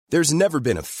There's never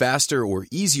been a faster or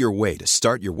easier way to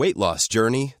start your weight loss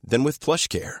journey than with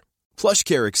PlushCare.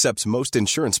 PlushCare accepts most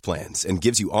insurance plans and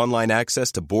gives you online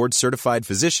access to board-certified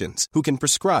physicians who can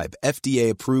prescribe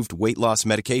FDA-approved weight loss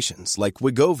medications like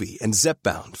Wegovy and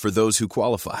Zepbound for those who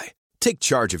qualify. Take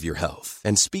charge of your health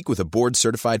and speak with a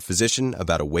board-certified physician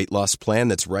about a weight loss plan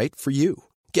that's right for you.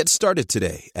 Get started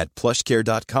today at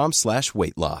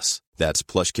plushcare.com/weight loss. That's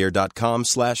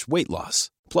plushcare.com/weight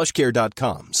loss.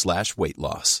 plushcare.com/weight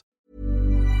loss.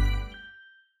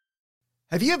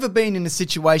 Have you ever been in a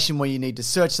situation where you need to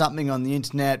search something on the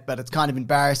internet, but it's kind of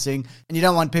embarrassing and you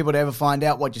don't want people to ever find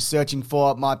out what you're searching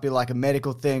for? It might be like a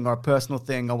medical thing or a personal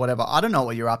thing or whatever. I don't know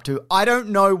what you're up to. I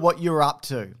don't know what you're up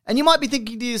to. And you might be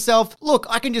thinking to yourself, look,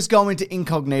 I can just go into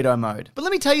incognito mode. But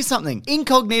let me tell you something.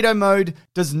 Incognito mode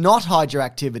does not hide your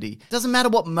activity. It doesn't matter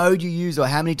what mode you use or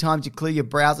how many times you clear your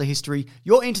browser history.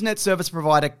 Your internet service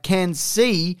provider can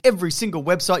see every single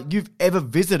website you've ever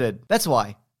visited. That's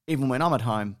why, even when I'm at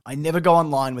home, I never go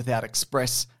online without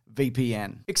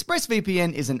ExpressVPN.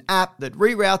 ExpressVPN is an app that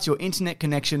reroutes your internet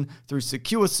connection through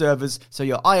secure servers so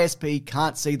your ISP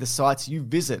can't see the sites you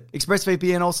visit.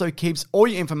 ExpressVPN also keeps all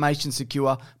your information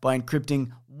secure by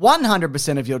encrypting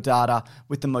 100% of your data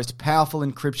with the most powerful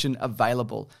encryption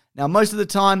available. Now, most of the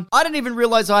time, I don't even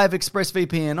realize I have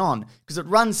ExpressVPN on because it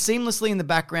runs seamlessly in the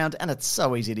background and it's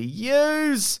so easy to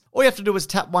use. All you have to do is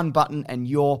tap one button and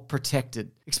you're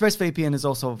protected. ExpressVPN is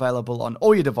also available on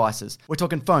all your devices. We're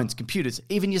talking phones, computers,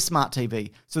 even your smart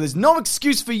TV. So there's no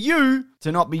excuse for you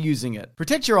to not be using it.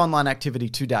 Protect your online activity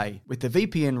today with the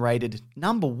VPN rated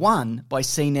 #1 by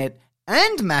CNET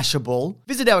and Mashable.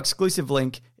 Visit our exclusive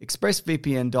link,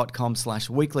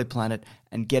 expressvpn.com/weeklyplanet,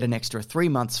 and get an extra 3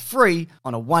 months free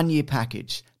on a 1-year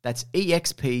package. That's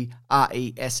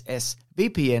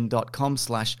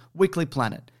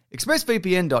expressvpn.com/weeklyplanet.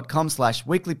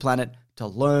 expressvpn.com/weeklyplanet to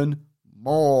learn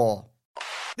more.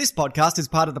 This podcast is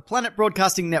part of the Planet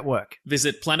Broadcasting Network.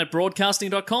 Visit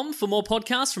planetbroadcasting.com for more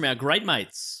podcasts from our great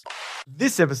mates.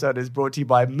 This episode is brought to you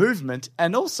by Movement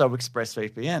and also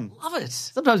ExpressVPN. Love it.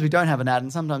 Sometimes we don't have an ad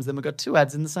and sometimes then we've got 2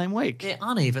 ads in the same week. They're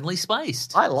unevenly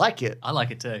spaced. I like it. I like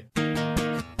it too.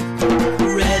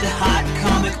 Red hot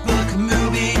comic book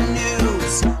movie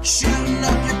news, shooting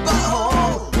up your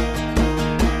butthole.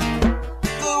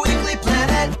 The Weekly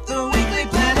Planet, the Weekly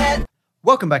Planet.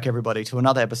 Welcome back, everybody, to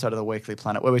another episode of the Weekly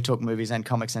Planet where we talk movies and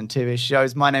comics and TV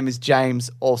shows. My name is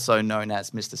James, also known as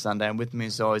Mr. Sunday, and with me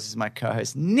as always is my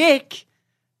co-host Nick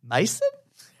Mason.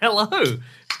 Hello.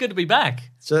 It's good to be back.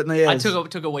 Certainly is. I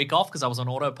took a week off because I was on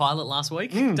autopilot last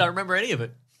week. Don't remember any of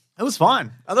it. It was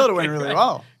fine. I thought it went really great.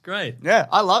 well. Great. Yeah,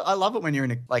 I love it when you're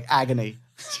in agony.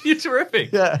 You're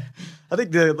terrific. Yeah, I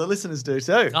think the listeners do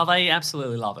too. Oh, they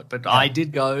absolutely love it. But I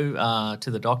did go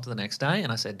to the doctor the next day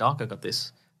and I said, Doc, I got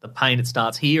this. The pain, it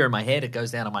starts here in my head. It goes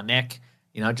down to my neck.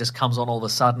 It just comes on all of a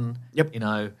sudden. Yep.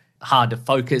 Hard to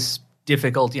focus,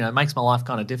 difficult. It makes my life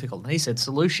kind of difficult. And he said,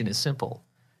 solution is simple.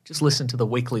 Just listen to the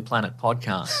Weekly Planet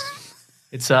podcast.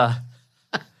 It's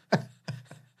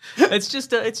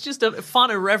just a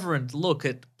fun, irreverent look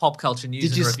at pop culture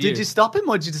news and review. Did you stop him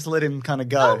or did you just let him kind of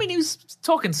go? No, I mean, he was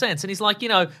talking sense. And he's like,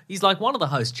 he's like one of the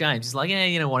hosts, James. He's like,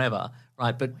 yeah, whatever.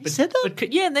 Right, but he said that?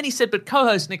 But, yeah, and then he said, but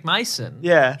co-host Nick Mason,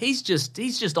 yeah, he's just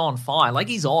on fire. Like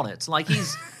he's on it. Like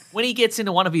he's when he gets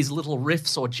into one of his little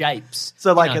riffs or japes.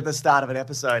 So like at the start of an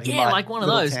episode, he might, like one of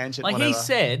those. Tangent, like whatever.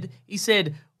 he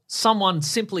said, someone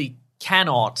simply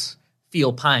cannot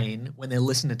feel pain when they're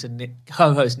listening to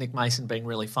co-host Nick Mason being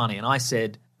really funny. And I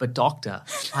said, but doctor,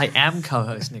 I am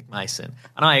co-host Nick Mason,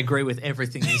 and I agree with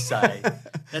everything you say.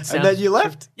 And then you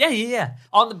left? Yeah.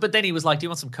 But then he was like, do you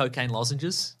want some cocaine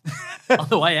lozenges on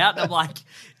the way out? And I'm like,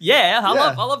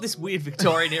 I love this weird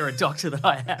Victorian era doctor that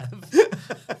I have.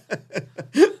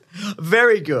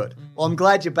 Very good. Well, I'm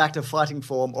glad you're back to fighting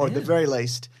form, or at the very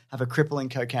least, have a crippling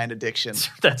cocaine addiction.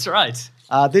 That's right.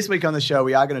 This week on the show,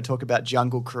 we are going to talk about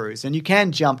Jungle Cruise, and you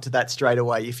can jump to that straight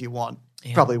away if you want.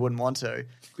 Yeah. Probably wouldn't want to.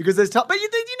 Because there's but you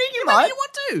might. You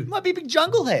want to. You might be a big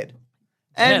jungle head.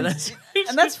 And, and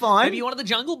that's fine. Maybe you're one of the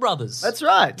Jungle Brothers. That's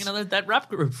right. That rap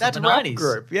group from that the rap 90s.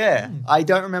 Group, yeah. I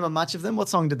don't remember much of them. What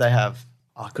song did they have?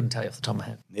 Oh, I couldn't tell you off the top of my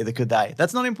head. Neither could they.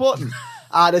 That's not important.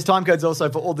 There's time codes also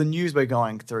for all the news we're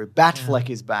going through. Batfleck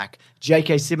is back.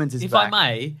 J.K. Simmons is back. If I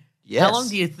may, how long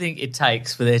do you think it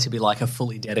takes for there to be like a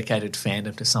fully dedicated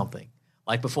fandom to something?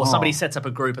 Like before somebody sets up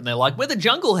a group and they're like, we're the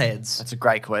Jungle Heads. That's a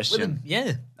great question.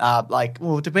 Yeah.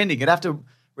 Depending. You'd have to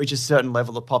reach a certain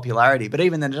level of popularity. But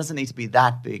even then, it doesn't need to be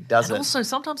that big, does it? Also,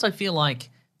 sometimes I feel like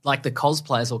the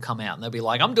cosplayers will come out and they'll be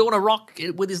like, I'm doing a Rock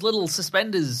with his little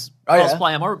suspenders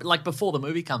cosplay. I'm like before the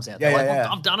movie comes out. They're like,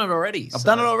 I've done it already. I've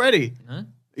done it already.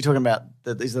 You're talking about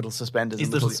these little suspenders. His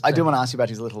and little I do want to ask you about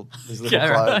his little Yeah,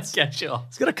 clothes. right. Yeah, sure.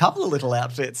 He's got a couple of little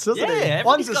outfits, doesn't he? Yeah,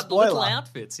 One's everybody's a got spoiler. little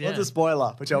outfits, yeah. One's a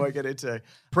spoiler, which I won't get into.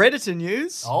 Predator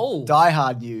news. Oh. Die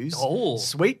Hard news. Oh.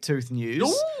 Sweet Tooth news.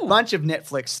 Ooh. Bunch of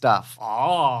Netflix stuff.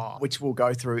 Oh. Which we'll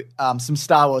go through. Some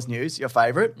Star Wars news, your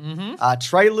favorite. Mm-hmm.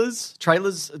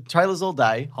 Trailers all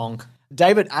day. Honk.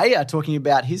 David Ayer talking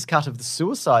about his cut of the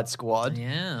Suicide Squad.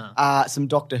 Yeah. Some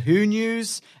Doctor Who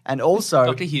news, and also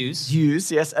Dr. Hughes.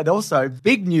 Hughes, yes, and also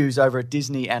big news over at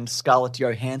Disney and Scarlett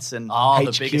Johansson. Oh, HQ.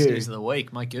 the biggest news of the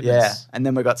week. My Yeah, goodness. and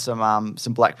then we've got some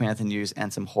Black Panther news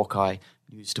and some Hawkeye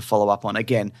news to follow up on.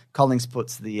 Again, Collins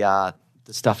puts the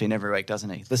stuff in every week, doesn't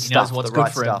he? The stuff, knows what's the good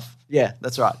right for him. stuff. Yeah,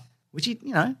 that's right. Which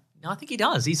No, I think he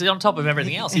does. He's on top of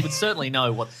everything else. He would certainly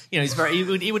know what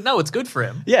he would know what's good for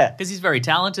him. Yeah. because he's very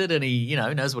talented and he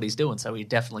knows what he's doing. So he'd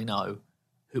definitely know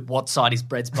what side his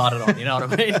bread's buttered on. You know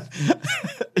what I mean?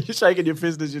 You're shaking your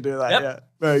fist as you do that. Yep. Yeah,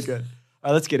 very good. All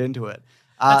right, let's get into it.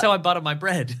 That's how I butter my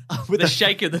bread with a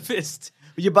shake of the fist.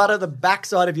 You butter the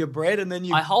backside of your bread, and then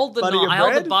you I hold the butter your I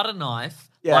hold bread? the butter knife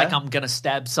Yeah. like I'm gonna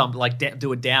stab some, like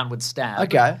do a downward stab.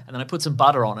 Okay. and then I put some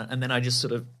butter on it, and then I just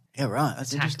sort of Yeah, right.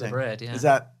 That's Attack the interesting. bread, yeah. Is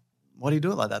that why do you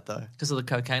do it like that though? because of the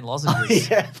cocaine lozenges.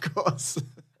 Yeah, of course.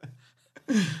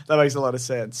 That makes a lot of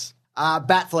sense.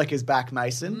 Batfleck is back,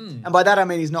 Mason. And by that I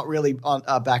mean he's not really on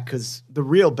back because the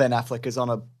real Ben Affleck is on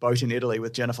a boat in Italy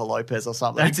with Jennifer Lopez or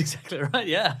something. That's exactly right.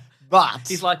 Yeah, but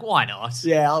he's like, why not?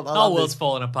 yeah, The whole world's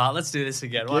falling apart. Let's do this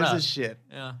again. Why gives not? a shit.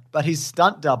 Yeah. But his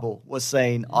stunt double was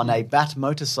seen on a Bat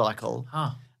motorcycle.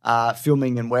 Huh.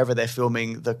 Filming in wherever they're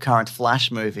filming the current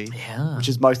Flash movie, Yeah. which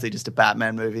is mostly just a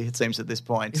Batman movie, it seems at this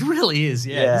point. It really is.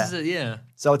 Yeah. Yeah. This is yeah.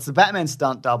 So it's the Batman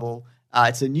stunt double.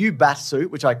 It's a new bat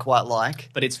suit, which I quite like.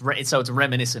 But it's it's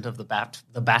reminiscent of the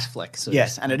Batfleck suit.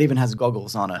 Yes, and it even has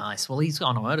goggles on it. Nice. Well, he's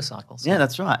on a motorcycle. So Yeah,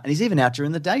 that's right. And he's even out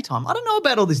during the daytime. I don't know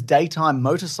about all this daytime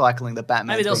motorcycling that Batman's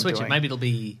maybe they'll been switch doing. it. Maybe it'll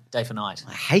be day for night.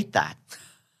 I hate that.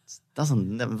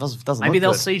 Doesn't Maybe look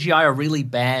they'll good. CGI a really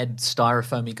bad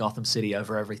styrofoamy Gotham City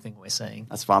over everything we're seeing.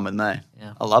 That's fine with me.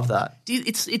 Yeah. I love that.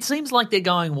 It seems like they're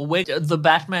going, well, the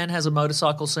Batman has a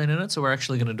motorcycle scene in it, so we're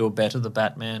actually going to do a better the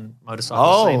Batman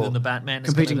motorcycle scene than the Batman is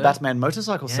competing gonna do. Batman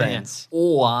motorcycle Yeah. scenes.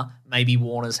 Or maybe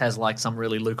Warner's has like some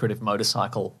really lucrative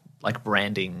motorcycle like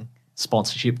branding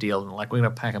sponsorship deal, and like we're going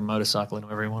to pack a motorcycle into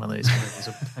every one of these movies.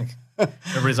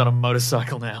 Everybody's on a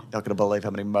motorcycle now. Not going to believe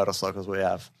how many motorcycles we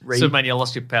have. Superman, you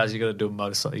lost your powers. You got to do a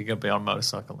motorcycle. You got to be on a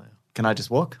motorcycle now. Can I just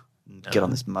walk? Get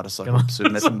on this motorcycle.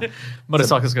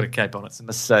 Motorcycle's got a cape on it.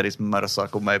 Mercedes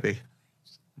motorcycle, maybe.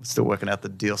 I'm still working out the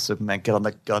deal, Superman. Get on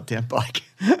the goddamn bike.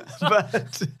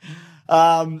 But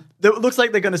it looks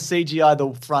like they're going to CGI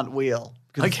the front wheel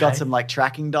because it's got Okay. some like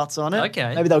tracking dots on it.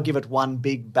 Okay. Maybe they'll give it one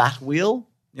big bat wheel.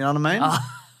 You know what I mean?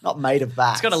 Not made of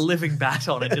bats. It's got a living bat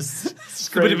on it, just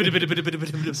screaming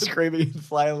and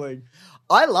flailing.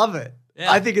 I love it.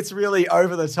 Yeah. I think it's really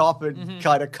over the top and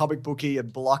kind of comic booky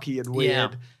and blocky and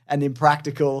weird Yeah. and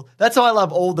impractical. That's how I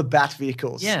love all the bat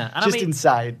vehicles. Yeah, and I just mean-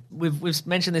 insane. We've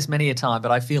mentioned this many a time,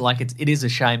 but I feel like it is a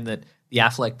shame that the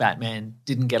Affleck Batman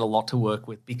didn't get a lot to work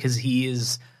with because he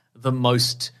is the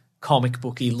most comic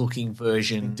booky looking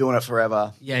version. Doing it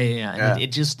forever. Yeah. Yeah. And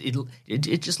it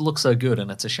just looks so good, and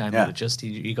it's a shame Yeah. that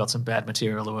you got some bad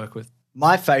material to work with.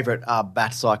 My favourite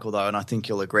bat cycle, though, and I think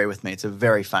you'll agree with me, it's a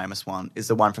very famous one, is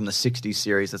the one from the 60s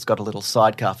series that's got a little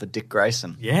sidecar for Dick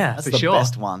Grayson. Yeah, That's for the sure.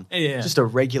 best one. Yeah. Just a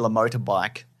regular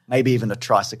motorbike, maybe even a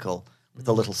tricycle with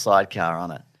a little sidecar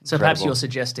on it. So perhaps Incredible. you're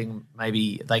suggesting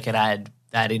maybe they could add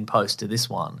that in post to this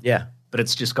one. Yeah. But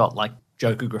it's just got like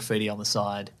Joker graffiti on the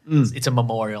side. It's a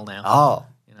memorial now. Oh,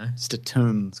 You know, just a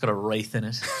tomb. it's got a wreath in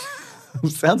it.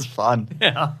 Sounds fun.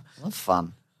 Yeah. I love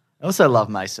fun. I also love,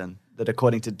 Mason, that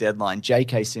according to Deadline,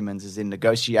 J.K. Simmons is in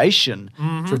negotiation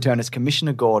to return as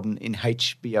Commissioner Gordon in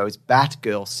HBO's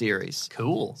Batgirl series.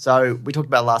 Cool. So we talked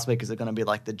about last week, is it going to be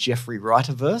like the Jeffrey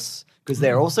Writerverse? Because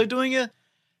they're also doing a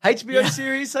HBO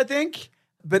series, I think.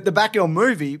 But the Batgirl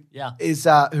movie is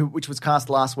which was cast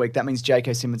last week. That means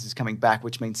J.K. Simmons is coming back,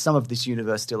 which means some of this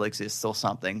universe still exists or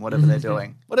something, whatever they're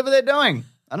doing. Whatever they're doing.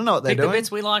 I don't know what they're Pick the doing.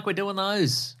 bits we like, we're doing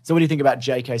those. So what do you think about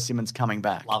J.K. Simmons coming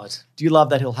back? Love it. Do you love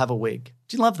that he'll have a wig?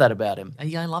 Do you love that about him?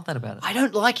 Yeah, I love that about it. I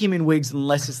don't like him in wigs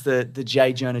unless it's the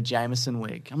J. Jonah Jameson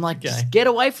wig. I'm like, Okay. just get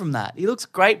away from that. He looks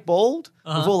great bald.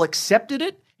 We've all accepted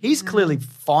it. He's clearly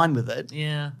fine with it.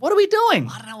 Yeah. What are we doing?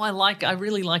 I don't know. I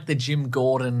really like the Jim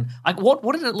Gordon. What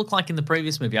did it look like in the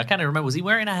previous movie? I can't even remember. Was he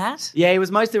wearing a hat? Yeah, he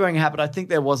was mostly wearing a hat, but I think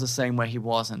there was a scene where he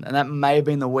wasn't. And that may have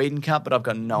been the Whedon cut, but I've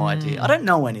got no idea. I don't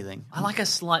know anything. I like a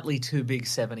slightly too big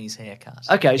 70s haircut.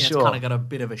 Okay, It's sure. kind of got a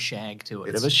bit of a shag to it.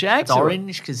 Bit of a shag It's to it.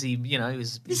 orange because he, he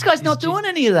was. This guy's not doing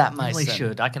any of that, Well, Mason. he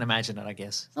should. I can imagine it, I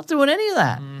guess. Not doing any of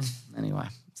that. Anyway,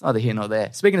 it's neither here nor there.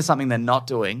 Speaking of something they're not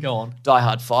doing, Go on. Die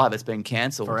Hard 5 has been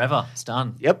cancelled. Forever. It's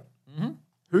done. Yep.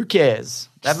 Who cares?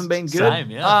 They haven't been good. Same,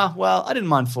 yeah. Well, I didn't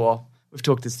mind 4. We've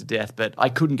talked this to death, but I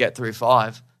couldn't get through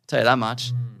 5. Tell you that much.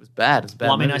 It was bad. It was a bad.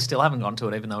 Well, I mean, I movie. still haven't gone to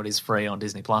it, even though it is free on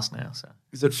Disney Plus now. So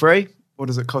Is it free or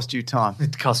does it cost you time?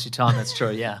 it costs you time. That's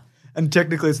true. Yeah. And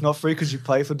technically, it's not free because you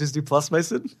pay for Disney Plus,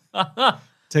 Mason.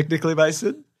 Technically,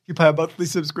 Mason, you pay a monthly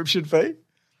subscription fee,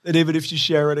 and even if you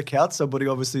share an account, somebody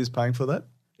obviously is paying for that.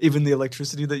 Even the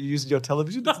electricity that you use in your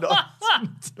television, it's not.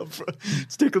 It's not free.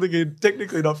 It's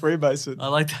technically not free, Mason. I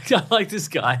like this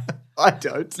guy. I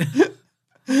don't.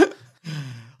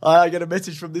 I get a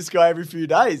message from this guy every few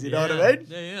days. You know what I mean?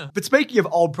 Yeah. But speaking of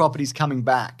old properties coming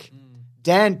back,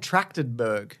 Dan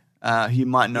Trachtenberg, who you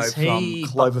might know Is from he-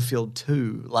 Cloverfield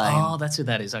 2 Lane, Oh, that's who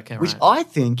that is. Okay, which right. I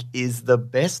think is the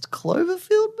best Cloverfield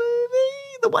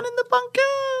movie, the one in the bunker.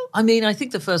 I mean, I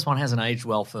think the first one hasn't aged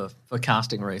well for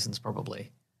casting reasons,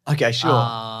 probably. Okay, sure.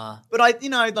 But I,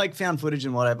 like found footage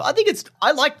and whatever.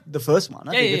 I like the first one.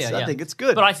 I think it's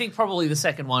good. But I think probably the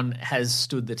second one has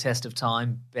stood the test of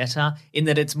time better in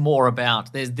that it's more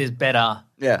about there's better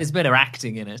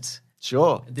acting in it.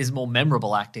 Sure. There's more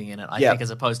memorable acting in it, I Yeah. think, as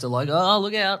opposed to like, oh,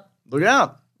 look out. Look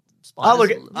out. Spiders,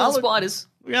 look at- little spiders.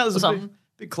 Look out, there's Or a something.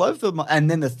 big Cloverfield and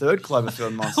then the third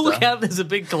Cloverfield monster. Look out, there's a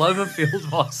big Cloverfield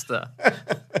monster.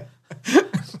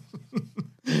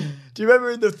 Do you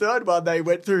remember in the third one they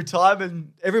went through time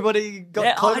and everybody got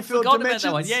Yeah, I'd Cloverfield forgotten dimensions?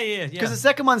 about that one. Yeah. Because the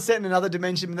second one's set in another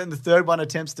dimension, and then the third one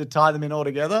attempts to tie them in all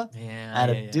together. Yeah,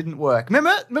 and it didn't work.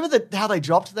 Remember how they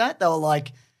dropped that? They were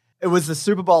like, it was the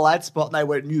Super Bowl ad spot, and they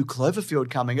went, "New Cloverfield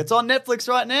coming. It's on Netflix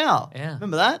right now." Yeah.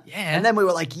 Remember that? Yeah. And then we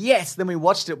were like, "Yes." Then we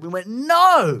watched it. We went,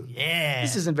 "No, Yeah.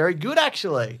 this isn't very good,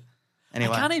 actually."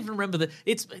 Anyway, I can't even remember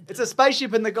it's a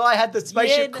spaceship, and the guy had the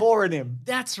spaceship Yeah, core in him.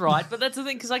 That's right, but that's the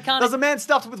thing because I can't. There's a man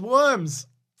stuffed with worms.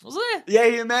 Was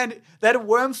there? Yeah, man. They had a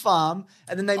worm farm,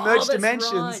 and then they merged that's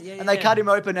dimensions, right. Yeah, and they yeah. cut him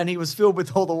open, and he was filled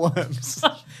with all the worms.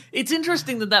 It's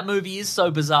interesting that movie is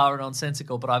so bizarre and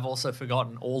nonsensical, but I've also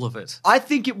forgotten all of it. I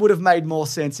think it would have made more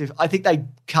sense if I think they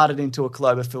cut it into a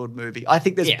Cloverfield movie. I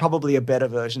think there's Yeah. probably a better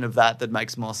version of that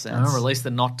makes more sense. Or release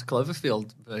the not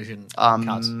Cloverfield version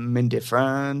cut.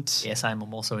 Indifferent. Yeah, same.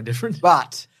 I'm also indifferent.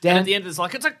 But And Dan, at the end, it's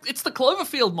like it's the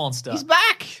Cloverfield monster. he's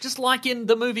back. Just like in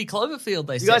the movie Cloverfield,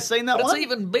 they said. guys seen that but one? It's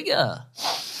even bigger.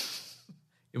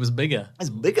 It was bigger. It's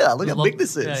bigger. Look how big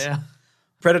this is. Yeah.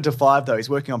 Predator 5, though. He's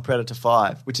working on Predator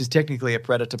 5, which is technically a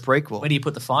Predator prequel. Where do you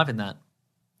put the 5 in that?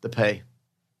 The P.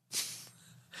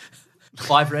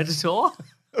 5 Redditor?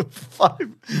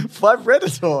 five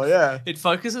Redditor, yeah. It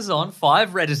focuses on 5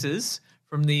 Redditors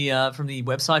from the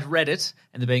website Reddit,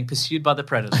 and they're being pursued by the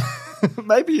Predator.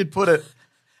 Maybe you'd put it.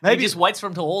 He Maybe just waits for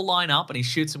them to all line up, and he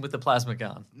shoots them with the plasma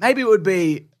gun. Maybe it would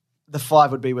be the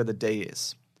 5 would be where the D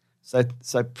is. So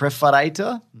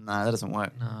Preferator? No, that doesn't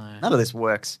work. No. None of this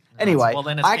works. Anyway, well,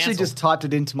 then it's I actually cancelled. just typed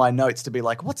it into my notes to be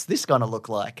like, what's this going to look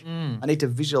like? I need to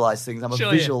visualize things. I'm a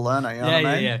Sure, visual learner, you know what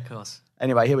I mean? Yeah, of course.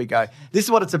 Anyway, here we go. This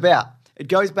is what it's about. It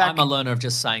goes back. I'm a learner of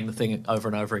just saying the thing over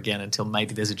and over again until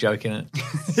maybe there's a joke in it.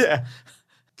 Yeah.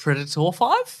 Predator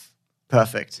 5?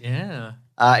 Perfect. Yeah.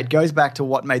 It goes back to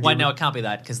what made Wait, no, it can't be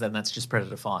that because then that's just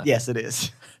Predator 5. Yes, it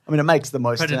is. I mean, it makes the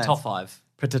most Predator sense. 5.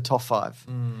 Predator 5.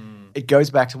 It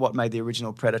goes back to what made the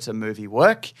original Predator movie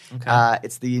work. Okay.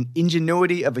 It's the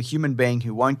ingenuity of a human being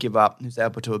who won't give up, who's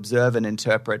able to observe and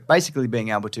interpret, basically being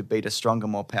able to beat a stronger,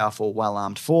 more powerful,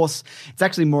 well-armed force. It's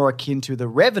actually more akin to The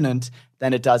Revenant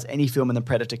than it does any film in the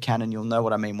Predator canon. You'll know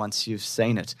what I mean once you've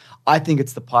seen it. I think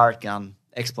it's the pirate gun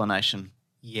explanation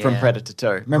from Predator 2.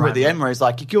 Remember at the end where he's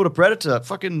like, you killed a predator,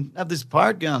 fucking have this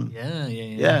pirate gun.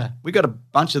 Yeah. We got a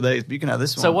bunch of these, but you can have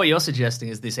this one. So what you're suggesting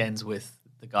is this ends with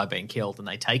the guy being killed and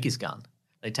they take his gun.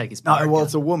 They take his No, pirate well, gun.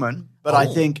 it's a woman, but I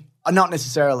think not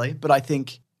necessarily, but I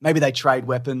think maybe they trade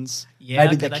weapons. Yeah, maybe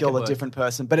okay, they that kill could a work. different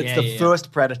person, but it's Yeah, the yeah, yeah.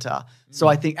 first Predator. So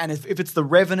I think, and if it's the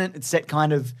Revenant, it's set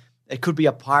kind of, it could be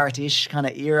a pirate-ish kind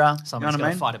of era. Someone's you know what I going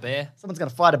mean? to fight a bear. Someone's going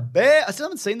to fight a bear. I still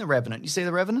haven't seen the Revenant. You see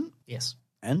the Revenant? Yes.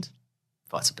 And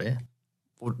Fights a bear.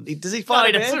 does he No, fight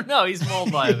he a bear? doesn't. No, he's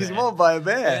mauled by a bear. He's mauled by a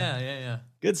bear. Yeah.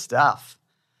 Good stuff.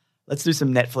 Let's do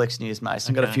some Netflix news,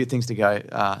 Mason. Got a Okay. few things to go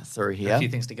through here. A few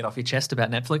things to get off your chest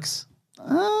about Netflix.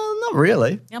 Not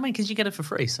really, Yeah, I mean, because you get it for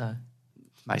free, so.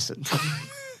 Mason.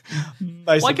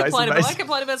 Mason, Why complain Mason,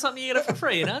 about something you get it for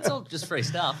free? You know, it's all just free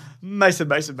stuff. Mason.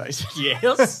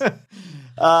 Yes.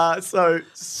 So This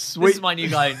sweet. is my new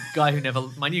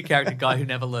my new character guy who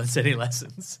never learns any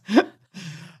lessons.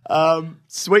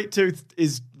 Sweet Tooth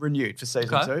is renewed for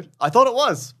season Okay. 2. I thought it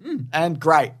was, and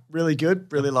great, really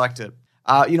good, really liked it.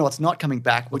 You know what's not coming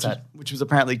back, which was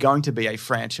apparently going to be a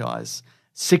franchise,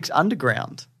 6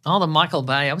 Underground, Oh, the Michael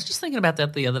Bay. I was just thinking about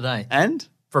that the other day and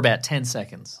for about 10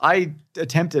 seconds. I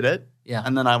attempted it, Yeah.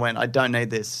 and then I went, I don't need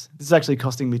this. This is actually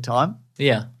costing me time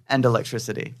Yeah. and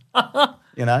electricity,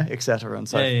 you know, etc. And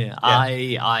so, Yeah.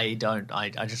 I don't. I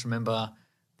just remember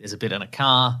there's a bit in a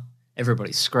car,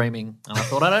 everybody's screaming, and I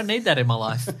thought I don't need that in my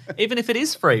life, even if it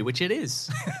is free, which it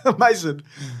is. Mason.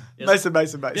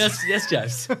 Yes,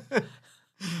 James.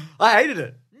 I hated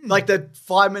it. Like the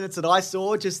 5 minutes that I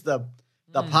saw, just the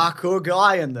parkour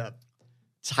guy and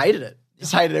just hated it.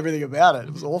 Just hated everything about it.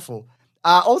 It was awful.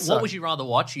 Also, What would you rather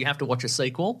watch? You have to watch a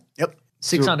sequel. Yep.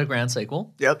 6 Do- Underground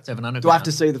sequel. Yep. 7 Underground. Do I have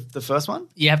to see the first one?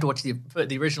 You have to watch the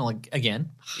original again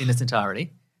in its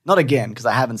entirety. Not again, because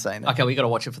I haven't seen it. Okay, we got to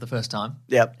watch it for the first time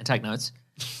Yep. and take notes,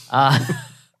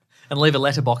 and leave a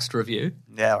letterboxed review.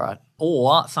 Yeah, all right.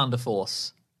 Or Thunder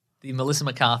Force, the Melissa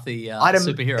McCarthy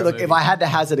superhero Look, movie. if I had to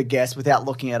hazard a guess without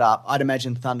looking it up, I'd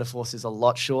imagine Thunder Force is a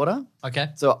lot shorter. Okay,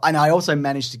 So, and I also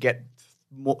managed to get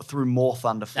through more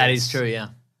Thunder Force. that is true. Yeah.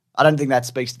 I don't think that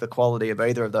speaks to the quality of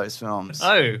either of those films.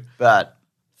 Oh, But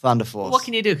Thunder Force. what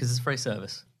can you do? Because it's free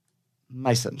service.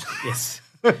 Mason. Yes.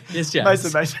 Yes,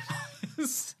 James. Mason.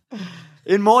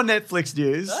 In more Netflix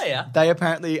news, Oh, yeah. they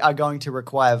apparently are going to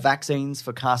require vaccines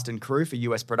for cast and crew for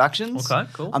US productions. Okay,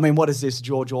 cool. I mean, what is this,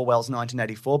 George Orwell's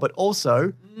 1984? But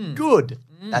also good.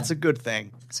 That's a good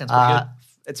thing. Sounds pretty good.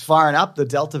 It's firing up the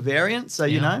Delta variant, so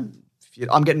you Yeah. know,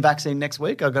 I'm getting vaccine next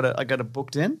week. I got it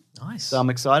booked in, Nice. so I'm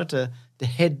excited to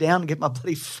head down and get my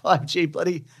bloody 5G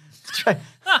bloody.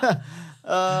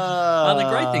 And the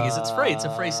great thing is it's free. It's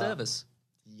a free service.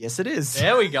 Yes, it is.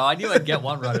 There we go. I knew I'd get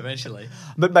one right eventually.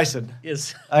 But Mason,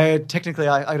 Yes. technically,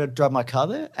 I got to drive my car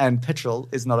there, and petrol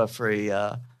is not a free.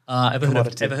 Ever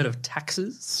Commodity. heard of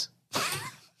taxes?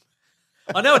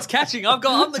 I know it's catching. I'm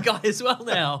the guy as well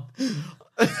now.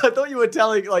 I thought you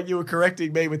were you were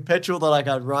correcting me with petrol that I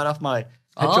could write off my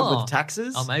petrol Oh. with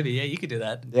taxes. Oh, maybe. Yeah, you could do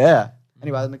that. Yeah.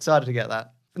 Anyway, I'm excited to get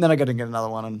that, and then I got to get another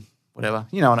one and whatever.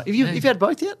 You know, have you had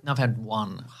both yet? I've had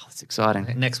one. Oh, that's exciting.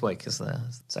 Next week is the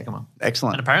second one.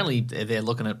 Excellent. And apparently they're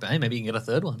looking at, hey, maybe you can get a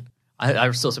third one.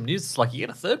 I saw some news. It's like you get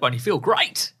a third one, you feel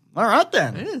great. All right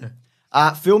then.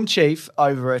 Film chief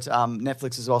over at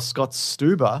Netflix as well, Scott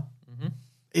Stuber,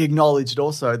 he acknowledged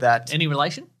also that Any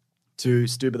relation? to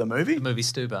Stuber the movie. The movie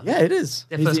Stuber. Yeah, it is.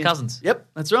 They're He's first the- cousins. Yep,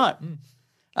 that's right.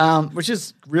 Which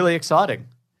is really exciting.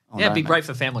 Oh, Yeah, no, it'd be mate. great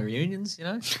for family reunions, you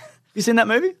know? You seen that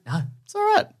movie? No. It's all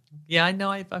right. Yeah, I know.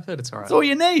 I've heard it's all right. That's all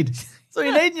you need. That's all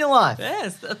you need in your life. Yeah,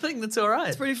 it's a thing that's all right.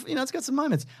 It's pretty, it's got some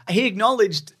moments. He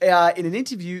acknowledged in an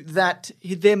interview that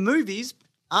their movies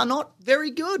are not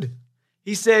very good.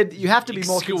 He said you have to be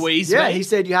more. Squeeze, Yeah, mate. he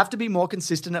said you have to be more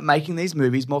consistent at making these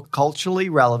movies more culturally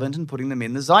relevant and putting them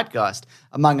in the zeitgeist,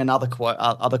 among other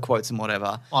quotes and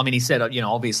whatever. Well, I mean, he said,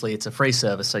 obviously it's a free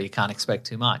service, so you can't expect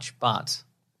too much. But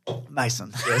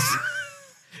Mason,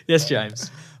 yes, James.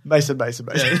 Mason.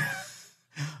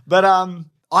 But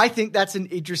I think that's an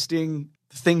interesting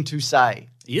thing to say.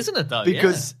 Isn't it though?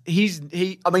 Because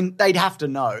they'd have to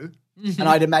know. And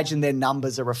I'd imagine their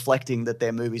numbers are reflecting that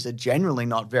their movies are generally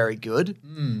not very good.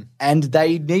 And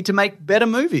they need to make better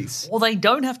movies. Well, they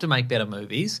don't have to make better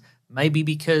movies. Maybe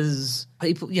because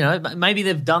people, maybe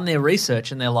they've done their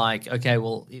research and they're like, okay,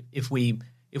 well, if we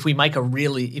make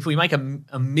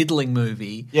a middling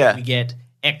movie, Yeah. we get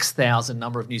X thousand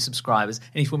number of new subscribers,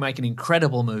 and if we make an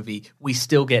incredible movie, we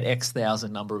still get X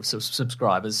thousand number of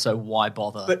subscribers. So why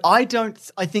bother? But I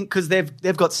think because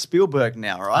they've got Spielberg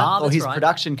now, right? Or That's his right.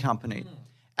 production company.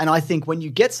 And I think when you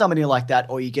get somebody like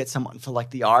that, or you get someone for like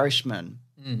The Irishman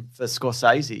for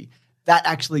Scorsese, that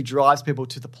actually drives people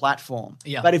to the platform.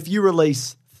 Yeah. But if you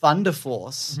release Thunder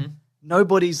Force,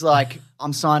 nobody's like,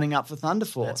 I'm signing up for Thunder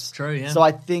Force. That's true, yeah. So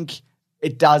I think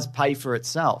it does pay for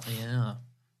itself. yeah,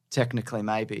 Technically,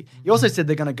 maybe. He also said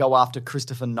they're going to go after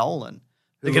Christopher Nolan.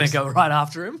 they're going to go right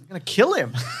after him. Going to kill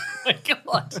him. My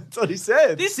God, That's what he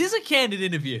said. this is a candid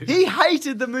interview. He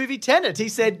hated the movie Tenet. He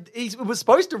said it was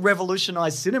supposed to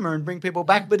revolutionize cinema and bring people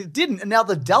back, but it didn't. And now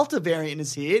the Delta variant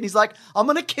is here, and he's like, I'm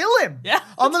going to kill him. Yeah.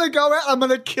 I'm going to go out, I'm going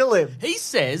to kill him. He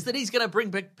says that he's going to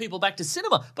bring people back to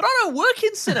cinema, but I don't work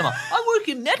in cinema. I work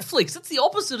in Netflix. That's the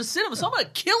opposite of cinema, so I'm going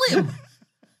to kill him.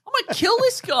 I'm going to kill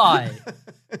this guy.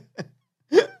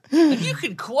 And you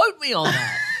can quote me on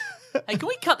that. Hey, can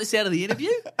we cut this out of the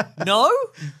interview? No?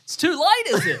 It's too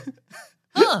late, is it?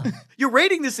 Huh. You're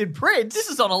reading this in print. This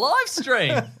is on a live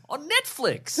stream on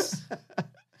Netflix.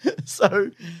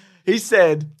 So he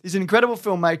said, he's an incredible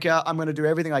filmmaker. I'm going to do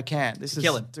everything I can. This is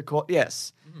kill him.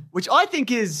 Yes. Which I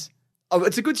think is,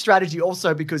 it's a good strategy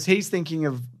also because he's thinking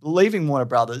of leaving Warner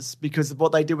Brothers because of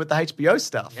what they did with the HBO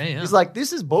stuff. Yeah. He's like,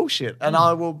 this is bullshit. And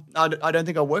I don't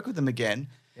think I'll work with them again.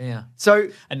 Yeah. So,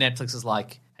 And Netflix is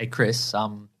like, hey, Chris,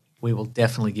 we will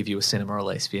definitely give you a cinema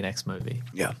release for your next movie.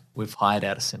 yeah. We've hired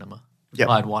out a cinema. Yep.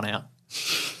 Hired one out.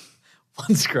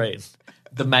 One screen.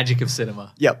 The magic of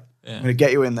cinema. Yep. Yeah. I'm going to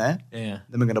get you in there. Yeah.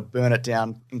 Then we're going to burn it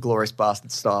down in Glorious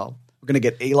Bastard style. We're going to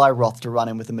get Eli Roth to run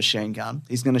in with a machine gun.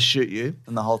 He's going to shoot you,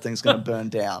 and the whole thing's going to burn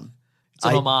down. It's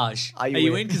an homage. are Are you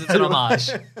you in? in? Because it's an homage.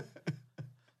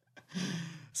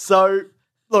 So,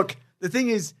 look, the thing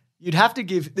is, you'd have to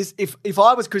give this if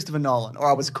I was Christopher Nolan or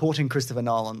I was courting Christopher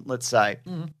Nolan, let's say,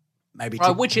 maybe.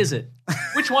 Right, which is it?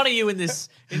 Which one are you in this?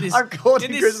 I'm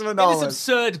courting Christopher in Nolan. this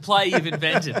absurd play you've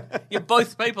invented. You're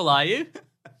both people, are you?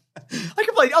 I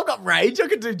can play. I've got range. I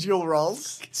can do dual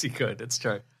roles. Yes, you could. It's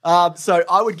true. So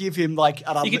I would give him like.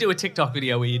 You could do a TikTok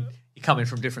video where you come in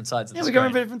from different sides of Yeah, the we're screen.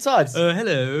 going from different sides.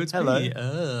 Hello, it's Hello. me.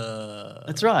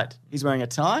 That's right. He's wearing a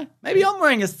tie. Maybe I'm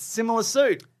wearing a similar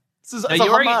suit. This is No, it's a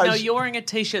homage. you're wearing a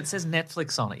T-shirt that says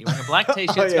Netflix on it. You're wearing a black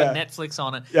T-shirt Oh, that's yeah. got Netflix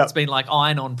on it. Yep. It's been like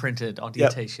iron-on printed onto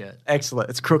Yep. your T-shirt. Excellent.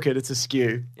 It's crooked. It's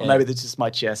askew. Or Yeah. maybe that's just my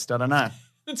chest. I don't know.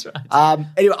 That's right.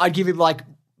 Anyway, I'd give him like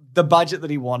the budget that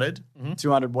he wanted,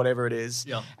 200 whatever it is.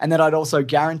 Yeah. And then I'd also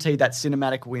guarantee that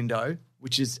cinematic window,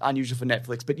 which is unusual for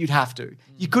Netflix, but you'd have to.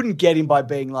 You couldn't get him by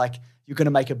being like, you're going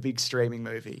to make a big streaming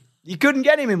movie. You couldn't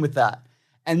get him in with that.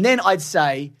 And then I'd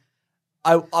say,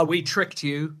 We tricked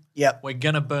you. yep. We're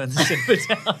going to burn the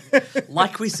cinema down.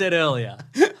 Like we said earlier.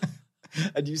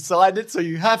 And you signed it, so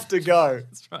you have to go.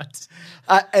 That's right.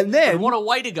 And then What a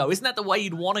way to go. Isn't that the way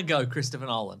you'd want to go, Christopher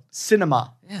Nolan?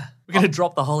 cinema, Yeah. We're going to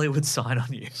drop the Hollywood sign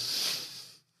on you.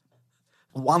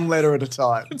 one letter at a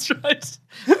time. That's right.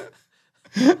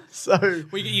 So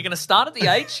You're going to start at the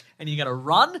H and you're going to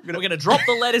run. We're going to drop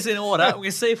the letters in order. We're going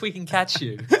to see if we can catch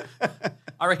you.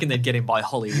 I reckon they'd get him by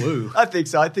Hollywood. I think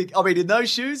so. I mean, in those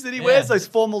shoes that he wears, those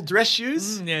formal dress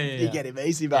shoes, yeah. you get him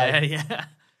easy, mate. Yeah.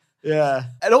 Yeah.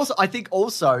 And also, I think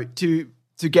also to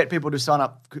get people to sign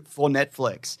up for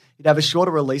Netflix, you'd have a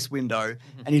shorter release window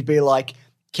and you'd be like,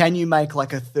 can you make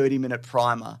like a 30-minute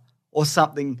primer or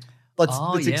something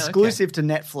that's exclusive to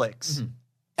Netflix?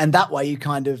 And that way you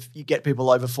get people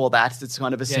over for that. It's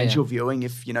kind of essential viewing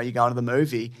if, you're going to the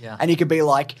movie. Yeah. And you could be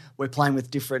like, we're playing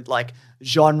with different like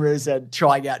genres and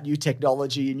trying out new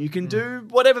technology and you can do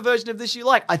whatever version of this you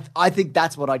like. I think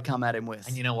that's what I'd come at him with.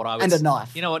 And you know what I would... And a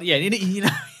knife. You know what? Yeah.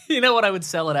 You know what I would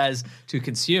sell it as to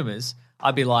consumers?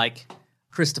 I'd be like,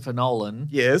 Christopher Nolan.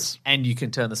 Yes. And you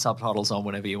can turn the subtitles on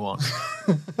whenever you want.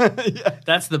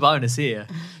 That's the bonus here.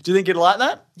 Do you think he'd like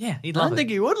that? Yeah, he'd I love don't it. think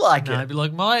he would like No, it. I'd be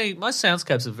like, my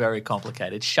soundscapes are very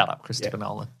complicated. Shut up, Christopher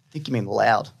Nolan. I think you mean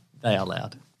loud. They are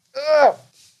loud.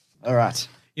 All right.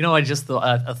 You know, I just thought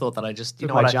I thought that I just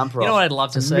Took my jumper off. what I'd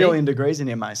love to It's see? a million degrees in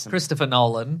here, Mason. Christopher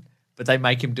Nolan, but they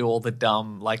make him do all the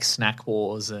dumb like snack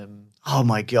wars and Oh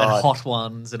my God. hot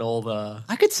ones and all the.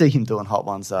 I could see him doing hot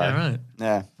ones though. Yeah, right.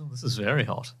 Yeah. Oh, this is very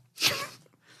hot.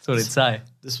 That's what he'd say.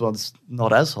 This one's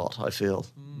not as hot, I feel.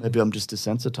 Maybe I'm just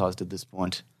desensitized at this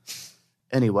point.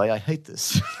 Anyway, I hate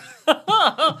this.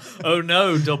 Oh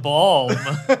no, the bomb.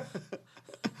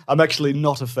 I'm actually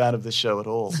not a fan of this show at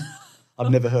all.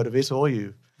 I've never heard of it or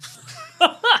you.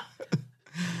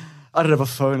 I don't have a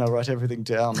phone. I write everything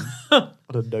down on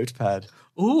a notepad.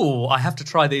 Ooh, I have to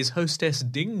try these hostess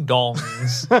ding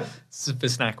dongs for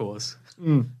snack wars.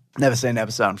 Never seen an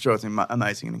episode. I'm sure it's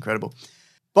amazing and incredible.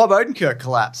 Bob Odenkirk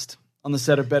collapsed on the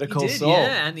set of Better He Call did, Saul.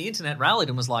 yeah, and the internet rallied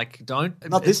and was like, "Don't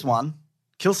Not this one.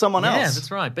 Kill someone Yeah, else.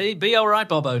 that's right. Be all right,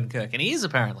 Bob Odenkirk, and he is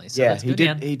apparently. So Yeah, that's he good.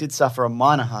 did. He did suffer a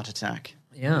minor heart attack.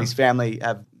 Yeah. His family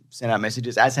have sent out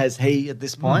messages, as has he at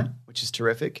this point, which is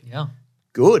terrific. Yeah,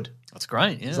 Good. that's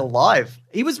great. Yeah. He's alive.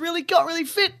 He got really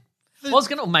fit. I was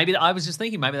gonna maybe I was just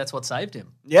thinking maybe that's what saved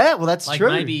him. Yeah, well, that's Like true.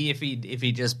 maybe if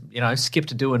he just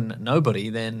skipped doing nobody,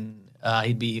 then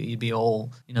he'd be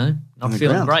all not the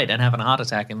feeling ground. great and having a heart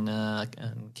attack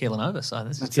and keeling over. So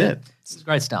this is That's good. it. This is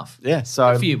great stuff. Yeah,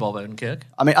 so Good for you, Bob Odenkirk.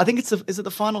 I mean, I think is it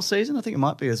the final season? I think it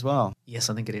might be as well. Yes,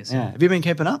 I think it is. Yeah. Have you been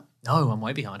keeping up? No, I'm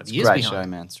way behind. I'm years Great behind. show,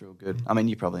 man. It's real good. I mean,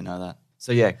 you probably know that.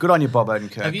 So yeah, good on you, Bob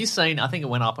Odenkirk. Have you seen? I think it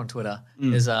went up on Twitter.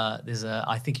 There's a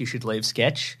I think you should leave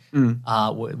sketch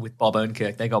with Bob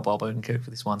Odenkirk. They got Bob Odenkirk for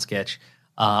this one sketch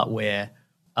where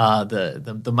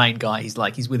the main guy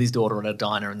he's with his daughter at a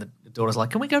diner and the daughter's like,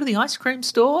 "Can we go to the ice cream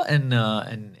store?"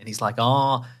 And he's like,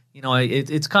 "Oh,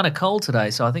 it's kind of cold today,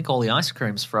 so I think all the ice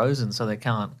cream's frozen, so they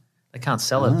can't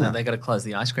sell it. They got to close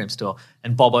the ice cream store.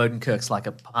 And Bob Odenkirk's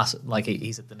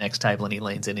he's at the next table and he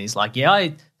leans in and he's like, yeah,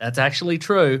 that's actually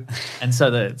true. And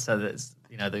so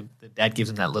the dad gives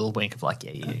him that little wink of like,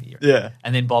 yeah.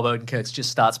 And then Bob Odenkirk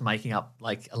just starts making up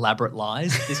like elaborate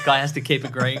lies this guy has to keep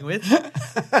agreeing with.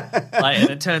 And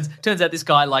it turns out this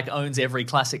guy like owns every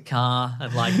classic car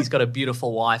and like he's got a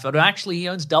beautiful wife. But actually he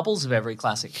owns doubles of every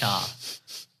classic car.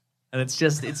 And it's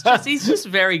just he's just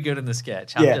very good in the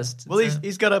sketch.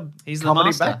 He's got a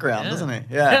comedy background, doesn't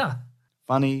he? Yeah.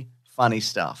 Funny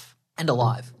stuff. And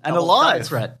alive. Double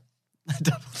threat.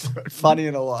 Funny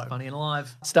and alive. Funny and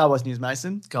alive. Star Wars News,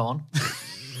 Mason. Go on.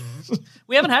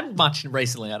 We haven't had much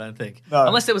recently, I don't think. No.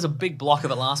 Unless there was a big block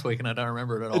of it last week and I don't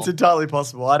remember it at all. It's entirely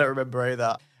possible. I don't remember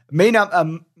either. Mina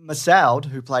Masoud,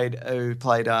 who played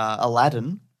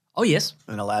Aladdin. Oh, yes.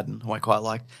 In Aladdin, who I quite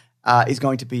liked, is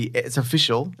going to be, it's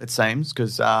official, it seems,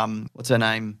 because what's her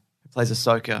name? Who plays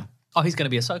Ahsoka? Oh, he's going to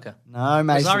be Ahsoka. No,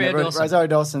 Mason. Rosario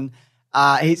Dawson.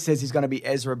 He says he's going to be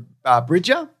Ezra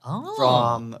Bridger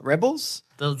from Rebels.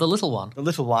 The little one. The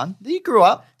little one. He grew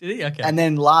up. Did he? Okay. And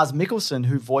then Lars Mikkelsen,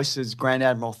 who voices Grand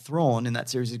Admiral Thrawn in that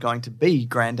series, is going to be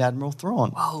Grand Admiral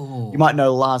Thrawn. Whoa. You might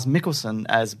know Lars Mikkelsen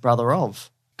as brother of.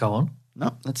 Go on.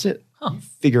 No, that's it. Huh. You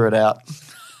figure it out.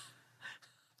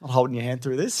 Not holding your hand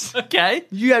through this. Okay.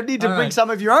 You need to bring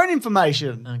some of your own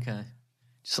information. Okay.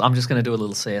 I'm just going to do a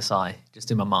little CSI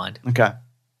just in my mind. Okay.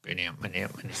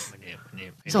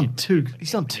 He's on two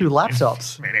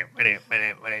laptops.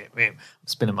 I'm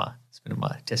spinning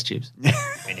my test tubes.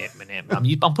 I'm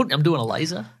doing a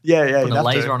laser. Yeah. Putting a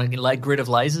laser on a grid of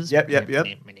lasers. Yep.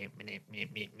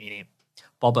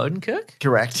 Bob Odenkirk?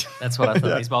 Correct. That's what I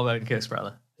thought. He's Bob Odenkirk's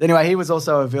brother. Anyway, he was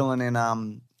also a villain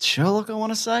in Sherlock, I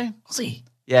want to say. Was he?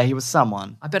 Yeah, he was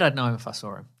someone. I bet I'd know him if I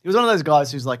saw him. He was one of those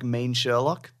guys who's like mean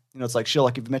Sherlock. It's like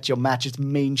Sherlock, if you met your match, it's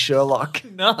mean Sherlock.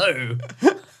 No.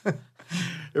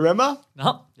 Remember?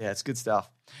 No. Yeah, it's good stuff.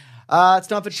 It's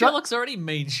time for Sherlock's already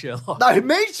mean Sherlock. No,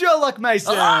 mean Sherlock,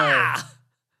 Mason.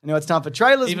 Anyway, it's time for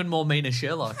trailers. Even more meaner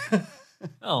Sherlock.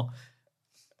 Oh.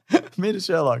 Meaner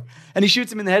Sherlock. And he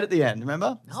shoots him in the head at the end,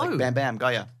 remember? It's No. like, bam, bam,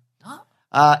 got ya. No.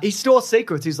 He stores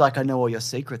secrets. He's like, I know all your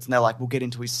secrets. And they're like, we'll get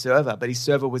into his server. But his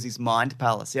server was his mind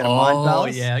palace. He had a mind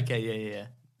palace. Oh, yeah, okay, yeah.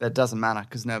 That doesn't matter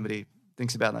because nobody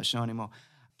thinks about that show anymore.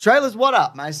 Trailers, what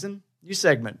up, Mason? New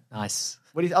segment. Nice.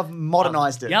 I've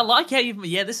modernized it. Yeah, I like how you've...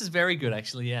 Yeah, this is very good,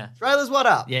 actually, yeah. Trailers, what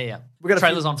up? Yeah. We got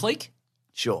Trailers on fleek?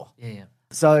 Sure. Yeah.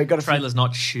 So got a Trailers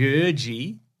not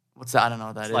churgy. What's that? I don't know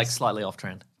what that is. It's like slightly off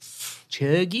trend.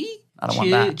 Churgy? I don't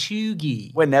want that.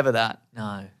 Chugi. We're never that.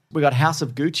 No. We got House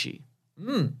of Gucci,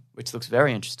 which looks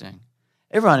very interesting.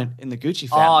 Everyone in the Gucci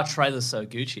family. Oh, trailer's so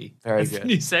Gucci. Very That's good. the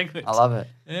new segment. I love it.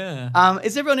 Yeah.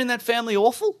 Is everyone in that family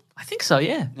awful? I think so,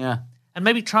 yeah. Yeah. And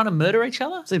maybe trying to murder each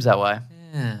other? Seems that way.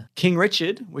 Yeah. King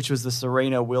Richard, which was the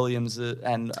Serena Williams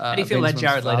and How do you feel about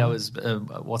Jared Leto as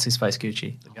what's-his-face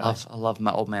Gucci? The guy? I love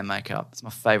my old man makeup. It's my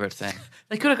favourite thing.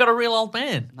 They could have got a real old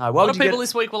man. No, a lot of people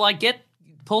this week were like, get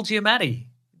Paul Giamatti.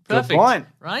 Perfect. Good point.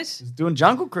 Right? He's doing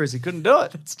Jungle Cruise. He couldn't do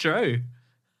it. It's true.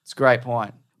 It's a great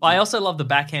point. I also love the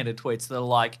backhanded tweets that are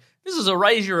like, this is a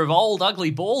erasure of old,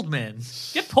 ugly, bald men.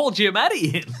 Get Paul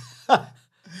Giamatti in.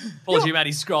 Paul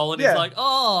Giamatti's scrolling. He's like,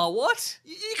 oh, what?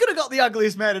 You could have got the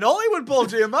ugliest man in Hollywood, Paul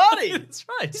Giamatti. That's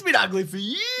right. He's been ugly for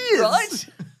years. Right?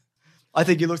 I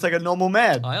think he looks like a normal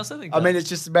man. I also think I mean, it's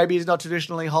just maybe he's not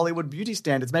traditionally Hollywood beauty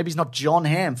standards. Maybe he's not John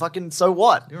Hamm. Fucking so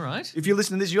what? You're right. If you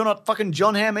listen to this, you're not fucking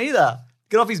John Hamm either.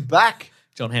 Get off his back.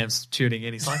 John Hamm's tuning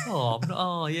in. He's like,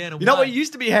 oh, yeah, in a way. You're not what you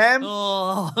used to be, Ham.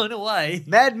 Oh, in a way.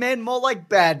 Mad men, more like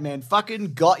bad men.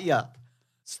 Fucking got ya.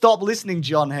 Stop listening,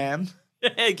 John Hamm.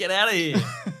 Yeah, get out of here.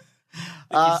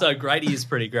 He's so great. He is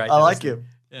pretty great. I like him.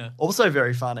 Yeah. Also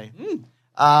very funny.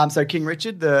 So King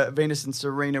Richard, the Venus and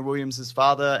Serena Williams'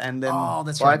 father, and then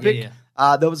that's biopic. right.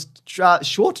 Yeah. There was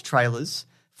short trailers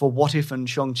for What If and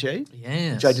Shang-Chi.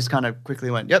 Yes. Which I just kind of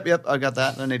quickly went, yep, I got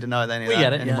that. I don't need to know any of We that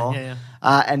get it. anymore. Yeah.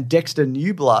 And Dexter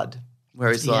New Blood,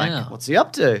 where he's like, what's he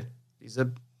up to?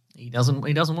 He doesn't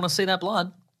want to see that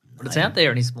blood. But it's out there,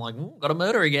 and he's like, got to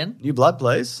murder again. New blood,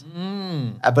 please.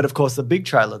 But of course, the big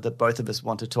trailer that both of us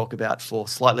want to talk about for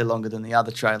slightly longer than the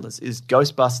other trailers is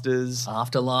Ghostbusters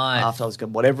Afterlife.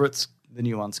 Whatever the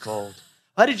new one's called.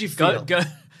 How did you feel?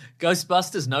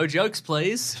 Ghostbusters, no jokes,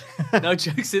 please. No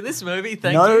jokes in this movie,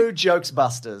 thank you. No jokes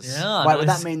busters. Yeah, Wait, would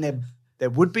that mean there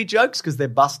would be jokes because they're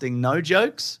busting no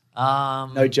jokes?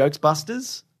 No jokes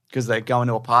busters? Because they go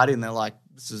into a party and they're like,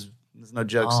 there's no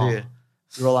jokes here.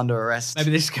 You're all under arrest.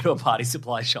 Maybe they just go to a party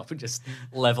supply shop and just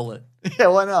level it. Yeah,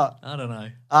 why not? I don't know.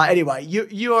 Anyway,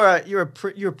 you're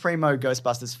a primo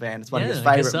Ghostbusters fan. It's one of Yeah, your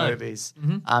I guess favorite so. movies.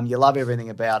 You love everything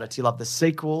about it. You love the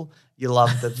sequel. You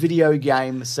love the video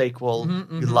game sequel.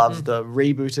 You love the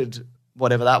rebooted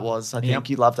whatever that was. I think Yep.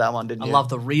 you loved that one, didn't I you? love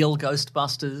the real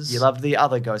Ghostbusters. You loved the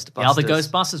other Ghostbusters. the other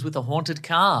Ghostbusters with the haunted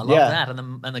car. Love Yeah. that.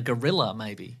 And the gorilla,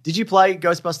 maybe. Did you play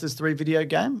Ghostbusters 3 video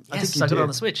game? Yes, you I got it did. on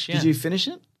the Switch, yeah. Did you finish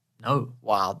it? No.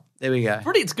 Wow. There we go.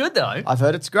 It's good, though. I've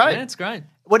heard it's great. Yeah, it's great.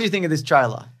 What do you think of this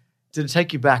trailer? Did it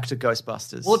take you back to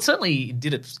Ghostbusters? Well, it certainly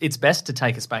did its best to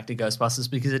take us back to Ghostbusters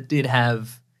because it did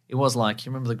have. It was like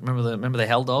you remember the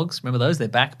Hell Dogs? Remember those? They're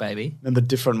back, baby. Remember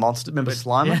different monsters? Remember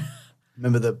Slimer? yeah.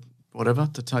 Remember the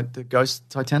ghost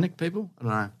Titanic people? I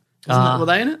don't know. Were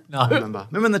they in it? no. I don't remember.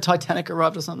 Remember when the Titanic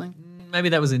arrived or something? Maybe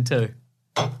that was in 2.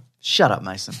 Shut up,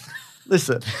 Mason.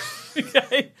 Listen.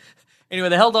 Okay. Anyway,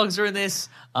 the Hell Dogs are in this.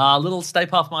 Little Stay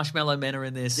Puft Marshmallow Men are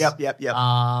in this. Yep.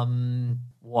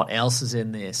 What else is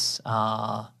in this?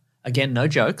 Again, no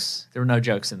jokes. There are no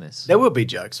jokes in this. There will be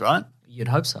jokes, right? You'd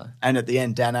hope so. And at the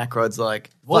end, Dan Aykroyd's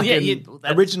like, Well, yeah,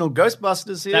 fucking original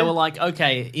Ghostbusters here. They were like,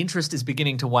 okay, interest is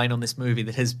beginning to wane on this movie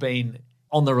that has been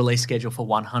on the release schedule for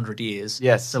 100 years.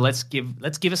 Yes. So let's give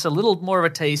us a little more of a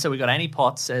tease. So we got Annie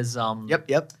Potts as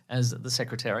Yep. as the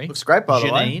secretary. Looks great, by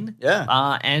the way. Janine.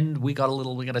 Yeah. And we got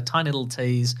a tiny little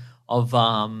tease of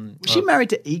Was she married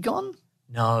to Egon?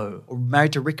 no. Or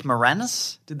married to Rick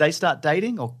Moranis? Did they start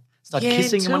dating or start Yeah,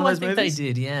 kissing in too, one of those I think movies? they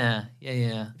did. Yeah. If you're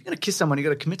going to kiss someone, you've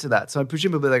got to commit to that. So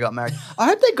presumably they got married. I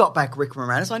hope they got back Rick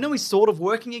Moranis. I know he's sort of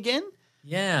working again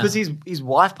Yeah. because his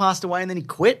wife passed away and then he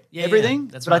quit Yeah, everything.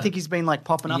 that's but I right. think he's been like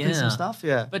popping up in some Yeah. stuff.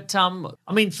 Yeah. But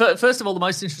I mean, first of all, the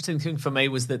most interesting thing for me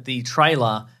was that the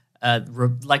trailer,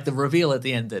 like the reveal at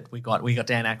the end that we got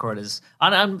Dan Aykroyd as,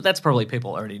 and that's probably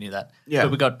people already knew that. Yeah.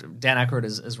 But we got Dan Aykroyd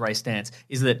as Ray Stantz.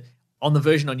 Is that on the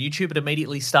version on YouTube, it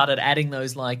immediately started adding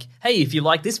those like, hey, if you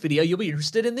like this video, you'll be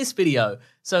interested in this video.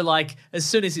 So like, as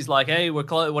soon as he's like, hey,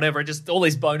 whatever, just all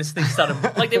these bonus things started.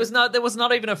 Like there was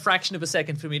not even a fraction of a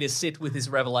second for me to sit with this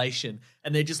revelation.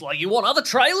 And they're just like, you want other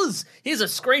trailers? Here's a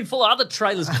screen full of other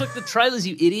trailers. Click the trailers,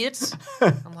 you idiots.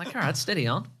 I'm like, all right, steady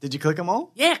on. Did you click them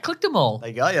all? Yeah, clicked them all. There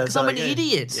you go. Yeah, Because I'm an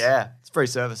idiot. Yeah. It's free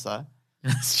service though.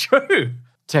 That's true.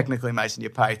 Technically, Mason,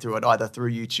 you pay through it either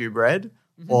through YouTube Red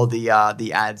or the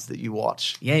ads that you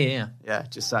watch. Yeah. Yeah,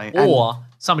 just saying. Or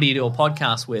somebody you do a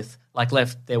podcast with, like,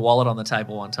 left their wallet on the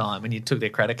table one time and you took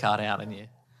their credit card out and you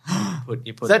put.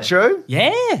 Is that true?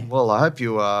 Yeah. Well, I hope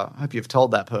you've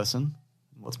told that person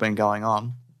what's been going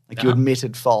on. Like you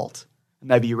admitted fault.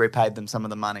 Maybe you repaid them some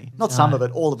of the money. Not some of it,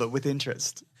 all of it with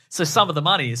interest. So some of the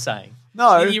money you're saying?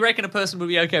 No. You reckon a person would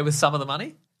be okay with some of the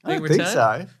money I being don't think returned?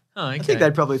 so. Oh, okay. I think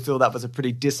they'd probably feel that was a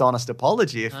pretty dishonest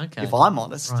apology if I'm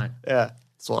honest. Right. Yeah,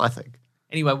 that's what I think.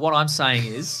 Anyway, what I'm saying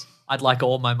is I'd like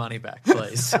all my money back,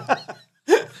 please.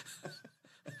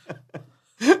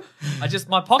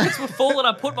 My pockets were full and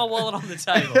I put my wallet on the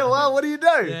table. Yeah, well, what do you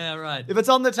do? Yeah, right. If it's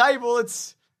on the table,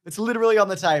 it's literally on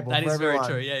the table. That for is very everyone.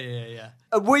 true. Yeah.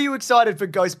 Were you excited for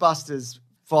Ghostbusters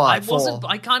 5?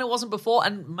 I kind of wasn't before,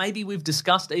 and maybe we've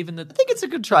discussed even that I think it's a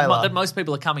good trailer. that most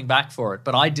people are coming back for it,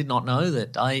 but I did not know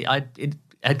that. It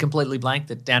had completely blanked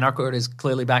that Dan Aykroyd is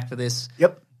clearly back for this.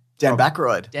 Yep. Dan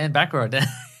Aykroyd. Dan Aykroyd.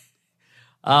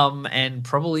 And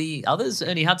probably others.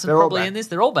 Ernie Hudson They're all probably back. in this.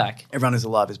 They're all back. Everyone who's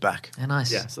alive is back. Yeah,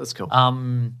 nice. Yeah, so that's cool.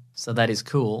 So that is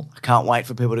cool. I can't wait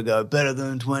for people to go, better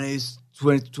than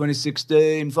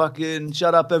 2016, fucking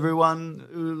shut up, everyone.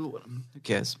 Who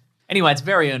cares? Anyway, it's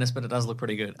very earnest, but it does look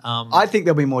pretty good. I think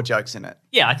there'll be more jokes in it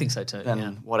Yeah, I think so too.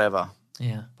 than whatever.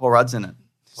 Yeah. Paul Rudd's in it.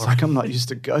 It's like I'm not used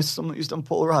to ghosts. I'm not used to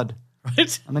Paul Rudd.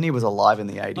 Right? I mean, he was alive in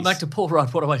the 80s. I'm back to Paul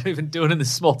Rudd. What am I even doing in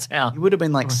this small He town? would have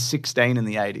been like 16 in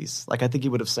the 80s. Like, I think he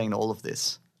would have seen all of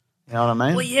this. You know what I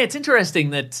mean? Well, yeah, it's interesting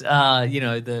that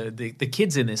the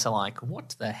kids in this are like,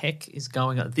 what the heck is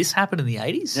going on? This happened in the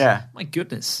 80s? Yeah. My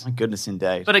goodness. My goodness,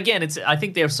 indeed. But again, I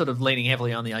think they're sort of leaning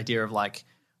heavily on the idea of like,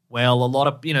 well, a lot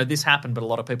of this happened, but a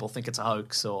lot of people think it's a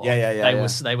hoax, or they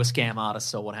were scam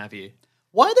artists or what have you.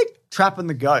 Why are they trapping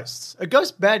the ghosts? Are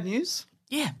ghosts bad news?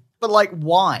 Yeah, But like,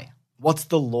 why? What's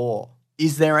the law?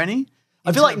 Is there any?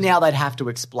 I feel like now they'd have to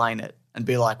explain it and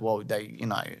be like, well, they,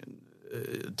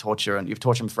 torture, and you've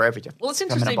tortured them forever. well, it's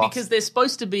interesting because they're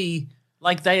supposed to be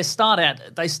like they start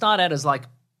out as like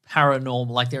paranormal,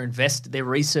 like they're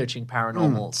researching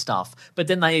paranormal stuff, but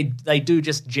then they do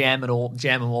just jam them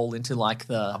all into like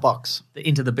a box.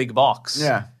 into the big box.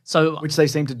 Yeah. So, Which they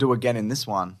seem to do again in this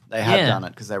one. They have Yeah. done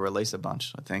it because they release a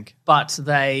bunch, I think. but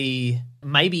they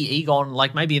maybe Egon,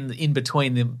 like maybe in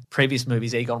between the previous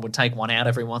movies, Egon would take one out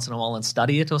every once in a while and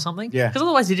study it or something. Yeah. Because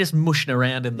otherwise they're just mushing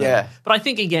around in there. Yeah. But I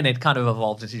think again it kind of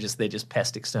evolved into they're just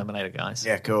pest exterminator guys.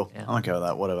 Yeah, cool. Yeah. I'm okay with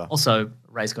that. Whatever. Also,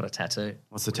 Ray's got a tattoo.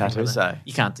 What's the tattoo say?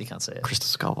 You can't see it. Crystal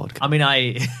Skull vodka. I mean,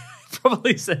 I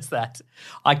probably says that.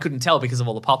 I couldn't tell because of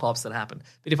all the pop-ups that happened.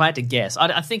 But if I had to guess,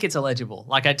 I think it's illegible.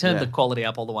 Like, I turned Yeah. the quality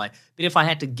up all the way. But if I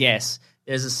had to guess,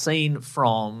 there's a scene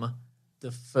from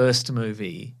the first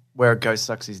movie. Where a ghost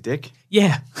sucks his dick.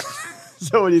 Yeah,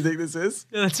 So what do you think this is?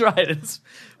 that's right.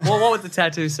 Well, what would the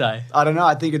tattoo say? I don't know.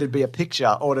 I think it'd be a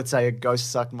picture, or it'd say a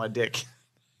ghost sucked my dick.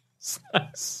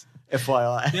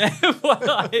 FYI.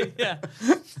 Yeah, yeah.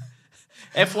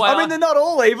 FYI. I mean, they're not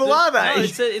all evil, are they? No,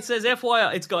 it says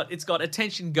FYI. It's got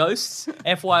attention ghosts.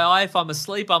 FYI, if I'm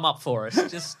asleep, I'm up for it.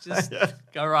 Just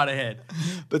go right ahead.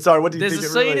 But sorry, what do you There's think a it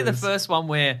scene really in the is? first one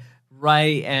where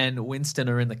Ray and Winston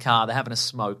are in the car. They're having a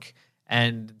smoke,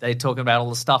 and they're talking about all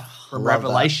the stuff from Love that.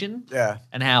 Revelation. Yeah.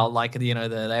 and how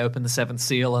they open the seventh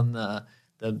seal and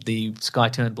the sky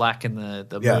turned black and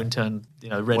the Yeah. moon turned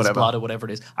red as Whatever. blood or whatever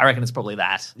it is. I reckon it's probably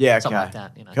that. Yeah, something okay.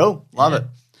 like that. Cool. Love Yeah. it.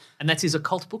 And that's his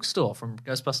occult bookstore from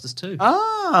Ghostbusters 2. Oh,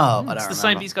 I don't It's the remember.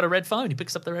 same. He's got a red phone. He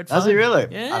picks up the red phone. Does he really?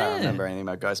 Yeah. I don't remember anything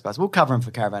about Ghostbusters. We'll cover him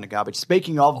for Caravan of Garbage.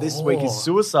 Speaking of, this week is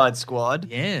Suicide Squad.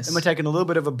 Yes. And we're taking a little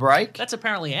bit of a break. That's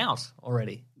apparently out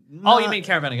already. Oh, you mean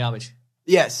Caravan of Garbage?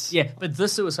 Yes. Yeah, but the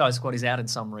Suicide Squad is out in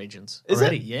some regions Is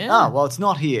already. it? Yeah. Oh, well, it's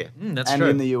not here. that's and true.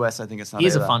 in the US, I think it's not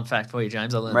Here's either. a fun fact for you,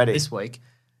 James. I learned Ready. this week.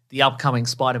 The upcoming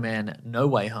Spider-Man No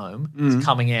Way Home Mm-hmm. is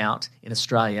coming out in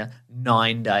Australia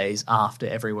 9 days after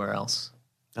everywhere else.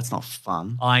 That's not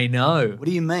fun. I know. What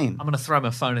do you mean? I'm going to throw my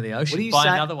phone in the ocean. What are you buy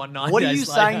saying? another one 9 days What are you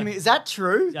later. saying to me? Is that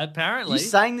true? Apparently. Are you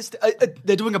saying this?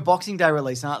 They're doing a Boxing Day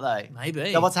release, aren't they? Maybe.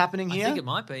 Is that what's happening I here? think it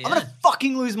might be, I'm yeah. going to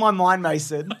fucking lose my mind,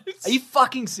 Mason. Are you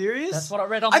fucking serious? That's what I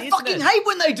read on the I fucking internet. hate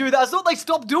when they do that. I thought they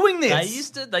stopped doing this.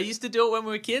 They used to do it when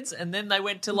we were kids, and then they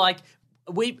went to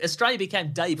Australia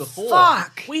became day before.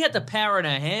 Fuck. We had the power in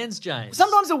our hands, James.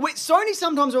 Sometimes a week. Sony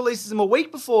sometimes releases them a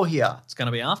week before here. It's going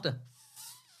to be after.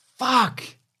 Fuck.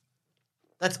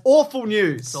 That's awful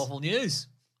news. It's awful news.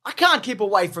 I can't keep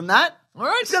away from that. All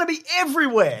right. It's going to be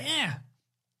everywhere. Yeah.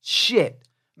 Shit.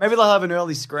 Maybe they'll have an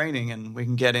early screening and we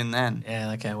can get in then.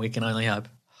 Yeah, okay, we can only hope.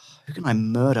 Who can I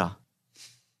murder?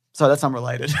 Sorry, that's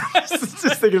unrelated.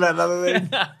 Just thinking about another thing.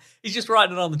 He's just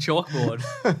writing it on the chalkboard.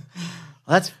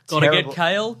 That's Gotta terrible. get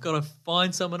Kale, gotta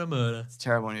find someone to murder. It's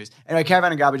terrible news. Anyway,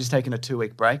 Caravan of Garbage is taking a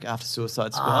 2-week break after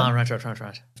Suicide Squad. Ah,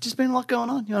 right. Just been a lot going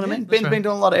on. You know what I mean? that's Been right.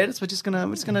 doing a lot of edits. We're just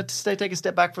gonna take a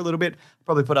step back for a little bit.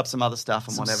 Probably put up some other stuff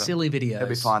and Some whatever. silly videos. It'll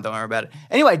be fine. Don't worry about it.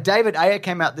 Anyway, David Ayer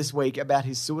came out this week about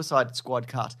his Suicide Squad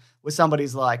cut, where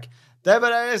somebody's like,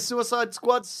 "David Ayer's Suicide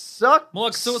Squad sucks. More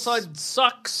like suicide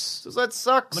sucks. Suicide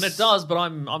sucks." I mean, it does, but I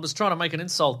was trying to make an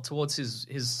insult towards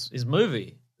his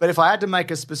movie. But if I had to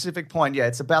make a specific point, yeah,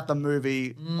 it's about the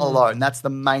movie alone. That's the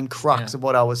main crux Yeah. of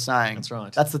what I was saying. That's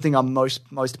right. That's the thing I'm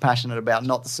most passionate about,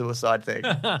 not the suicide thing.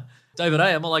 David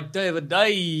Ayer, I'm like, David Ayer,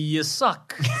 you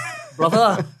suck,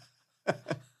 brother.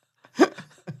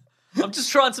 I'm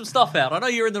just trying some stuff out. I know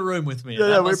you're in the room with me.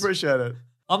 Yeah, we appreciate it.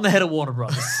 I'm the head of Warner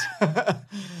Brothers.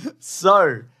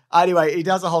 So, anyway, he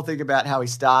does a whole thing about how he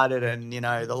started and,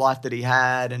 the life that he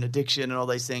had and addiction and all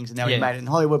these things, and now he Yeah. made it in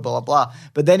Hollywood, blah, blah, blah.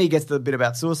 But then he gets to the bit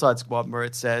about Suicide Squad where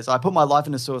it says, "I put my life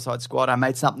into Suicide Squad. I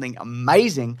made something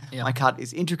amazing. Yeah. My cut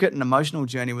is intricate and emotional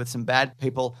journey with some bad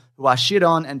people who are shit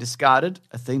on and discarded,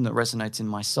 a theme that resonates in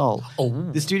my soul.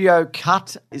 The studio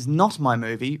cut is not my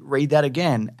movie. Read that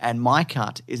again. And my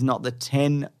cut is not the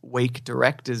 10-week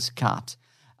director's cut.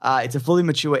 It's a fully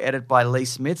mature edit by Lee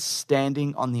Smith,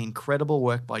 standing on the incredible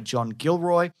work by John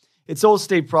Gilroy. It's all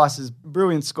Steve Price's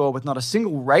brilliant score with not a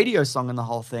single radio song in the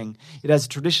whole thing. It has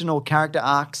traditional character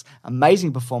arcs,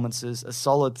 amazing performances, a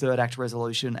solid third-act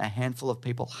resolution. A handful of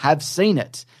people have seen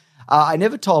it. I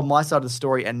never told my side of the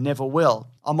story and never will.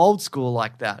 I'm old school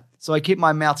like that. So I keep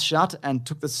my mouth shut and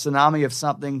took the tsunami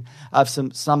of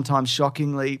some sometimes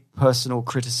shockingly personal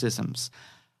criticisms."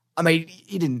 I mean,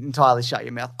 you didn't entirely shut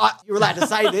your mouth. You're allowed to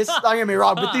say this. Don't get me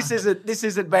wrong, but this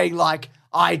isn't being like,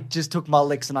 I just took my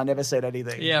licks and I never said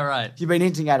anything. Yeah, right. You've been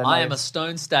hinting at it. I mate. am a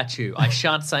stone statue. I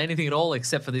shan't say anything at all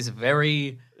except for this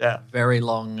very, very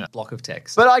long block of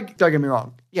text. But don't get me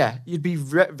wrong. Yeah, you'd be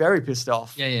very pissed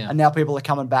off. Yeah. And now people are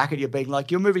coming back at you being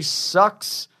like, your movie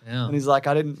sucks. Yeah. And he's like,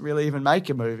 I didn't really even make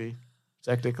a movie,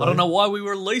 technically. I don't know why we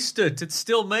released it. It's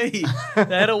still me, the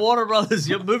head of Warner Brothers.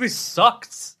 Your movie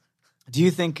sucks. Do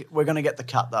you think we're going to get the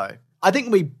cut, though? I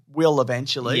think we will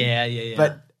eventually. Yeah.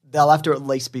 But they'll have to at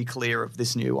least be clear of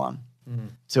this new one.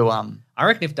 To I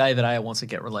reckon if David Ayer wants to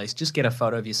get released, just get a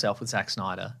photo of yourself with Zack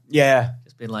Snyder. yeah,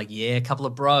 Just been like, yeah, a couple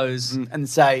of bros. and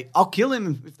say I'll kill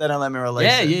him if they don't let me release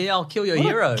Yeah, it. yeah, I'll kill your What a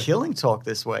hero. killing talk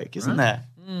this week, isn't there?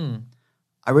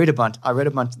 I read a bunch.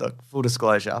 Look, full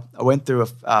disclosure, I went through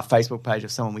a Facebook page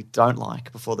of someone we don't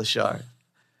like before the show,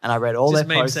 and I read all Just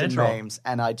their Meme posts and Central. memes,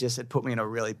 and it put me in a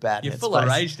really bad. You're full of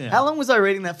headspace. rage now. How long was I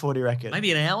reading that for? Do you reckon?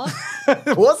 Maybe an hour?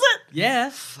 Was it?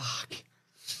 Yeah.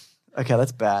 Okay,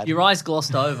 that's bad. Your eyes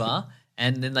glossed over,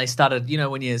 and then they started,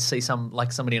 when you see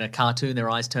somebody in a cartoon, their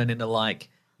eyes turn into like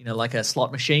a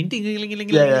slot machine. Ding, ding, ding, ding, ding,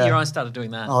 Yeah. Your eyes started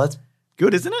doing that. Oh, that's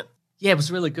good, isn't it? Yeah, it was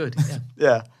really good. Yeah.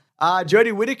 Yeah.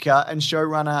 Jodie Whittaker and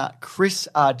showrunner Chris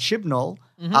Chibnall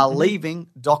are leaving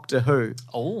Doctor Who.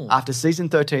 Oh. After season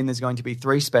 13, there's going to be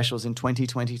 3 specials in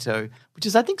 2022, which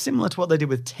is, I think, similar to what they did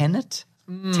with Tenet.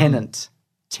 Tenet.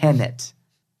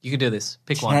 You can do this.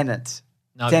 Pick one. Tenet.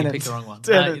 No, you Tenet. picked the wrong one.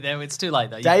 Tenet. No, it's too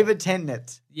late, though. David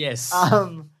Tennant. Yes.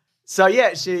 So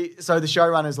the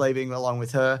showrunner's leaving along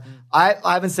with her. I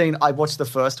watched the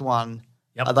first one.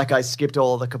 Yep. I skipped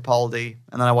all of the Capaldi,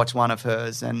 and then I watched one of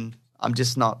hers, and I'm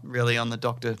just not really on the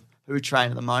Doctor Who train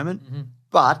at the moment.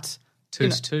 But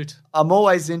Toot. I'm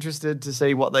always interested to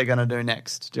see what they're going to do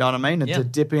next. Do you know what I mean? And Yeah. to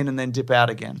dip in and then dip out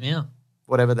again. Yeah.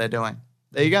 Whatever they're doing.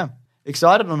 There you go.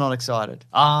 Excited or not excited?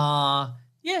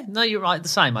 Yeah, no, you're right. The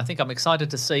same. I think I'm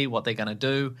excited to see what they're going to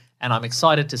do, and I'm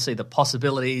excited to see the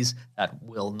possibilities that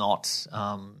will not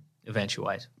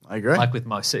eventuate. I agree. Like with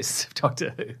most seasons of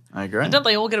Doctor Who. I agree. And don't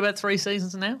they all get about 3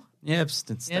 seasons now? Yeah, it's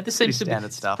Yeah, this pretty seems to be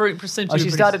standard stuff. She She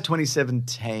started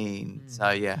 2017, so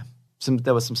yeah.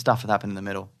 There was some stuff that happened in the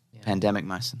middle. Pandemic,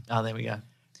 Mason. Oh, there we go.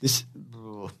 Do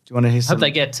you want to hear some?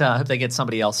 Hope they get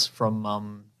somebody else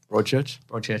from Broadchurch?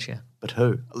 Broadchurch. Yeah. But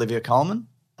who? Olivia Colman?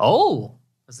 Oh,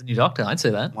 as the new Doctor, I'd say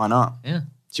that. Why not? Yeah.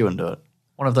 She wouldn't do it.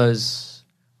 One of those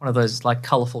like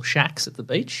colourful shacks at the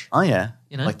beach. Oh, yeah.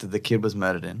 Like the kid was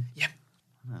murdered in. Yep.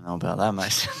 I don't know about that,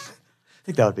 mate. I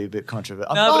think that would be a bit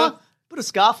controversial. No, put a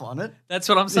scarf on it. That's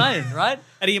what I'm saying, right?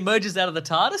 And he emerges out of the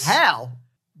TARDIS. How?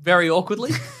 Very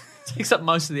awkwardly. Takes up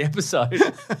most of the episode.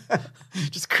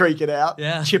 Just creak it out.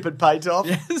 Yeah. Chip and paint off.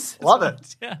 Yes. Love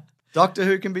it. Yeah. Doctor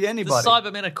Who can be The anybody.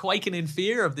 Cybermen are quaking in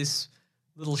fear of this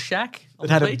little shack on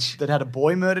that the had beach. that had a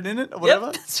boy murdered in it or whatever.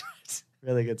 Yep, that's right.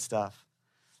 Really good stuff.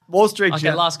 Wall Street Okay,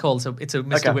 Journal. last call. It's a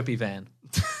Mr. Okay. Whippy van.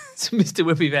 It's a Mr.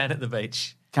 Whippy van at the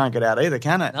beach. Can't get out either,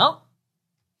 can it? No?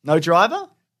 No driver?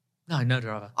 No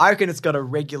driver. I reckon it's got a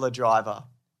regular driver.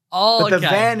 Oh, But okay. the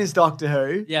van is Doctor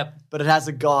Who. Yep. But it has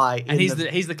a guy. And in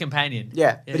he's the companion.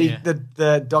 Yeah, but yeah.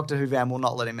 the Doctor Who van will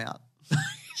not let him out.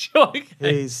 Sure. Okay.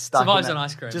 He's stuck. Survives in on that.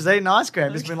 ice cream. Just eating ice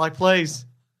cream. Just been like, please,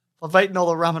 I've eaten all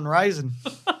the rum and raisin.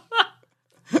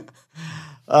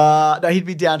 No, he'd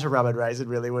be down to rum and raisin,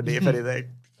 really, wouldn't he? If anything,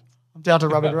 I'm down to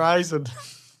rum and raisin.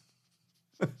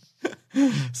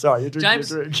 Sorry, you're drinking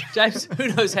your drink. James, who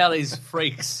knows how these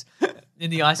freaks in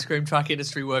the ice cream truck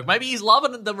industry work? Maybe he's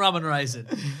loving the rum and raisin.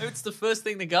 Maybe it's the first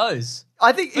thing that goes.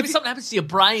 I think Maybe something happens to your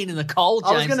brain in the cold,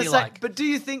 James. I was going to and say, you're like, but do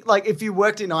you think, like, if you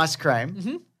worked in ice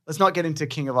cream, let's not get into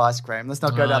King of Ice Cream. Let's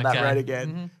not go down that okay. road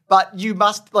again. But you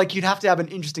must, like, you'd have to have an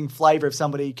interesting flavor if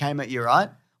somebody came at you, right?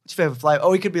 What's your favorite flavor?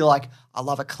 Or you could be like, I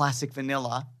love a classic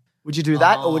vanilla. Would you do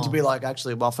that? Or would you be like,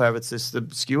 actually, my favorite's this, the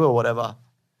skewer or whatever?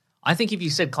 I think if you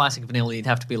said classic vanilla, you'd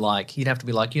have to be like,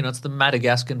 it's the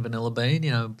Madagascar vanilla bean.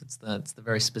 It's the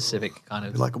very specific kind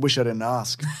of. Be like, I wish I didn't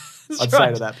ask. I'd right.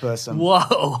 say to that person.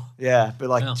 Whoa. Yeah, but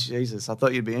like, Wow. Jesus, I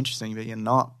thought you'd be interesting, but you're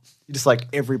not. You're just like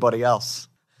everybody else.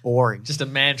 Boring. Just a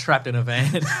man trapped in a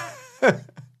van.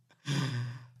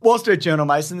 Wall Street Journal,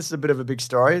 Mason. This is a bit of a big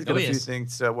story. It's got Oh, a few yes.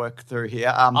 things to work through here.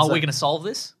 Are we going to solve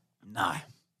this? No.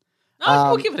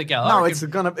 No, we'll give it a go. No, it's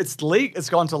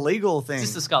gone to legal things. Is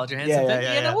this the Scarlett Johansson thing?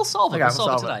 Yeah. No, we'll solve it. Okay, we'll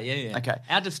solve it solve today. Yeah. Okay.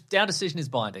 Our decision is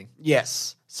binding.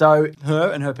 Yes. So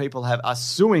her and her people are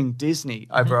suing Disney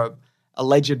over a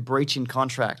alleged breach in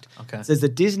contract. Okay. It says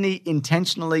that Disney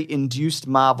intentionally induced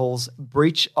Marvel's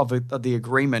breach of the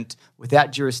agreement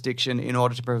without jurisdiction in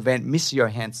order to prevent Miss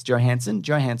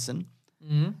Johansson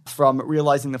from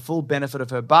realizing the full benefit of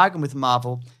her bargain with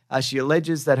Marvel. She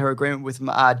alleges that her agreement with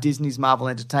Disney's Marvel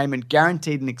Entertainment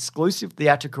guaranteed an exclusive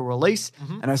theatrical release,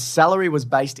 and her salary was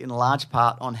based in large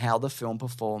part on how the film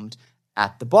performed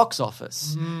at the box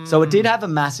office. So it did have a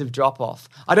massive drop-off.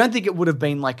 I don't think it would have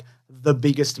been like the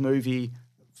biggest movie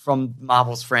from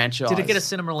Marvel's franchise. Did it get a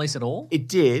cinema release at all? It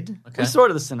did. Okay. We saw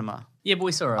it at the cinema. Yeah, but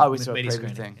we saw it. Oh, we with saw a media preview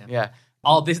screening. thing. Yeah. Yeah.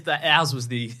 Oh, ours was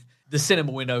the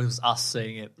cinema window was us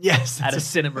seeing it. Yes. At a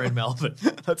cinema in Melbourne.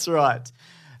 That's right.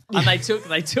 And they took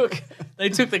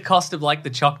the cost of like the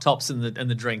choc tops and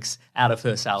the drinks out of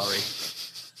her salary.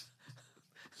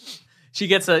 She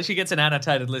gets an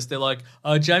annotated list. They're like,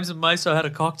 James and Meso had a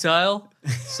cocktail,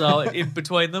 so in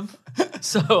between them.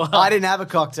 So I didn't have a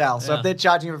cocktail, so if they're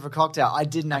charging me for a cocktail, I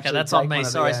didn't actually. okay, that's take on me. one at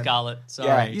the Sorry, end. Scarlett. Sorry.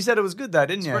 Yeah, you said it was good though,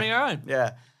 didn't you? pretty alright.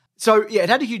 Yeah. So yeah, it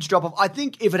had a huge drop off. I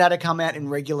think if it had to come out in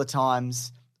regular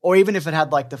times, or even if it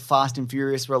had like the Fast and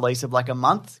Furious release of like a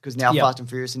month, because now Yeah. Fast and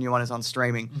Furious, the new one, is on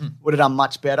streaming, would have done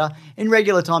much better. In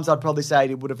regular times, I'd probably say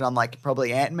it would have done like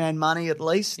probably Ant-Man money at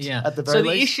least. Yeah. At the very so the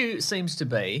least. issue seems to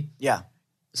be Yeah.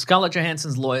 Scarlett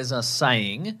Johansson's lawyers are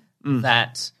saying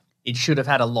that it should have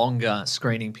had a longer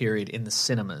screening period in the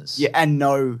cinemas. Yeah, and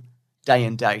no day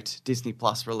and date Disney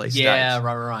Plus release Yeah, date.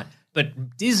 right.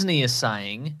 But Disney is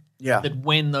saying that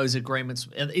when those agreements...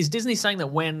 Is Disney saying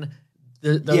that when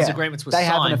those agreements were they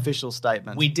signed... have an official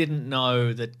statement. We didn't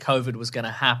know that COVID was going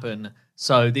to happen,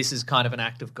 so this is kind of an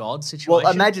act of God situation?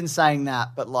 Well, imagine saying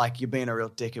that, but like you're being a real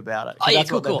dick about it. 'Cause Oh, yeah,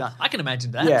 that's what they've cool. done. I can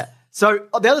imagine that. Yeah. So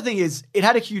the other thing is, it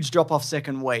had a huge drop off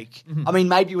second week. Mm-hmm. I mean,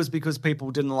 maybe it was because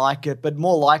people didn't like it, but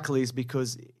more likely is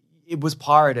because it was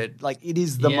pirated. Like, it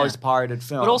is the Yeah. most pirated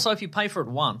film. But also, if you pay for it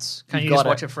once, can't you You've just got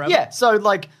watch it forever? Yeah. So,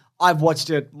 like, I've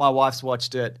watched it. My wife's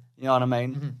watched it. You know what I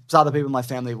mean? Mm-hmm. So other people in my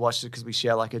family have watched it because we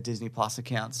share, like, a Disney Plus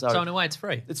account. So, So in a way, it's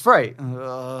free. it's free.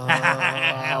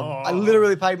 I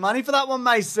literally paid money for that one,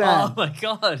 Mason. Oh, my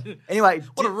God. Anyway,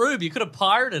 What a rube. You could have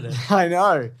pirated it. I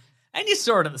know. And you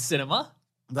saw it at the cinema.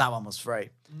 That one was free.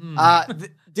 Mm.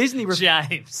 Disney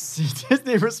James.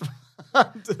 Disney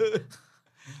responded.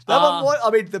 I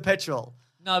mean, the petrol.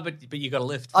 No, but you got a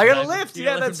lift. I got a Dave- lift. you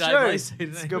Yeah, got a lift that's from Dave true. Lee, so you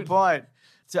That's a don't good even- point.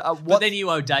 So, But what? then you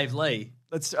owe Dave Lee.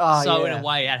 So So in yeah. a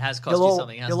way, it has cost He'll, you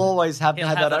something, hasn't he'll it? always have He'll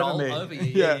had have that it over all me. over you.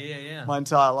 Yeah. My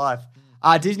entire life.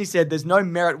 Disney said there's no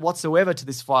merit whatsoever to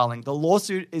this filing. The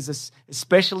lawsuit is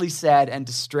especially sad and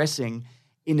distressing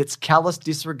in its callous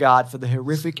disregard for the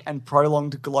horrific and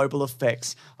prolonged global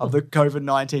effects of the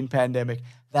COVID-19 pandemic.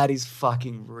 That is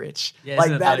fucking rich. Yeah, like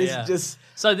isn't it that though? is Yeah. just.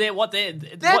 So their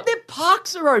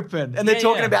Parks are open, and they're Yeah,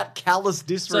 talking yeah. about callous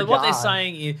disregard. So what they're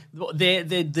saying is,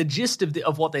 the gist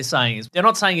of what they're saying is, they're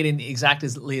not saying it in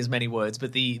exactly as many words,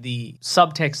 but the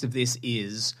subtext of this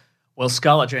is, well,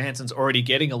 Scarlett Johansson's already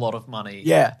getting a lot of money,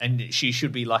 Yeah. and she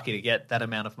should be lucky to get that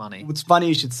amount of money. It's funny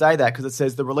you should say that because it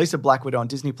says the release of Black Widow on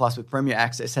Disney Plus with Premier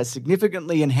Access has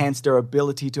significantly enhanced her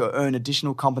ability to earn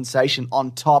additional compensation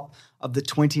on top of the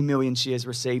 20 million she has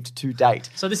received to date.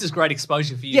 So this is great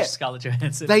exposure for you, Yeah. Scarlett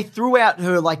Johansson. They threw out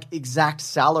her like exact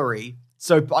salary,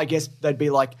 so I guess they'd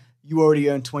be like, you already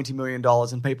earned $20 million,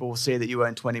 and people will see that you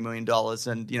earn $20 million,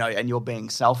 and and you're being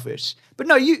selfish. But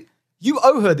no, you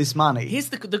owe her this money. Here's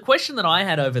the question that I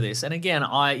had over this, and again,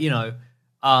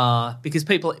 because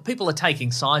people are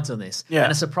taking sides on this, Yeah.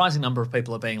 and a surprising number of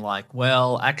people are being like,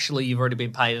 well, actually, you've already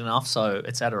been paid enough, so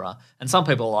etc. And some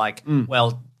people are like,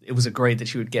 well, it was agreed that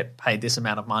she would get paid this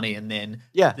amount of money, and then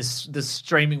the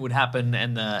streaming would happen,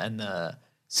 and the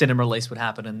cinema release would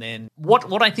happen, and then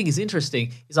what I think is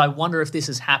interesting is I wonder if this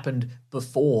has happened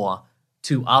before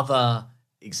to other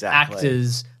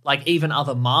actors, like even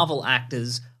other Marvel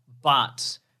actors,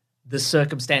 but the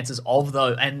circumstances of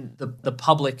those and the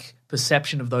public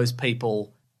perception of those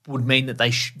people would mean that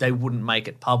they wouldn't make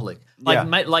it public.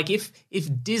 Like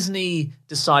if Disney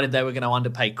decided they were going to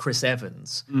underpay Chris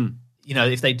Evans,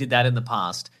 if they did that in the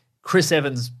past, Chris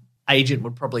Evans' agent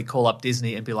would probably call up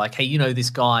Disney and be like, hey, this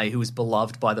guy who is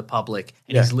beloved by the public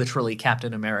and he's literally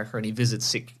Captain America and he visits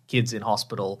sick kids in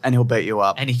hospital. And he'll beat you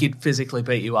up. And he could physically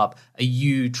beat you up. Are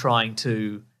you trying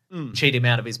to cheat him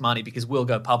out of his money? Because we'll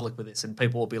go public with this and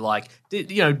people will be like,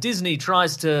 Disney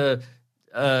tries to...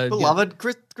 Beloved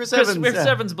Chris Evans. Chris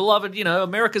Evans, beloved,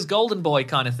 America's golden boy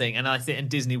kind of thing. And and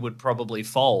Disney would probably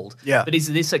fold. Yeah. But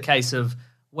is this a case of,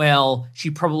 well, she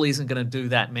probably isn't going to do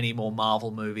that many more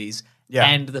Marvel movies. Yeah.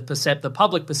 And the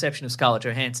public perception of Scarlett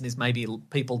Johansson is maybe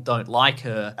people don't like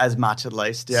her. As much, at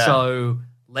least, yeah. So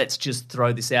let's just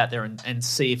throw this out there and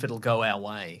see if it'll go our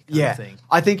way kind of thing.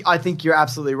 I think you're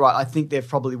absolutely right. I think they've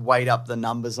probably weighed up the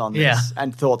numbers on this Yeah.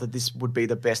 and thought that this would be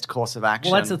the best course of action.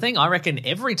 Well, that's the thing. I reckon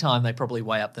every time they probably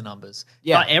weigh up the numbers.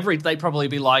 Yeah. They probably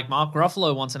be like, Mark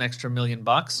Ruffalo wants an extra $1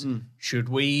 million. Should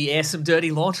we air some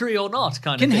dirty laundry or not?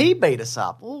 Kind Can of thing. he beat us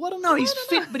up? Well, I don't know. He's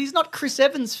fit, but he's not Chris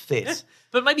Evans fit.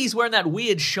 But maybe he's wearing that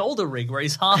weird shoulder rig where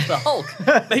he's half the Hulk.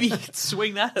 Maybe he could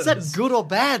swing that. Is that good or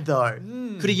bad, though?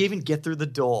 Could he even get through the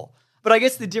door? But I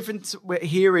guess the difference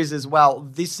here is as well,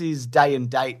 this is day and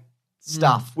date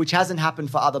stuff, which hasn't happened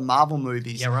for other Marvel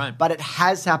movies. Yeah, right. But it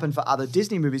has happened for other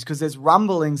Disney movies because there's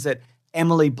rumblings that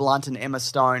Emily Blunt and Emma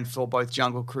Stone for both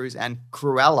Jungle Cruise and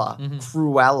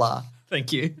Cruella.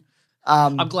 Thank you.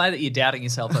 I'm glad that you're doubting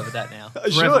yourself over that now.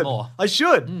 I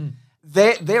should.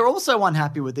 They're also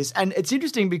unhappy with this. And it's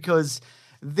interesting because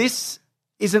this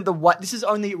isn't the way. This is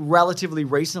only relatively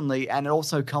recently, and it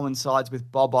also coincides with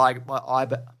Bob Iger,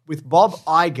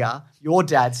 your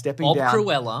dad, stepping Bob down.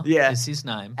 Cruella is his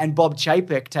name. And Bob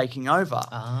Chapek taking over.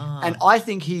 And I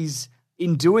think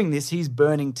in doing this, he's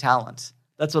burning talent.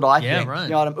 That's what I think. Right. You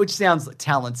know what which sounds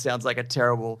like a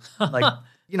terrible, like,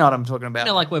 you know what I'm talking about.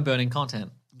 Like we're burning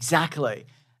content. Exactly.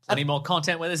 Any more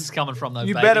content where this is coming from, though,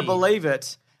 You baby. better believe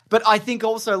it. But I think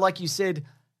also, like you said,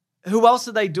 who else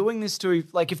are they doing this to?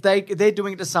 Like, if they're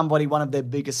doing it to somebody, one of their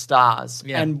biggest stars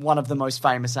and one of the most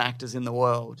famous actors in the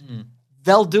world,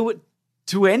 they'll do it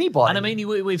to anybody. And I mean,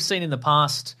 we've seen in the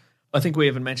past, I think we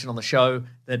even mentioned on the show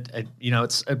that,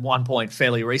 it's at one point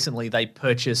fairly recently, they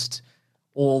purchased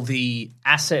all the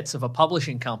assets of a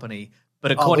publishing company,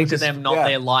 but according to them, not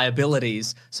their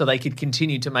liabilities, so they could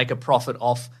continue to make a profit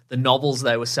off the novels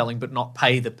they were selling, but not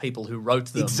pay the people who wrote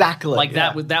them. Exactly. Like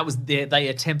that was they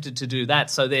attempted to do that.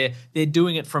 So they're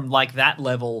doing it from like that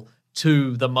level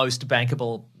to the most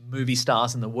bankable movie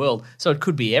stars in the world. So it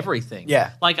could be everything.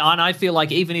 Yeah. Like, and I feel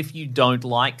like even if you don't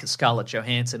like Scarlett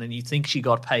Johansson and you think she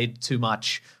got paid too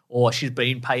much or she's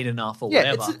been paid enough or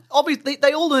whatever. It's obviously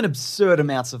they all earn absurd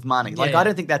amounts of money. Like, I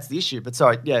don't think that's the issue. But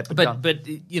sorry, But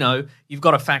you've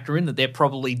got to factor in that they're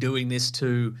probably doing this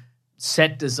to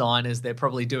set designers. They're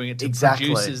probably doing it to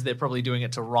producers. They're probably doing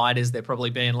it to writers. They're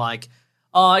probably being like,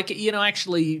 you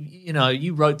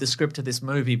wrote the script to this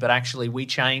movie, but actually we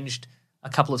changed a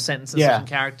couple of sentences and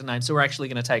character names, so we're actually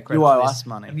going to take credit. You owe for this. us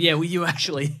money. Yeah, well, you're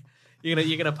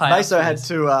gonna pay. Maso us for had this.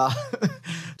 to.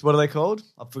 What are they called?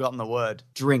 I've forgotten the word.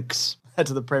 Drinks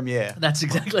to the premiere. That's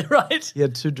exactly right. He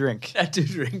had 2 drink. Had to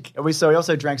drink. And he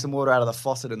also drank some water out of the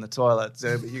faucet in the toilet. So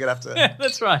you're gonna have to. Yeah,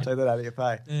 that's right. Take that out of your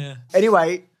pay. Yeah.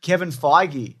 Anyway, Kevin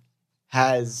Feige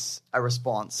has a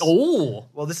response. Oh,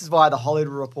 Well, this is via the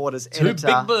Hollywood Reporter's 2 editor.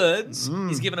 big birds.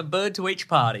 He's given a bird to each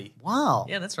party. Wow.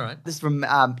 Yeah, that's right. This is from,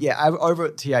 over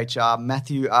at THR,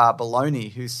 Matthew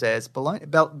Belloni, who says,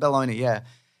 Belloni, yeah.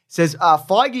 Says,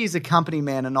 Feige is a company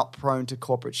man and not prone to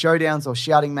corporate showdowns or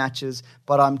shouting matches,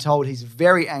 but I'm told he's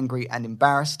very angry and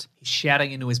embarrassed. He's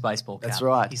shouting into his baseball cap. That's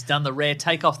right. He's done the rare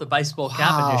take off the baseball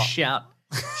cap and just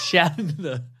shout into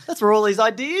the... That's where all these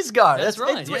ideas go. That's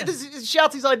right, yeah. It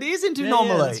shouts his ideas into Yeah,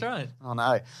 normally. that's right. Oh,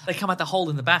 no. They come out the hole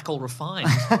in the back all refined.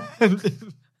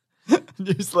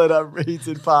 Newsletter reads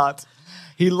in part,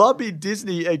 he lobbied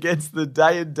Disney against the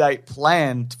day and date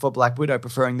plan for Black Widow,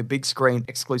 preferring the big screen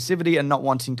exclusivity and not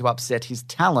wanting to upset his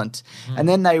talent. And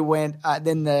then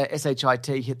then the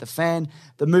SHIT hit the fan.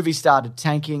 The movie started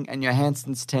tanking and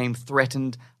Johansson's team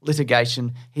threatened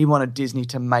litigation. He wanted Disney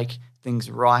to make things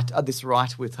right,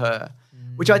 right with her.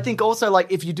 Which I think also,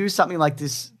 like, if you do something like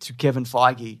this to Kevin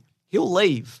Feige, he'll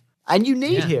leave. And you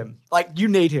need him. Like, you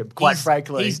need him, quite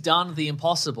frankly. He's done the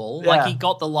impossible. Yeah. Like, he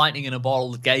got the lightning in a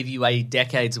bottle that gave you a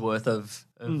decade's worth of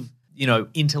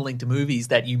interlinked movies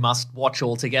that you must watch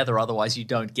all together, otherwise you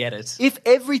don't get it. If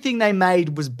everything they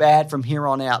made was bad from here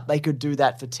on out, they could do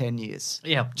that for 10 years.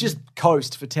 Yeah. Just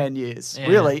coast for 10 years, Yeah.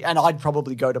 really. And I'd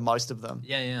probably go to most of them.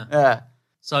 Yeah. Yeah.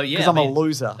 So, yeah. Because I'm a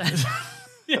loser,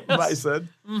 Yes. Mason.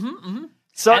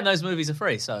 So, And those movies are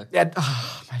free, so. yeah,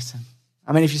 Mason.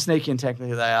 I mean, if you're sneaky and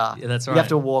technically they are. Yeah, that's You right. have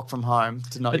to walk from home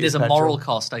to not But use there's a petrol. moral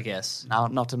cost, I guess. No,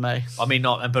 not to me. I mean,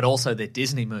 but also they're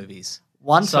Disney movies.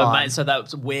 One So time. so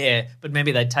that's where, but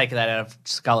maybe they'd take that out of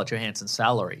Scarlett Johansson's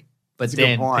salary. But That's a good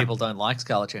then point. people don't like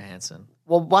Scarlett Johansson.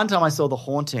 Well, one time I saw The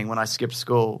Haunting when I skipped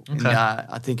school. Okay.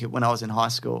 I think when I was in high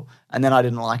school. And then I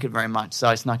didn't like it very much. So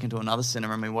I snuck into another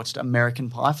cinema and we watched American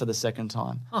Pie for the second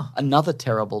time. Another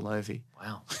terrible movie.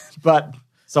 Wow. But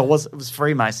so it was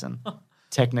free, Mason,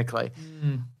 technically.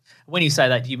 When you say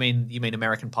that, you mean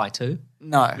American Pie 2?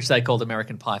 No. Which they called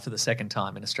American Pie for the second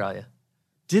time in Australia.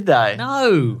 Did they?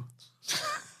 No.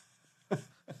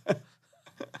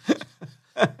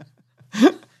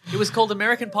 It was called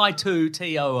American Pie 2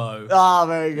 TOO. Ah,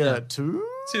 very good. Two?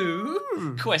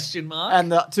 2 question mark.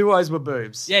 And the 2 O's were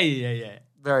boobs. Yeah.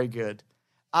 Very good.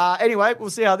 Anyway, we'll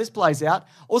see how this plays out.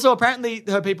 Also, apparently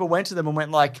her people went to them and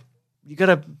went like, you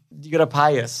gotta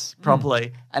pay us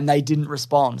properly. And they didn't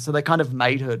respond. So they kind of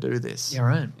made her do this. Yeah,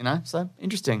 right. You know, so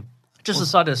interesting. Just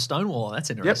decided to stonewall. That's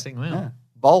interesting. Wow. Yeah.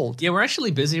 Bold. Yeah, we're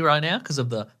actually busy right now because of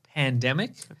the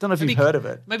pandemic. I don't know if you've heard of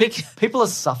it. Maybe, People are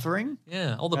suffering.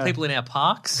 yeah, all the people in our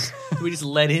parks who we just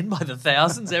let in by the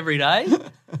thousands every day,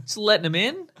 just letting them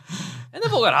in. And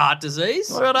they've all got heart disease.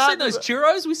 All got You heart seen those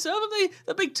churros we serve them?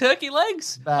 The big turkey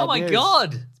legs? Bad Oh, my news.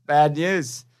 God. It's bad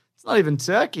news. It's not even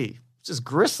turkey. It's just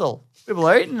gristle. People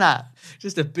are eating that.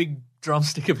 Just a big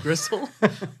drumstick of gristle.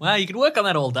 Wow, you could work on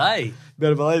that all day.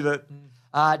 Better believe it.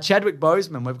 Chadwick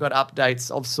Boseman, we've got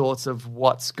updates of sorts of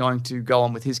what's going to go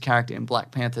on with his character in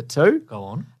Black Panther 2. Go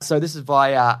on. So this is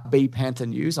via B Panther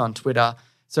News on Twitter.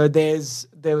 So there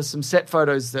was some set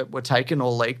photos that were taken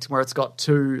or leaked where it's got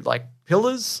two like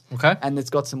pillars, Okay. and it's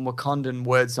got some Wakandan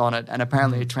words on it, and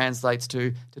apparently it translates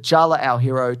to T'Challa, our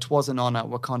hero, 'twas an honor,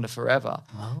 Wakanda forever.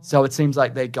 So it seems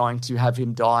like they're going to have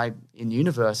him die in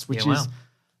universe, which Yeah, is wow.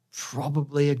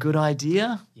 probably a good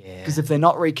idea. Yeah. Because if they're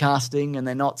not recasting and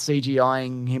they're not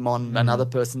CGIing him on another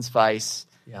person's face,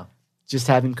 Yeah. just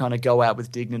have him kind of go out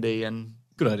with dignity and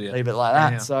Good idea. leave it like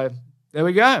that. Yeah. So there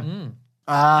we go.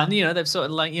 And, they've sort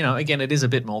of like, again, it is a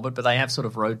bit morbid, but they have sort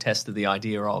of road tested the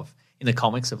idea of, in the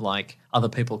comics, of like other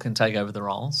people can take over the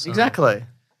roles. So. Exactly.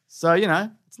 So,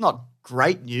 it's not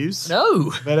great news.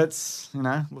 No. But it's,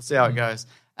 we'll see how it goes.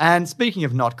 And speaking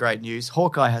of not great news,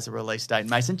 Hawkeye has a release date,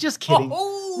 Mason. Just kidding.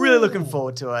 Oh. Really looking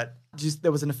forward to it.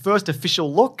 There was a first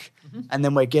official look, and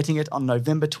then we're getting it on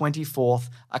November 24th,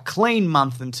 a clean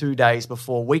month and 2 days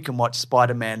before we can watch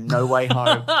Spider-Man No Way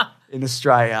Home in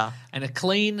Australia. And a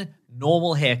clean,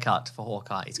 normal haircut for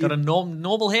Hawkeye. He's got a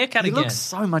normal haircut He again. looks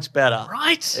so much better.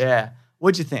 Right? Yeah.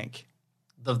 What'd you think?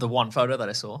 The one photo that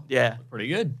I saw. Yeah. Pretty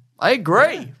good. I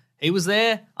agree. He was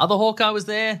there. Other Hawkeye was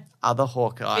there. Other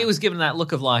Hawkeye. He was given that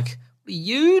look of like, what are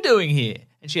you doing here?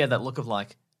 And she had that look of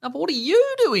like, no, but what are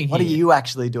you doing here? What are you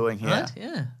actually doing here? Right?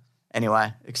 Yeah.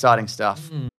 Anyway, exciting stuff.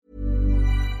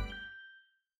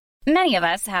 Many of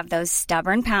us have those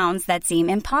stubborn pounds that seem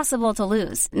impossible to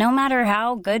lose, no matter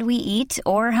how good we eat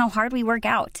or how hard we work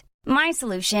out. My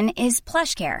solution is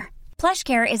PlushCare.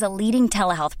 PlushCare is a leading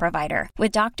telehealth provider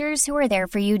with doctors who are there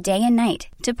for you day and night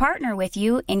to partner with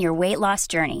you in your weight loss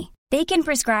journey. They can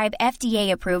prescribe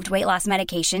FDA-approved weight loss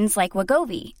medications like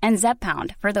Wegovy and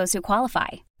Zepbound for those who qualify.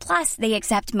 Plus, they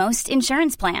accept most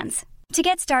insurance plans. To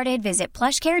get started, visit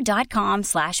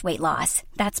plushcare.com/weightloss.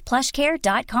 That's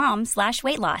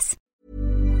plushcare.com/weightloss.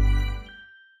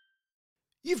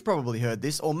 You've probably heard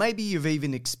this, or maybe you've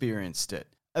even experienced it.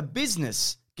 A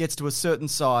business gets to a certain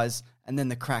size, and then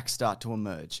the cracks start to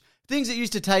emerge. Things that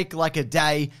used to take like a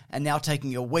day and now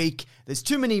taking a week. There's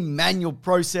too many manual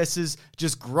processes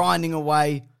just grinding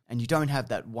away, and you don't have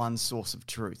that one source of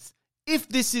truth. If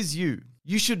this is you,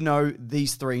 you should know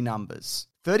these three numbers.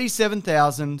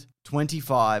 37,000,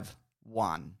 25,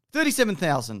 1.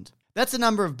 37,000. That's the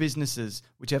number of businesses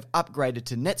which have upgraded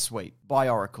to NetSuite by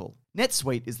Oracle.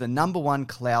 NetSuite is the #1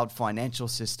 cloud financial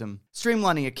system,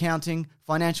 streamlining accounting,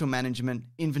 financial management,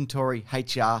 inventory,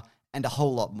 HR, and a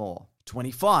whole lot more.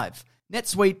 25.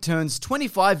 NetSuite turns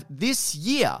 25 this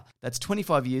year. That's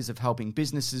 25 years of helping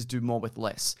businesses do more with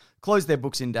less, close their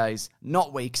books in days,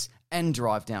 not weeks, and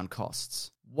drive down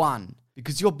costs. 1.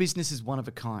 Because your business is one of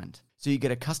a kind. So you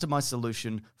get a customized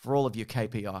solution for all of your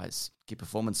KPIs, key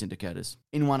performance indicators,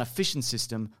 in one efficient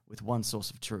system with one source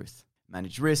of truth.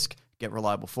 Manage risk, get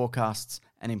reliable forecasts,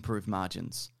 and improve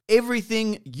margins.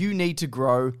 Everything you need to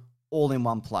grow, all in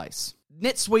one place.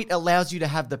 NetSuite allows you to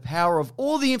have the power of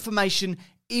all the information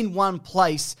in one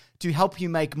place to help you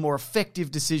make more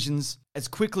effective decisions as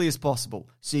quickly as possible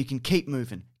so you can keep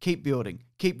moving, keep building,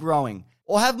 keep growing,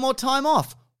 or have more time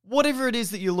off, whatever it is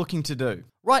that you're looking to do.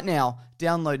 Right now,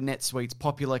 download NetSuite's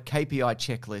popular KPI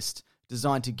checklist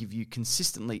designed to give you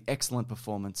consistently excellent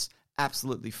performance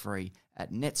absolutely free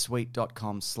at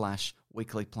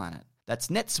netsuite.com/weeklyplanet. That's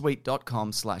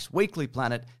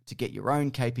netsuite.com/weeklyplanet to get your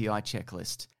own KPI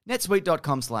checklist.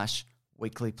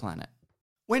 netsuite.com/weeklyplanet.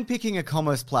 When picking a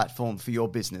commerce platform for your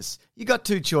business, you got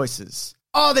two choices.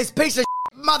 Oh, this piece of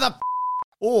mother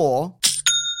or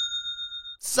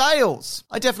sales.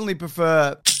 I definitely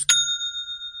prefer,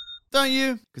 don't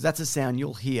you? Because that's a sound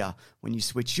you'll hear when you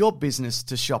switch your business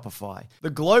to Shopify, the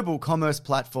global commerce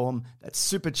platform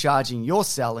that's supercharging your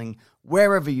selling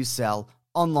wherever you sell,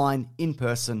 online, in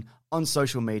person, on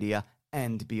social media,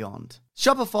 and beyond.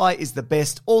 Shopify is the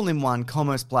best all-in-one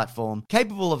commerce platform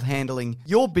capable of handling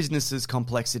your business's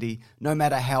complexity no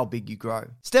matter how big you grow.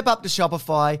 Step up to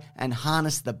Shopify and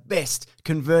harness the best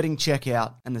converting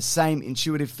checkout and the same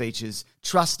intuitive features,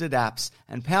 trusted apps,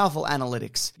 and powerful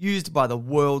analytics used by the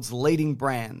world's leading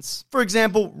brands. For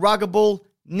example, Ruggable,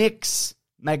 NYX,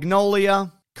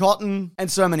 Magnolia, Cotton,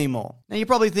 and so many more. Now you're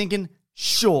probably thinking,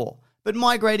 sure, but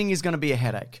migrating is going to be a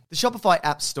headache. The Shopify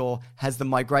App Store has the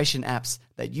migration apps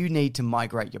that you need to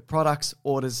migrate your products,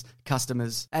 orders,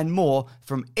 customers, and more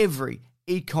from every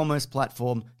e-commerce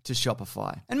platform to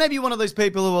Shopify. And maybe you're one of those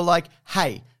people who are like,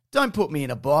 hey, don't put me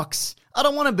in a box. I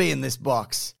don't want to be in this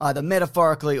box, either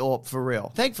metaphorically or for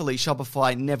real. Thankfully,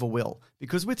 Shopify never will,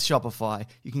 because with Shopify,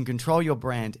 you can control your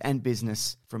brand and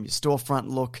business from your storefront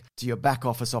look to your back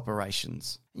office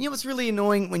operations. You know what's really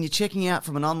annoying when you're checking out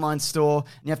from an online store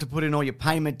and you have to put in all your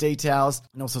payment details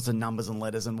and all sorts of numbers and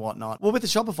letters and whatnot? Well, with the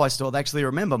Shopify store, they actually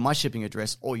remember my shipping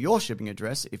address or your shipping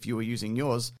address if you were using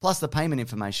yours, plus the payment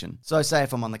information. So say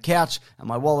if I'm on the couch and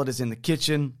my wallet is in the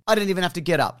kitchen, I don't even have to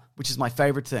get up, which is my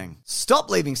favorite thing. Stop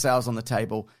leaving sales on the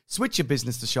table, switch your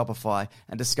business to Shopify,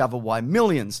 and discover why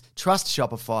millions trust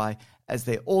Shopify as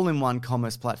their all-in-one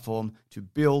commerce platform to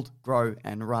build, grow,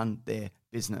 and run their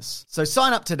business. So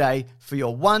sign up today for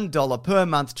your $1 per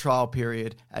month trial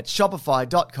period at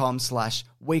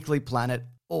shopify.com/weeklyplanet,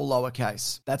 all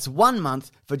lowercase. That's 1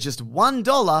 month for just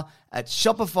 $1 at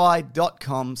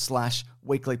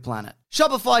shopify.com/weeklyplanet.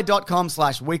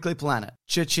 Shopify.com/weeklyplanet.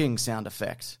 Cha-ching sound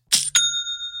effect.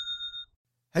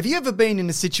 Have you ever been in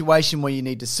a situation where you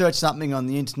need to search something on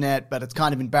the internet, but it's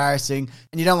kind of embarrassing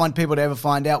and you don't want people to ever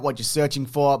find out what you're searching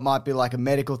for? It might be like a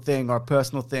medical thing or a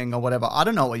personal thing or whatever. I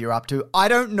don't know what you're up to. I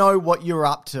don't know what you're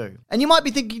up to. And you might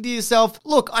be thinking to yourself,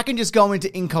 look, I can just go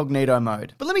into incognito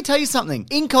mode. But let me tell you something.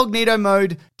 Incognito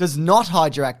mode does not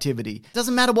hide your activity. It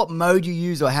doesn't matter what mode you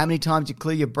use or how many times you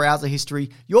clear your browser history.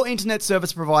 Your internet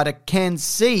service provider can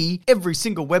see every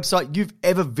single website you've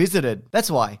ever visited. That's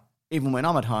why, even when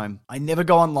I'm at home, I never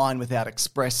go online without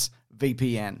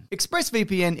ExpressVPN.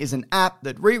 ExpressVPN is an app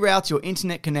that reroutes your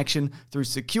internet connection through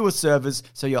secure servers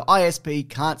so your ISP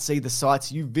can't see the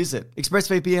sites you visit.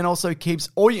 ExpressVPN also keeps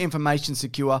all your information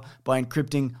secure by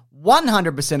encrypting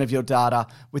 100% of your data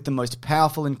with the most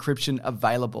powerful encryption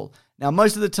available. Now,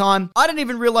 most of the time, I don't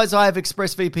even realize I have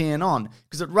ExpressVPN on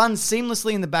because it runs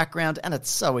seamlessly in the background and it's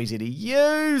so easy to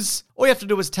use. All you have to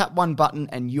do is tap one button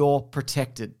and you're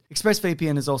protected.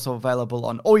 ExpressVPN is also available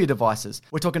on all your devices.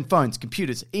 We're talking phones,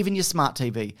 computers, even your smart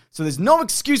TV. So there's no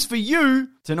excuse for you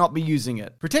to not be using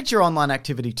it. Protect your online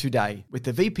activity today with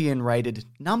the VPN rated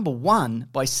 #1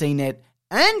 by CNET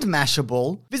and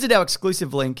Mashable. Visit our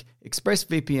exclusive link,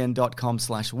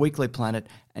 expressvpn.com/weeklyplanet,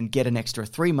 and get an extra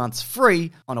 3 months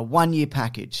free on a 1-year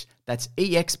package. That's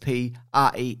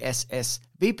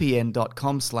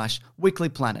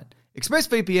expressvpn.com/weeklyplanet.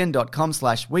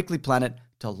 expressvpn.com/weeklyplanet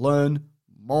to learn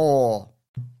more.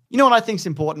 You know what I think is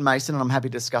important, Mason, and I'm happy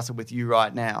to discuss it with you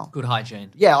right now. Good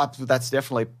hygiene. Yeah, that's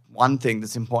definitely one thing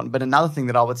that's important. But another thing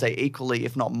that I would say equally,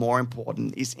 if not more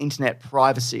important, is internet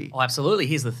privacy. Oh, absolutely.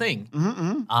 Here's the thing.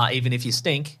 Even if you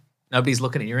stink, nobody's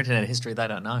looking at your internet history. They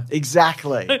don't know.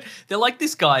 Exactly. They're like,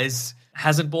 this guy's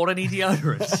hasn't bought any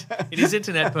deodorant in his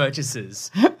internet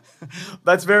purchases.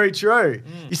 That's very true.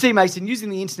 You see, Mason, using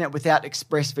the internet without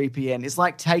ExpressVPN is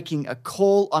like taking a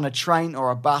call on a train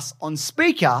or a bus on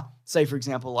speaker, say, for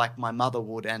example, like my mother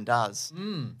would and does,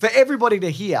 for everybody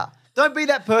to hear. Don't be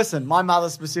that person, my mother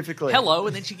specifically. Hello,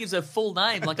 and then she gives her full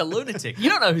name like a lunatic. You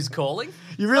don't know who's calling.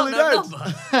 You really don't.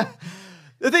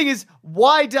 The thing is,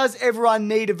 why does everyone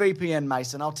need a VPN,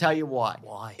 Mason? I'll tell you why.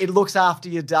 Why? It looks after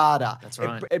your data. That's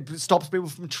right. It stops people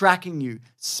from tracking you,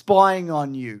 spying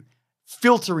on you,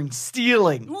 filtering,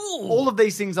 stealing. Ooh. All of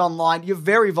these things online. You're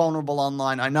very vulnerable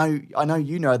online. I know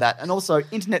you know that. And also,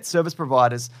 internet service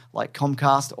providers like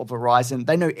Comcast or Verizon,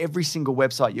 they know every single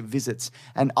website you visits.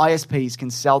 And ISPs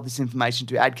can sell this information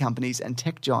to ad companies and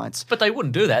tech giants. But they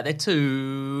wouldn't do that. They're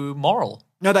too moral.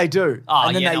 No, they do. Oh,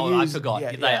 and then yeah, they no, use, I forgot.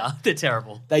 yeah, They are. They're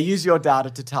terrible. They use your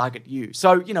data to target you.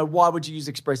 So, why would you use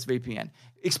ExpressVPN?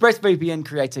 ExpressVPN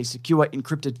creates a secure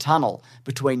encrypted tunnel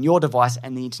between your device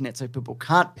and the internet so people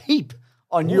can't peep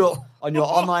on your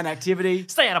online activity.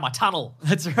 Stay out of my tunnel.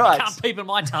 That's right. You can't peep in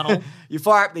my tunnel. You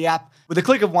fire up the app with a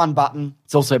click of one button.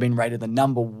 It's also been rated the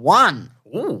 #1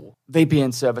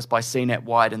 VPN service by CNET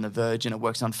Wide and The Verge, and it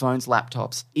works on phones,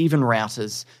 laptops, even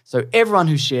routers. So everyone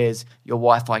who shares your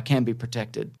Wi-Fi can be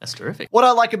protected. That's terrific. What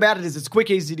I like about it is it's quick,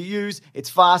 easy to use, it's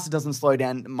fast, it doesn't slow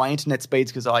down my internet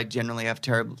speeds because I generally have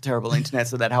terrible internet,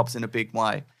 so that helps in a big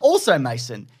way. Also,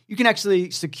 Mason, you can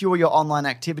actually secure your online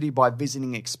activity by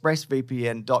visiting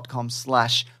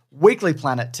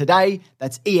expressvpn.com/weeklyplanet today.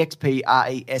 That's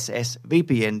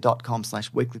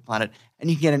expressvpn.com/weeklyplanet. And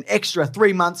you can get an extra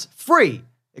 3 months free.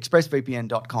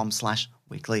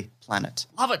 expressvpn.com/weeklyplanet.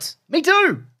 Love it. Me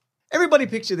too. Everybody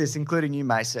picture this, including you,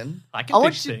 Mason. I can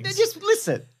want picture you, things. Just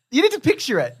listen. You need to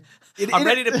picture it. I'm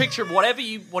ready to picture whatever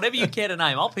you care to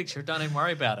name. I'll picture it. Don't even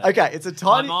worry about it. Okay, it's a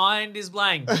tiny... My mind is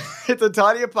blank. It's a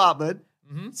tiny apartment,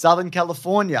 Southern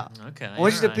California. Okay, I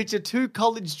want you to alright. picture 2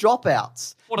 college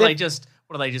dropouts. What are they just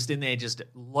What are they just in there just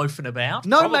loafing about?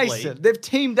 No, Probably. Mason. They've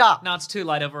teamed up. No, it's too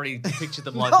late. I've already pictured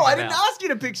them loafing No, about. I didn't ask you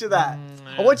to picture that.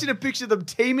 I want you to picture them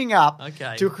teaming up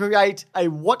Okay. to create a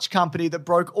watch company that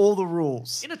broke all the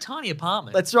rules. In a tiny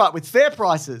apartment. That's right, with fair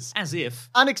prices, As if.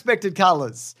 unexpected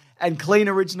colours, and clean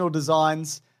original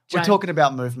designs. We're James- talking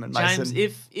about movement, Mason.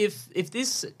 James, if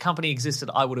this company existed,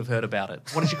 I would have heard about it.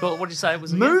 What did you call it? What did you say it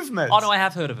was? Again? Movement. Oh, no, I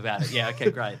have heard about it. Yeah,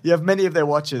 okay, great. You have many of their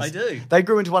watches. I do. They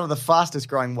grew into one of the fastest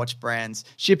growing watch brands,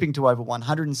 shipping to over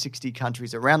 160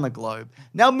 countries around the globe.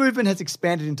 Now Movement has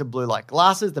expanded into blue light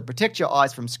glasses that protect your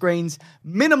eyes from screens,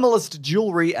 minimalist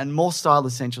jewelry, and more style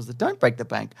essentials that don't break the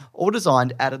bank, all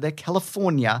designed out of their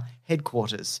California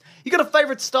headquarters. You got a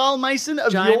favourite style, Mason,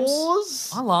 of James,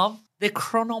 yours? I love their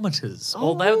chronometers.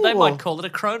 Or they might call it a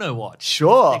chrono watch.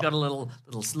 Sure. They've got a little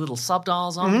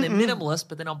subdials on. They're minimalist,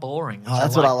 but they're not boring. Oh,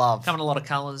 that's what I love. Come in a lot of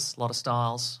colours, a lot of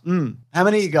styles. How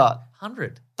many you got?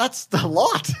 100. That's a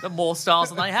lot. The more styles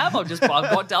than they have, I've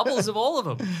got doubles of all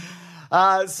of them.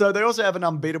 So they also have an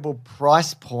unbeatable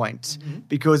price point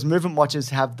because Movement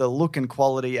watches have the look and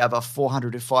quality of a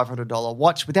 $400 to $500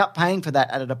 watch without paying for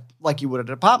that like you would at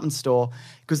a department store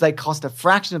because they cost a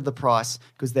fraction of the price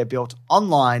because they're built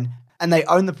online and they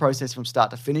own the process from start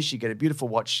to finish. You get a beautiful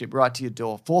watch shipped right to your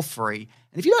door for free.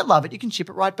 And if you don't love it, you can ship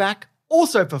it right back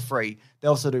also for free. They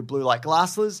also do blue light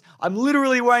glasses. I'm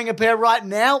literally wearing a pair right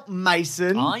now,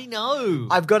 Mason. I know.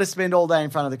 I've got to spend all day in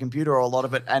front of the computer, or a lot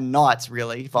of it, and nights,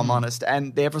 really, if I'm honest.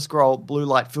 And the Everscroll blue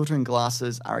light filtering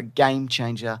glasses are a game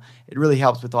changer. It really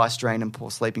helps with eye strain and poor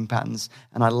sleeping patterns.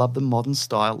 And I love the modern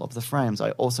style of the frames.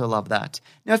 I also love that.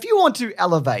 Now, if you want to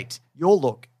elevate your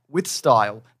look with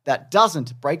style that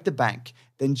doesn't break the bank,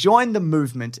 then join the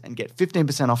movement and get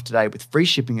 15% off today with free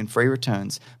shipping and free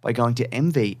returns by going to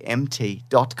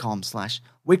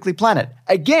mvmt.com/weeklyplanet.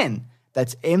 Again,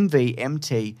 that's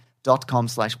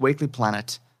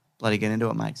mvmt.com/weeklyplanet. Bloody get into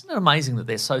it, mate. Isn't it amazing that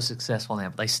they're so successful now,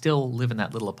 but they still live in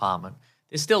that little apartment?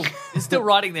 They're still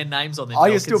writing their names on their Oh, milk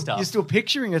you're and still stuff.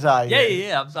 picturing it, are you?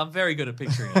 Yeah. I'm very good at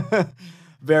picturing it.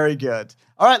 Very good.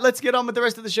 All right, let's get on with the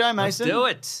rest of the show, Let's Mason. do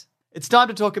it. It's time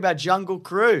to talk about Jungle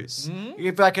Cruise.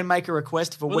 If I can make a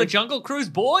request for We're the Jungle Cruise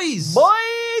boys.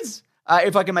 boys.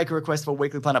 If I can make a request for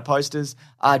Weekly Planet posters,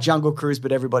 Jungle Cruise,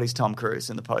 but everybody's Tom Cruise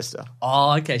in the poster.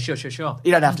 Oh, okay. Sure.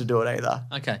 You don't have to do it either.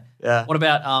 Okay. Yeah. What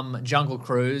about Jungle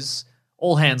Cruise?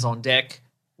 All hands on deck.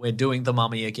 We're doing the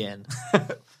Mummy again.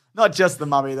 Not just the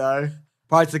Mummy, though.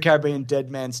 Pirates of the Caribbean, Dead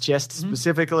Man's Chest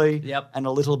specifically. Yep. And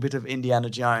a little bit of Indiana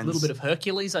Jones. A little bit of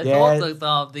Hercules, I Yeah.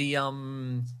 thought. The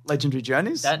Legendary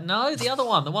Journeys. the other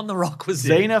one, the one The Rock was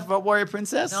in. Xena, Warrior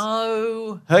Princess.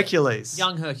 No. Hercules.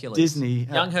 Young Hercules. Disney.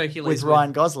 Young Hercules. With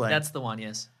Ryan Gosling. That's the one,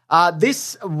 yes.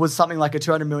 This was something like a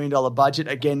 $200 million budget,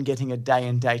 again getting a day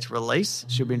and date release.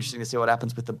 Should be interesting to see what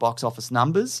happens with the box office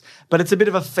numbers. But it's a bit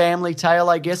of a family tale,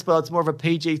 I guess, but it's more of a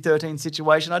PG-13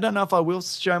 situation. I don't know if I will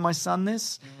show my son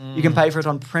this. You can pay for it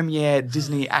on Premiere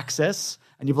Disney Access,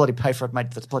 and you bloody pay for it,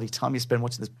 mate. That's bloody time you spend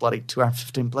watching this bloody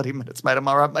 215 bloody minutes, mate. Am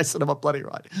I right, Mason? Am I bloody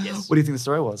right? Yes. What do you think the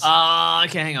story was?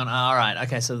 Okay, hang on. All right.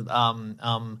 Okay, so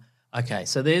okay,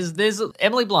 so there's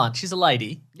Emily Blunt. She's a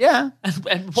lady. Yeah.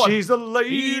 And what? She's a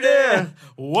lady.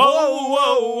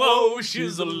 Whoa,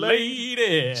 she's a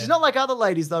lady. She's not like other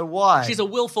ladies, though. Why? She's a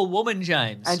willful woman,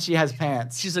 James. And she has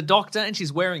pants. She's a doctor and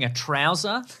she's wearing a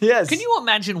trouser. Yes. Can you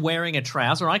imagine wearing a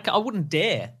trouser? I wouldn't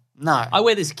dare. No. I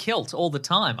wear this kilt all the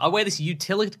time. I wear this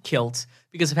utility kilt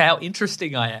because of how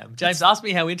interesting I am. James, ask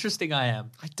me how interesting I am.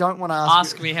 I don't want to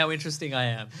ask Ask me how interesting I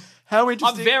am. How I'm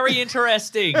interesting. very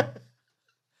interesting.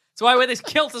 So I wear this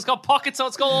kilt. It's got pockets, so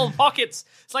it's got all the pockets.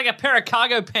 It's like a pair of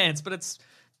cargo pants, but it's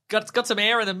got some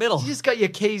air in the middle. You just got your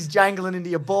keys jangling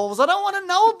into your balls. I don't want to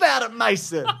know about it,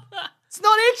 Mason. It's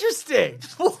not interesting.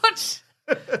 What?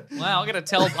 Wow, I gotta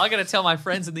tell my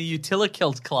friends in the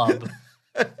Utilikilt Club.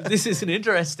 This isn't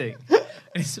interesting.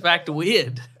 It's in fact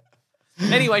weird.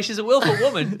 Anyway, she's a willful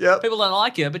woman. Yep. People don't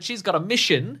like her, but she's got a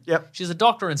mission. Yep. She's a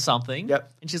doctor in something.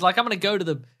 Yep. And she's like, I'm going to go to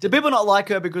the... Do people not like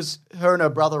her because her and her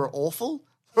brother are awful?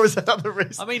 Or is that other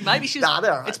reason? I mean, maybe she's... Nah,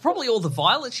 they're all right. It's probably all the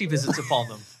violence she visits upon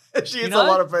them. She hits you know? a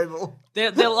lot of people.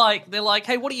 They're like,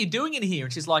 hey, what are you doing in here?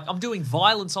 And she's like, I'm doing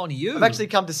violence on you. I've actually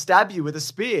come to stab you with a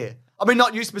spear. I mean,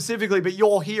 not you specifically, but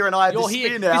you're here and I have You're this here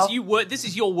spear now. because you work. This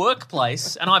is your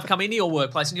workplace, and I've come into your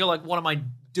workplace, and you're like, what am I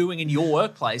doing in your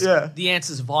workplace? Yeah. The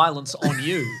answer's violence on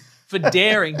you. For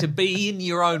daring to be in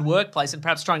your own workplace and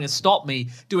perhaps trying to stop me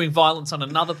doing violence on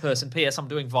another person. P.S. I'm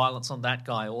doing violence on that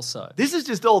guy also. This is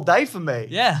just all day for me.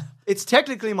 Yeah. It's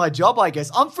technically my job, I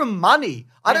guess. I'm from money.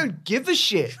 I don't give a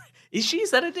shit. Is she?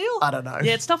 Is that a deal? I don't know.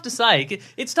 Yeah, it's tough to say.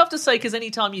 It's tough to say because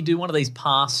anytime you do one of these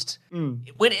past,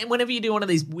 whenever you do one of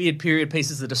these weird period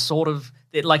pieces that are sort of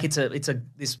like it's a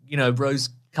this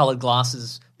rose-colored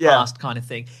glasses past kind of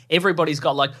thing. Everybody's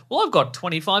got like, well, I've got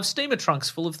 25 steamer trunks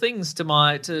full of things to go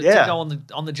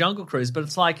on the Jungle Cruise, but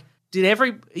it's like,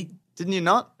 Didn't you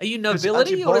not? Are you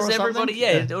nobility or does everybody?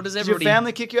 Yeah, or does everybody? Did your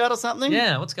family kick you out or something?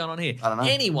 Yeah, what's going on here? I don't know.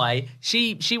 Anyway,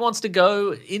 she wants to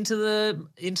go into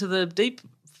the deep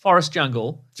forest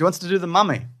jungle. She wants to do the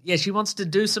Mummy. Yeah, she wants to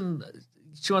do some.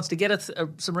 She wants to get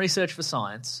some research for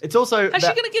science. It's also How's she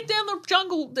going to get down the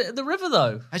jungle, the river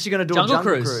though? How's she going to do a Jungle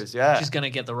Cruise? Yeah, she's going to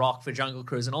get The Rock for Jungle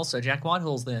Cruise, and also Jack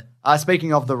Whitehall's there.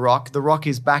 Speaking of The Rock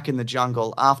is back in the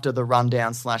jungle after the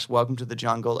rundown / Welcome to the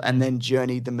Jungle, and then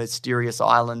Journey to the Mysterious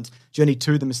Island, and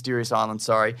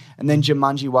then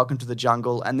Jumanji, Welcome to the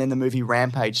Jungle, and then the movie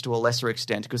Rampage to a lesser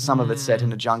extent, because some of it's set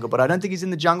in a jungle. But I don't think he's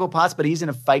in the jungle parts, but he's in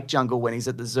a fake jungle when he's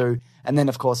at the zoo. And then,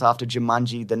 of course, after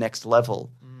Jumanji, The Next Level,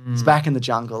 he's back in the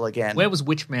jungle again. Where was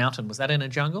Witch Mountain? Was that in a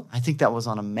jungle? I think that was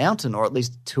on a mountain, or at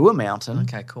least to a mountain.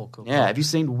 Okay, cool. Yeah, have you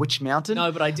seen Witch Mountain?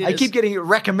 No, but I did. I keep getting it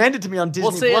recommended to me on Disney+.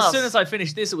 Well, see, as soon as I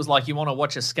finished this, it was like, you want to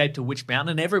watch Escape to Witch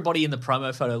Mountain, and everybody in the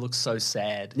promo photo looks so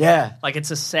sad. Yeah. Like, it's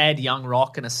a sad young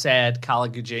Rock and a sad Carla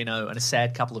Gugino and a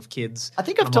sad couple of kids. I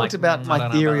think I've talked about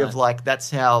my theory of, like, that's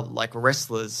how, like,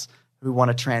 wrestlers who want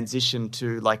to transition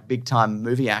to, like, big-time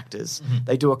movie actors,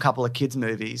 they do a couple of kids'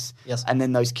 movies, and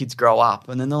then those kids grow up,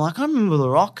 and then they're like, I remember The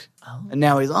Rock. Oh. And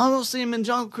now I'll see him in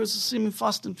Jungle Cruise, I'll see him in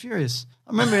Fast and Furious. I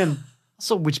remember him. I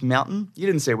saw Witch Mountain. You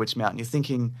didn't see Witch Mountain. You're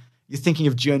thinking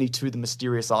of Journey to the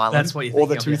Mysterious Island. That's what you're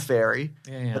thinking or the Tooth Fairy.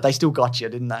 Yeah. But they still got you,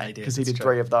 didn't they? They did. Because he did true.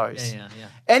 3 of those. Yeah.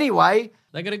 Anyway.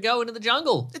 They're going to go into the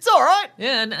jungle. It's all right.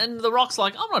 Yeah, and The Rock's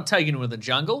like, I'm not taking you to the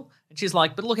jungle. And she's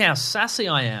like, but look how sassy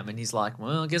I am. And he's like,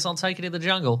 well, I guess I'll take you to the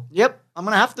jungle. Yep, I'm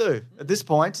going to have to at this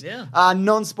point. Yeah.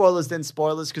 Non-spoilers, then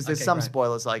spoilers, because there's some great.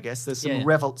 spoilers, I guess. There's some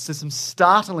Yeah. there's some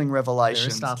startling revelations. There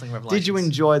is startling revelations. Did you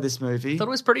enjoy this movie? I thought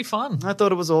it was pretty fun. I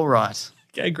thought it was all right.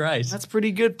 Okay, great. That's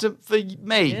pretty good for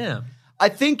me. Yeah. I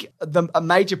think a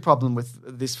major problem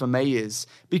with this for me is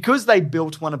because they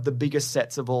built one of the biggest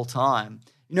sets of all time.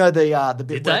 You know the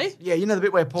bit Did where, they? Yeah, you know the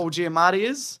bit where Paul Giamatti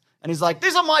is? And he's like,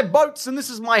 these are my boats and this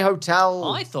is my hotel.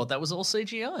 I thought that was all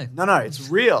CGI. No, it's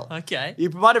real. Okay.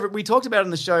 We talked about it on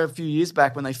the show a few years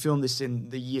back when they filmed this in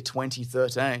the year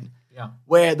 2013. Yeah.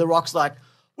 Where The Rock's like,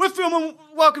 we're filming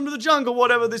Welcome to the Jungle,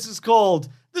 whatever this is called.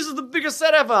 This is the biggest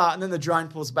set ever. And then the drone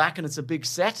pulls back and it's a big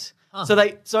set. Huh.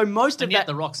 So most And of yet that,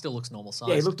 The Rock still looks normal size.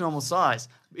 yeah, he looked normal size.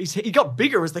 He got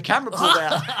bigger as the camera pulled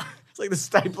out. It's like the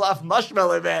Stay Puft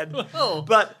Marshmallow Man. Oh.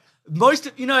 But most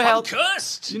of, you know how I'm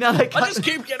cursed. You know they I just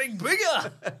keep getting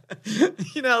bigger.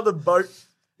 you know how the boat.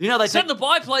 You know they Send the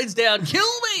biplanes down. Kill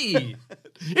me.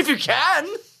 if you can.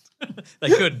 They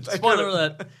couldn't. Spoiler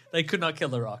alert. They could not kill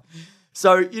The Rock.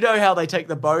 So you know how they take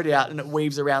the boat out and it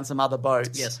weaves around some other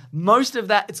boats? Yes. Most of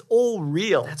that, it's all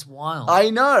real. That's wild. I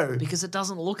know. Because it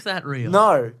doesn't look that real.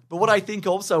 No. But what I think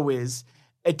also is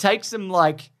it takes them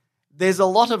there's a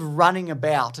lot of running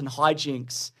about and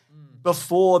hijinks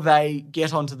before they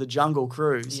get onto the Jungle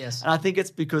Cruise. Yes. And I think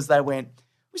it's because they went,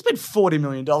 we spent $40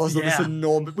 million on this Yeah.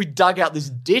 enormous, we dug out this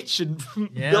ditch and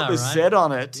Yeah, built this right. set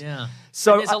on it. Yeah.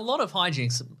 So And there's a lot of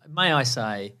hijinks, may I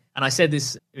say, and I said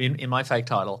this in my fake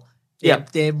title. Yeah.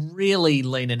 They're really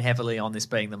leaning heavily on this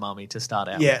being The Mummy to start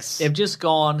out. Yes. They've just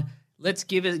gone, let's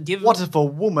give What if a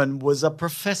woman was a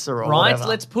professor or right? whatever?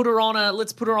 Let's put her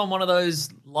on one of those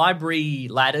library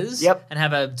ladders. Yep. And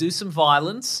have her do some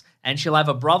violence, and she'll have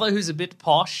a brother who's a bit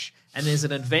posh, and there's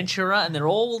an adventurer, and they're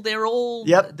all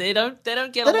Yep. they don't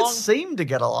get They along. don't seem to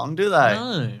get along, do they?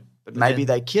 No. But maybe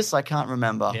they kiss, I can't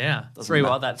remember. Yeah. Doesn't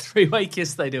matter. That three-way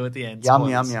kiss they do at the end. Yum,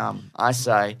 Spoilers. yum, I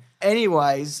say.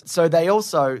 Anyways, so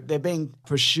they're being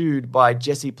pursued by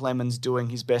Jesse Plemons doing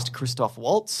his best Christoph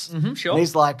Waltz. Sure. And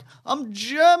he's like, I'm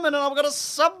German and I've got a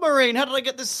submarine. How did I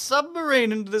get this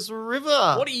submarine into this river?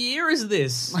 What year is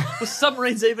this? Were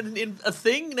submarines even in a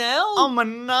thing now? I'm a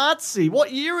Nazi.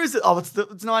 What year is it? Oh, it's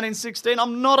 1916.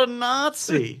 I'm not a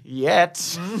Nazi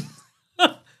yet.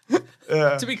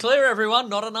 To be clear, everyone,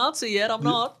 not a Nazi yet. I'm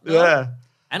not. No. Yeah.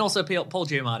 And also Paul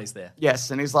Giamatti's there.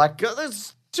 Yes, and he's like,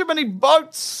 there's too many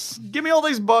boats. Give me all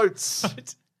these boats.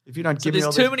 If you don't So give me all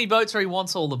there's these too many boats, or he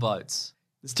wants all the boats.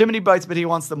 There's too many boats, but he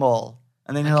wants them all.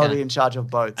 And then he'll Okay. be in charge of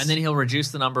boats. And then he'll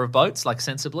reduce the number of boats, like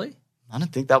sensibly. I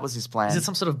don't think that was his plan. Is it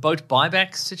some sort of boat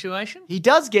buyback situation? He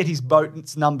does get his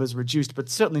boat's numbers reduced, but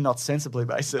certainly not sensibly,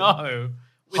 Mason. No.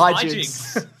 With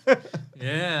Hijinks. hijinks.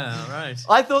 Yeah, right.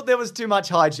 I thought there was too much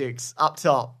hijinks up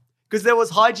top. Because there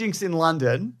was hijinks in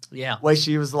London. Yeah. Where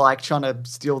she was like trying to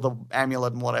steal the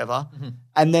amulet and whatever.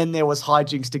 And then there was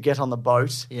hijinks to get on the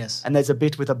boat. Yes. And there's a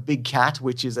bit with a big cat,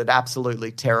 which is an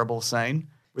absolutely terrible scene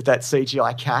with that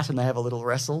CGI cat, and they have a little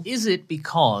wrestle. Is it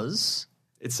because...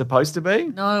 It's supposed to be?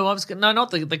 No,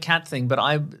 not the cat thing, but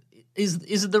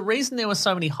is it the reason there were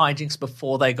so many hijinks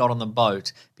before they got on the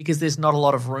boat? Because there's not a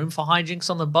lot of room for hijinks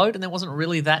on the boat, and there wasn't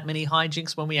really that many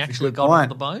hijinks when we actually got on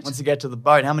the boat? Once you get to the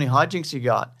boat, how many hijinks you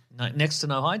got? No, next to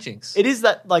no hijinks. It is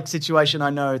that like situation. I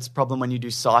know it's a problem when you do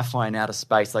sci-fi in outer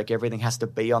space. Like everything has to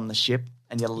be on the ship,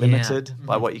 and you're limited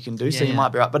by what you can do. So you might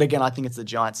be right. But again, I think it's the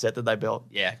giant set that they built.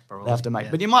 Yeah, probably. They have to make.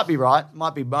 Yeah. But you might be right.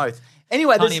 Might be both.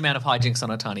 Anyway, Tiny amount of hijinks on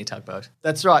a tiny tugboat.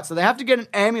 that's right. So they have to get an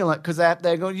amulet because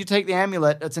they're going. You take the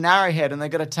amulet. It's an arrowhead, and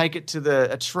they've got to take it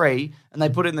to a tree, and they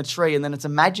put it in the tree, and then it's a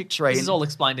magic tree. This is all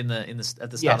explained at the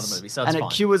start of the movie, so it's and fine.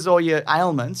 it cures all your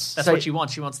ailments. That's So- what she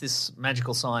wants. She wants this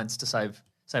magical science to save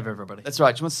everybody. That's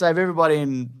right. She wants to save everybody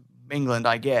in England,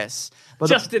 I guess. But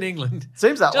Just in England.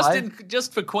 Seems that way.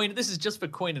 Just for Queen. This is just for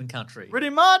Queen and country. Pretty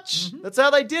much. That's how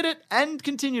they did it and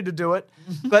continue to do it.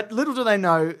 But little do they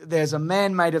know, there's a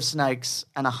man made of snakes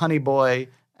and a honey boy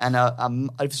and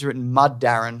I've written Mud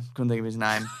Darren, couldn't think of his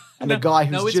name. And a guy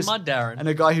who's it's Mud Darren. And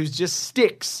a guy who's just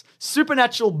sticks.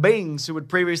 Supernatural beings who had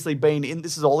previously been in,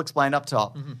 this is all explained up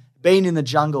top, been in the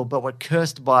jungle but were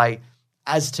cursed by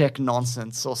Aztec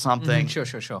nonsense or something. Sure.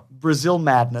 Brazil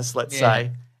madness, let's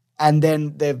say. And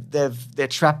then they're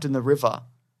trapped in the river.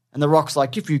 And the Rock's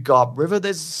like, if you go up river,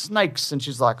 there's snakes. And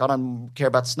she's like, I don't care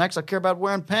about snakes. I care about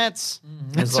wearing pants.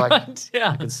 He's like, right,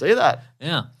 yeah. I can see that.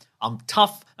 Yeah. I'm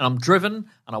tough and I'm driven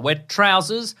and I wear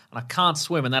trousers and I can't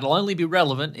swim, and that'll only be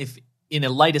relevant if in a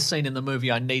later scene in the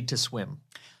movie I need to swim.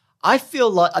 I feel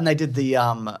like, and they did the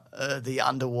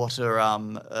underwater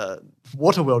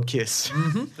Waterworld kiss.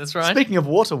 That's right. Speaking of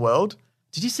Waterworld,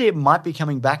 did you see it might be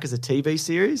coming back as a TV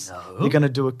series? No. You're going to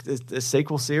do a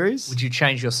sequel series? Would you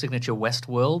change your signature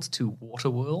Westworld to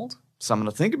Waterworld? Something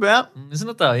to think about. Isn't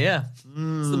it though? Yeah.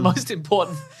 It's the most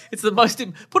important.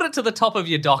 Put it to the top of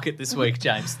your docket this week,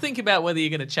 James. Think about whether you're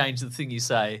going to change the thing you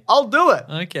say. I'll do it.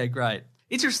 Okay, great.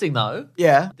 Interesting though.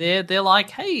 Yeah. They're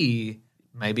like, hey,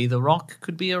 maybe The Rock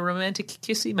could be a romantic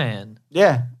kissy man.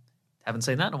 Yeah. Haven't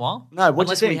seen that in a while. No, what do you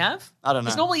Unless think? we have. I don't know.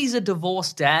 Because normally he's a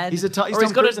divorced dad. He's Tom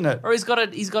got Cruise in it. Or he's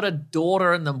got a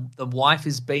daughter, and the wife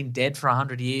has been dead for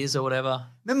 100 years or whatever.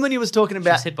 Remember when he was talking She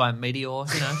about... was hit by a meteor,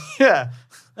 you know. Yeah,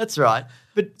 that's right.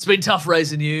 But It's been tough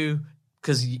raising you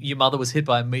because your mother was hit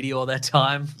by a meteor that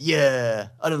time. yeah,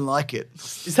 I didn't like it.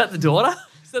 Is that the daughter?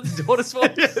 Is that the daughter's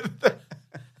fault?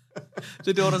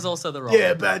 The daughter's also the Rock.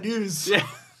 Yeah, bad news. Yeah.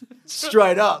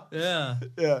 Straight up. Yeah.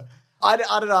 Yeah. I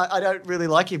don't know. I don't really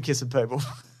like him kissing people.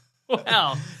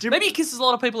 Wow. Maybe he kisses a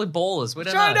lot of people in Ballers. We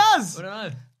don't Sure know. he does. We don't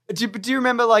know. Do you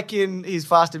remember, like, in his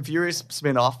Fast and Furious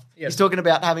spin-off, Yes. he's talking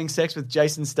about having sex with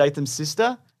Jason Statham's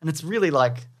sister? And it's really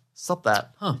like, stop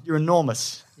that. Huh. You're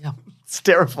enormous. Yeah. It's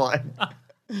terrifying.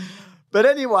 But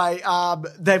anyway,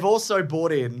 they've also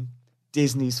brought in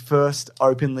Disney's first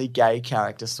openly gay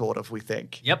character, sort of, we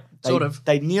think. Yep, sort of.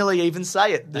 They nearly even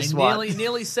say it, this They one.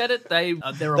 nearly said it. They're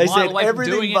a They mile said away from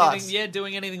everything doing but. anything. Yeah,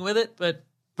 doing anything with it, but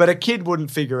But a kid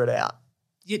wouldn't figure it out.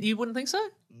 you wouldn't think so?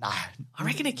 No. I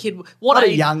reckon a kid. Not age?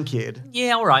 a young kid.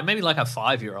 Yeah, all right, maybe like a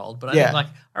 5-year-old. But I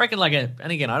reckon like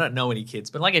and again, I don't know any kids,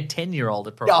 but like a 10-year-old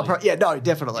would probably. No,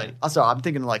 definitely. Oh, sorry, I'm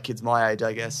thinking like kids my age,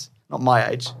 I guess. Not my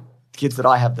age. Kids that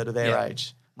I have that are their Yeah.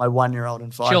 age. My 1-year-old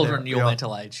and 5-year-old. Children your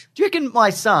mental age. Do you reckon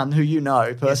my son, who you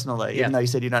know personally, Yeah. even though you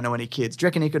said you don't know any kids, do you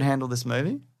reckon he could handle this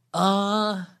movie? Uh,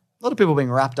 A lot of people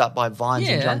being wrapped up by vines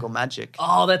and Yeah. jungle magic.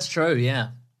 oh, that's true. Yeah.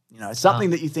 You know,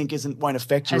 something that you think won't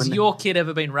affect you. Has and- your kid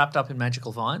ever been wrapped up in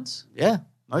magical vines? Yeah,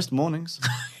 most mornings.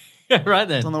 Yeah, right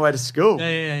then. On the way to school.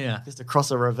 Yeah. Just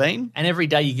across a ravine. And every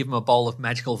day you give him a bowl of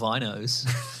magical vinos.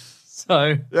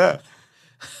 So Yeah.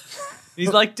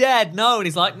 he's like, Dad, no. And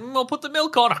he's like, I'll put the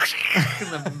milk on. And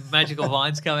the magical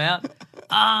vines come out.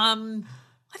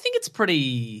 I think it's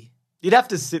pretty... You'd have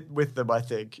to sit with them, I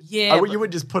think. Yeah, You but-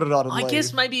 would just put it on and I leave.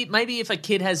 guess maybe if a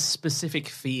kid has specific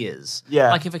fears,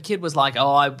 Yeah. like if a kid was like,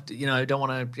 oh, I don't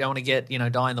want to get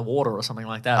die in the water or something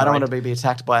like that. I don't right? want to be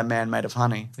attacked by a man made of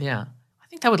honey. Yeah, I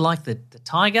think they would like the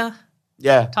tiger.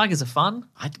 Yeah. Tigers are fun.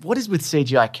 What is with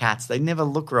CGI cats? They never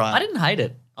look right. I didn't hate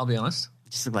it. I'll be honest.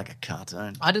 It just looked like a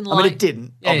cartoon. I didn't I mean, like- it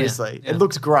didn't, Yeah, yeah, obviously. yeah. It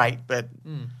looks great, but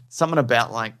something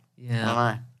about like, I Yeah. don't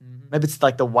know. Maybe it's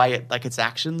like the way its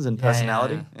actions and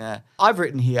personality. Yeah. I've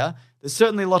written here, there's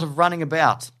certainly a lot of running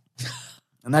about.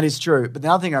 And that is true. But the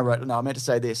other thing I meant to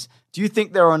say this. Do you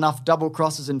think there are enough double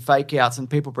crosses and fake outs and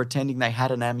people pretending they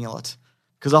had an amulet?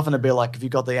 Because often it'd be like, if you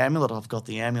got the amulet, I've got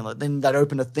the amulet. Then they'd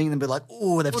open a thing and be like,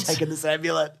 oh, they've taken this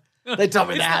amulet. They told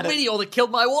me It's that. the meteor that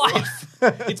killed my wife.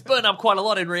 It's burned up quite a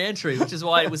lot in re-entry, which is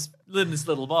why it was in this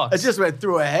little box. It just went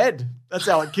through her head. That's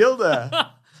how it killed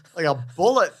her. Like a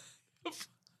bullet.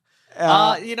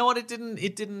 You know what? It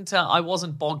didn't. I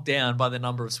wasn't bogged down by the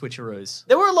number of switcheroos.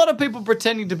 There were a lot of people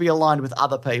pretending to be aligned with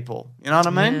other people. You know what I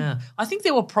mean? Yeah, I think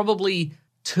there were probably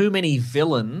too many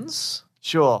villains,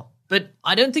 Sure. but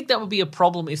I don't think that would be a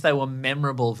problem if they were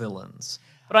memorable villains.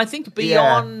 But I think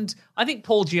beyond, I think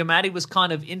Paul Giamatti was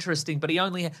kind of interesting, but he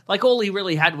only all he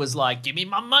really had was like, "Give me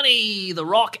my money, The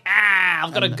Rock.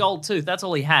 I've got a gold tooth." That's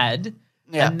all he had.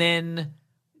 Yeah. And then,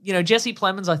 Jesse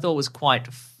Plemons, I thought was quite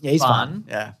He's fun. fun.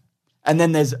 Yeah. And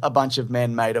then there's a bunch of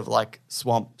men made of like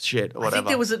swamp shit or I whatever.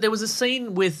 think there was a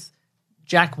scene with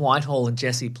Jack Whitehall and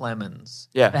Jesse Plemons.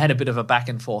 Yeah. They had a bit of a back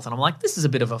and forth, and I'm like, this is a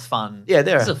bit of a fun. Yeah,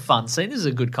 this is a fun scene. This is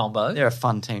a good combo. They're a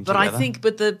fun team But together. I think,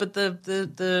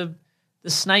 the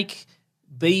Snake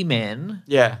Bee men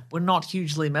Yeah. were not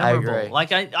hugely memorable. agree.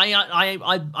 Like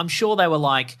I'm sure they were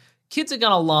like, kids are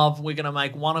gonna love. We're gonna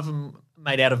make one of them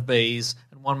made out of bees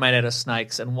and one made out of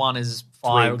snakes and one is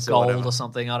fire Twigs or gold whatever. or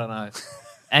something. I don't know.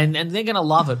 And they're gonna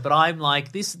love it. But I'm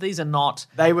like, these are not.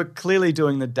 They were clearly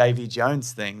doing the Davy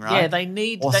Jones thing, right? Yeah, they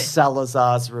need. Or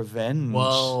Salazar's Revenge.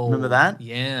 Whoa, Remember that?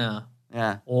 Yeah.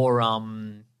 Yeah. Or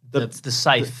the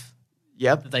safe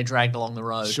Yep. that they dragged along the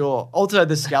road. Sure. Also,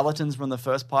 the skeletons from the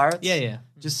first Pirates. Yeah.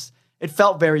 Just, it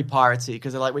felt very piratey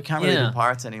because they're like, we can't really Yeah. do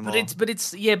pirates anymore. But it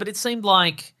seemed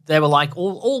like they were like,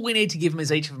 all we need to give them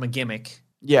is each of them a gimmick.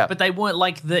 yeah. But they weren't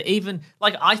like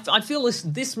I feel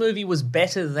this movie was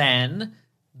better than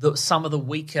some of the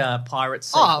weaker pirate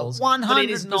sequels. 100%. But it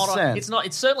is not.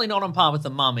 It's certainly not on par with The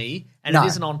Mummy, and No. it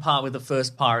isn't on par with the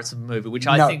first Pirates movie, which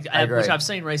No, I think, I agree. which I've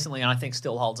seen recently, and I think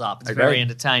still holds up. It's Agree. very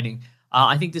entertaining.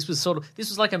 I think this was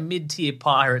like a mid-tier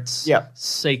Pirates Yeah.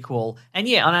 sequel, and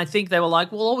I think they were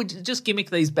like, well, we just gimmick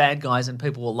these bad guys and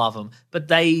people will love them, but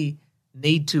they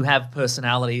need to have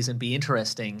personalities and be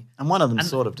interesting. And one of them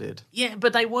sort of did. Yeah,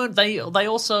 but they weren't.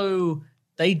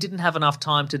 They didn't have enough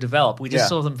time to develop. We just Yeah.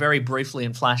 saw them very briefly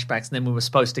in flashbacks, and then we were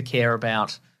supposed to care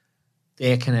about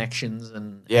their connections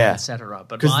and Yeah. etc.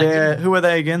 But Because I didn't- who were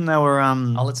they again? They were.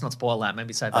 oh, let's not spoil that.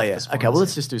 Maybe save that. Oh, yeah. For spoilers. Okay, well,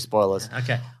 let's just do spoilers.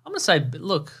 Okay, I'm gonna say,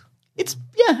 look, It's,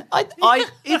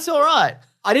 it's all right.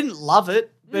 I didn't love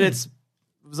it, but it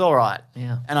was all right.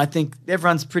 Yeah. And I think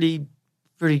everyone's pretty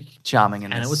charming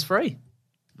in and this. it was free.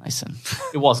 Mason.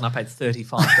 It wasn't. I paid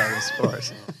 $35 for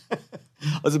it.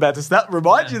 I was about to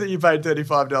remind you that you paid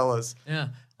 $35. Yeah,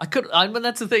 but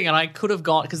that's the thing, and I could have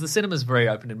gone because the cinema's very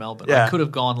open in Melbourne. Yeah. I could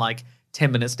have gone like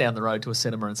 10 minutes down the road to a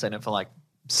cinema and seen it for like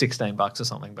 $16 or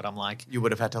something. But I'm like, You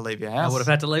would have had to leave your I house. would have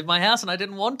had to leave my house, and I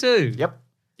didn't want to. Yep.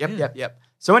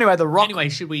 So anyway, The Rock. Anyway,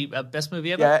 should we best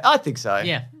movie ever? Yeah, I think so.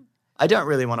 Yeah. I don't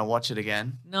really want to watch it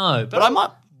again. No, But I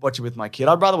might watch it with my kid.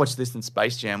 I'd rather watch this than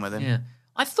Space Jam with him. Yeah.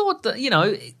 I thought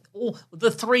that, all the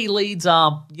three leads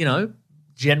are,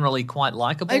 generally quite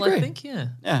likable, I agree. I think. Yeah.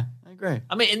 Yeah, I agree.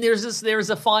 I mean, and there is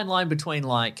a fine line between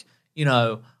like,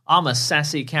 I'm a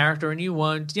sassy character and you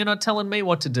won't, you're not telling me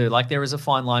what to do. Like there is a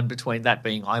fine line between that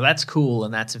being like, that's cool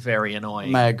and that's very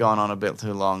annoying. May have gone on a bit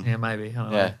too long. Yeah, maybe. I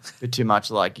don't know. Yeah, a bit too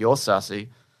much like, you're sassy.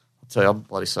 I'll tell you, I'm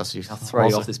bloody sassy. I'll throw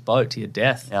you off this boat to your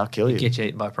death. Yeah, I'll kill you. Get you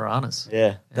eaten by piranhas.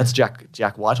 Yeah, that's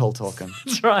Jack Whitehall talking.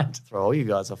 That's right. Throw all you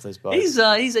guys off this boat. He's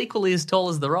equally as tall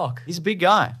as The Rock. He's a big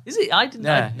guy. Is he? I didn't.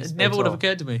 Yeah, It he's never very would have tall.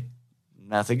 occurred to me.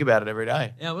 Now think about it every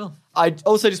day. Yeah, I will. I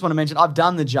also just want to mention, I've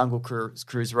done the Jungle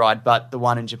Cruise ride, but the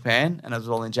one in Japan, and it was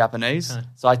all in Japanese. Okay.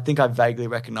 So I think I vaguely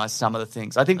recognize some of the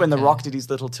things. I think when The Rock did his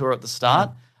little tour at the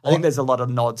start, I think there's a lot of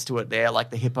nods to it there, like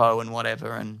the hippo and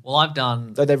whatever. And Well, I've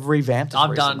done. so they've revamped it I've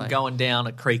recently. done going down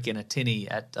a creek in a tinny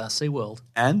at SeaWorld,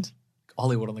 And?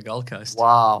 Hollywood on the Gold Coast.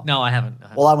 Wow. No, I haven't.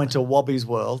 Well, I went to Wobby's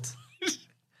World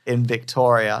in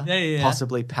Victoria, Yeah.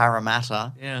 possibly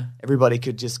Parramatta. Yeah. Everybody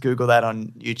could just Google that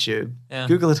on YouTube. Yeah.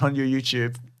 Google it on your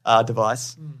YouTube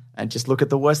device and just look at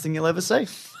the worst thing you'll ever see.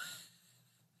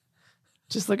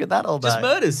 Just look at that all day. Just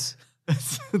murders.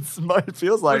 It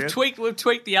feels like We've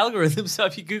tweaked the algorithm, so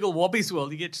if you Google Wobby's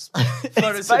World, you get just It's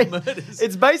photos ba- of murders.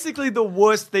 It's basically the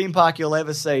worst theme park you'll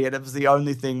ever see, and it was the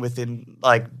only thing within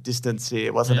like distance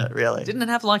here, wasn't it? Really? Didn't it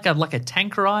have like a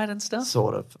tank ride and stuff?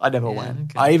 Sort of. I never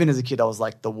went. okay. I even as a kid, I was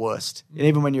like the worst. And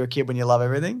even when you're a kid, when you love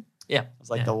everything, Yeah. I was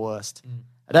like the worst.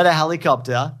 I had a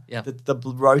helicopter. Yeah. The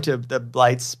rotor, the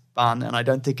blade spun, and I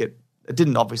don't think it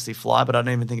didn't obviously fly, but I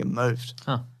don't even think it moved.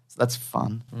 Huh. So that's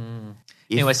fun.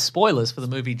 If- Anyway, spoilers for the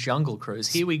movie Jungle Cruise.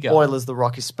 Here we go. Spoilers: The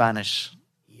Rock is Spanish.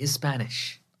 He is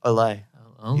Spanish. Ole.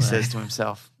 Ole. He says to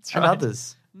himself. And right.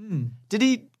 others. Did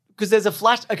he? Because there's a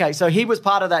flash. Okay, so he was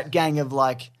part of that gang of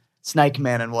like Snake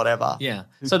Men and whatever. Yeah.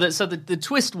 So the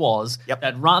twist was Yep.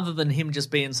 that rather than him just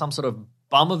being some sort of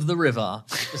bum of the river,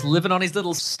 just living on his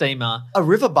little steamer. A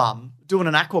river bum doing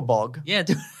an aqua bog. Yeah,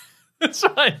 that's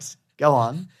right. Go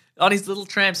on. On his little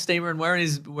tramp steamer and wearing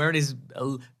his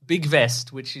big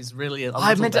vest, which is really a I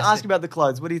little meant to vest. ask you about the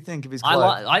clothes. What do you think of his I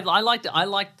clothes?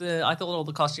 I thought all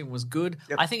the costume was good.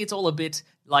 Yep. I think it's all a bit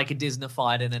like a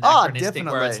Disneyfied and Oh, anachronistic,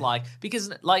 where it's definitely. like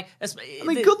because like I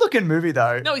mean, good looking movie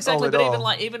though. No, exactly. all But in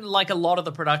all. even like a lot of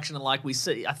the production, like we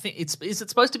see, I think is it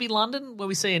supposed to be London where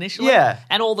we see initially? Yeah.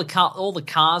 And all the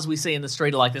cars we see in the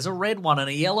street are like there's a red one and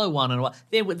a yellow one and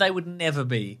they would never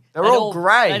be. They're They'd all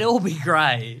grey. They'd all be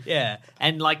grey. Yeah,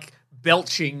 and like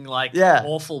belching like Yeah.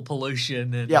 awful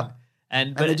pollution and Yep. and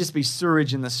and there'd just be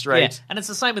sewage in the street. yeah, and it's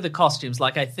the same with the costumes.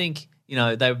 Like I think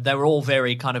they were all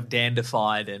very kind of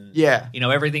dandified and Yeah.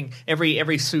 everything.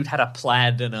 Every suit had a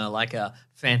plaid and a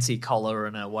fancy collar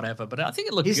and a whatever. But I think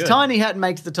it looked His good. tiny hat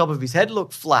makes the top of his head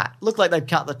look flat. Looked like they'd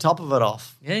cut the top of it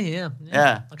off. Yeah,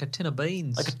 like a tin of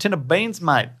beans. Like a tin of beans,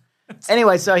 mate.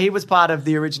 Anyway, so he was part of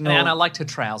the original. And I liked her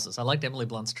trousers. I liked Emily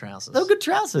Blunt's trousers. They were good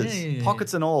trousers, Yeah.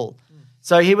 pockets and all.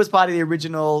 So he was part of the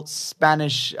original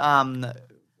Spanish.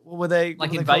 What were they? Like what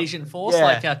were they invasion called? force, Yeah.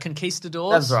 like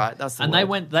conquistadors. That's right, that's the and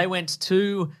word. they went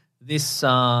to this.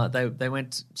 They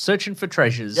went searching for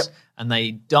treasures, Yep. and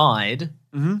they died.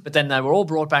 Mm-hmm. But then they were all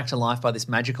brought back to life by this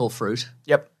magical fruit,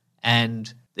 Yep,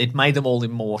 and it made them all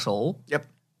immortal. yep.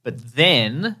 But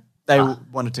then They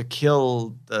wanted to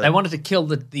kill the. they wanted to kill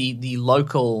the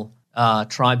local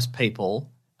tribes people.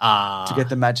 to get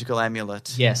the magical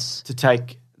amulet. Yes, To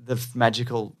take the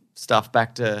magical stuff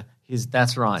back to his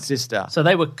that's right. sister. So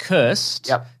they were cursed.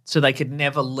 Yep. So they could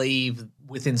never leave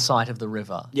within sight of the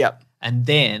river. Yep. And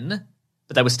then,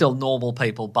 but they were still normal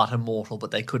people, but immortal,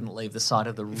 but they couldn't leave the sight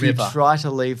of the If river. you try to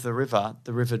leave the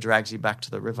river drags you back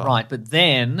to the river. Right. But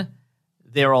then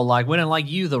they're all like, we don't like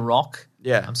you, The Rock.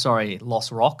 Yeah. I'm sorry,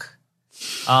 Lost Rock.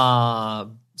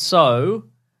 So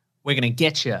we're going to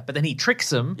get you. But then he tricks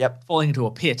them, Yep. falling into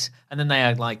a pit. And then they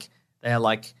are like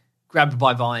grabbed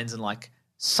by vines and like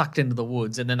sucked into the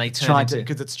woods. And then they turn Trying into, to,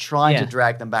 because it's trying Yeah. to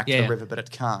drag them back to Yeah. the river, but it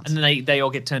can't. and then they all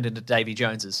get turned into Davy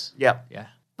Joneses. Yep. Yeah.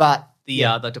 But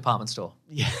The department store.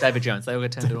 Yeah. David Jones. They all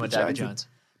get turned into a David Jones. Jones.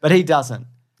 But he doesn't.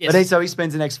 Yes. But so he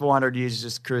spends the next 400 years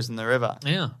just cruising the river,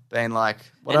 Yeah. being like,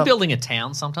 "What And up?" building a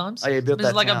town sometimes. Oh, yeah, built It's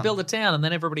that like I town. built a town and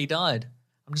then everybody died.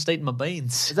 I'm just eating my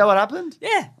beans. Is that what happened?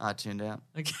 Yeah. I tuned out.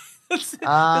 Okay. There's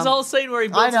a whole scene where he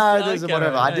builds I know. his- There's a okay,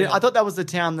 whatever. right, I thought that was the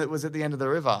town that was at the end of the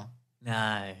river.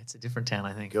 No, it's a different town,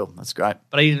 I think. Cool. That's great.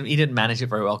 But he didn't manage it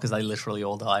very well because they literally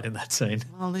all died in that scene.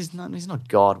 Well, he's not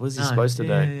God. What is he No, supposed to do?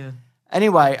 yeah.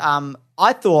 Anyway,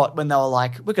 I thought when they were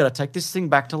like, we're going to take this thing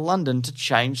back to London to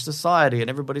change society and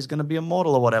everybody's going to be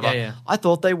immortal or whatever, Yeah. I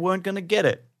thought they weren't going to get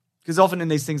it. Because often in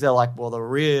these things, they're like, well, the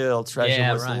real treasure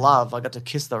Yeah, was right. love. I got to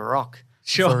kiss the rock.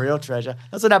 Sure. It's the real treasure.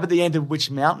 That's what happened at the end of Witch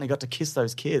Mountain. He got to kiss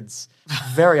those kids.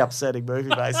 Very upsetting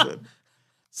movie, basically.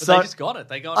 But they just got it.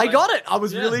 They got I got it. I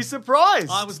was Yeah. really surprised.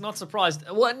 I was not surprised.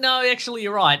 Well, no, actually,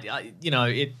 you're right.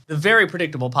 The very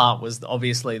predictable part was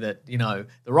obviously that the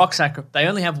rock they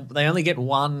only get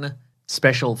one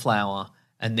special flower,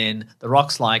 and then the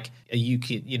rock's like you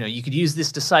could use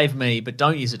this to save me, but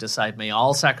don't use it to save me.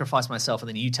 I'll sacrifice myself, and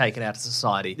then you take it out to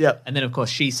society. Yep. And then of course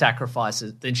she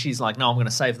sacrifices. Then she's like, no, I'm going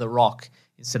to save the rock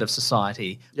instead of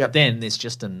society. Yep. But then there's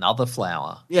just another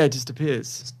flower. Yeah, it just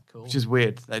appears. Cool. Which is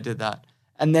weird. They did that.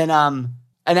 And then, and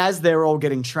as they're all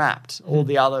getting trapped, all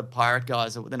the other pirate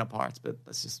guys, they're not pirates, but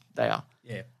that's just, they are.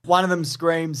 Yeah. One of them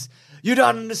screams, "You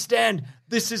don't understand.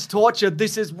 This is torture.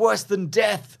 This is worse than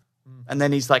death." And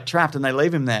then he's like trapped and they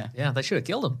leave him there. Yeah, they should have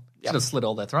killed him. Yep. Should have slit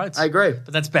all their throats. I agree.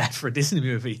 But that's bad for a Disney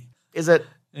movie. Is it?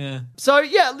 Yeah. So,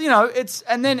 yeah, it's,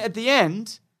 and then at the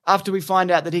end, after we find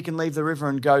out that he can leave the river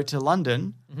and go to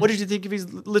London, what did you think of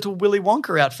his little Willy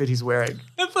Wonka outfit he's wearing?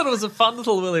 I thought it was a fun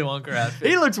little Willy Wonka outfit.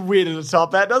 He looks weird in a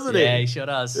top hat, doesn't he? Yeah, he sure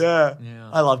does. Yeah. Yeah.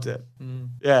 I loved it.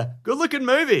 Yeah. Good looking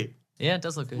movie. Yeah, it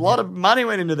does look good. A lot of money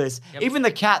went into this. Yep. Even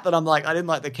the cat that I'm like, I didn't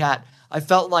like the cat. I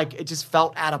felt like it just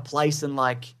felt out of place and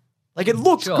like it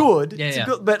looked Sure. good. Yeah, It's yeah.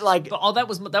 good, but like, But, that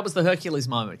was the Hercules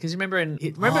moment because remember in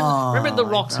The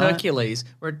Rock's right. Hercules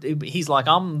where he's like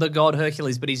I'm the god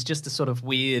Hercules, but he's just a sort of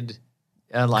weird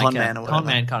Con man or whatever. con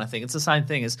man kind of thing. It's the same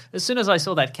thing as soon as I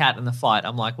saw that cat in the fight,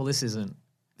 I'm like, well, this isn't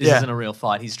Yeah. a real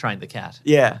fight. He's trained the cat,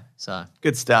 yeah, so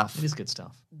good stuff. it is good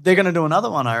stuff. They're going to do another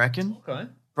one, I reckon. Okay,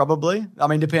 Probably. I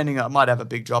mean, depending, I might have a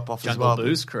big drop off as Jungle well.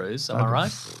 Booze Cruise. Am I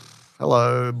right?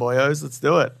 Hello, boyos. Let's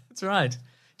do it. That's right.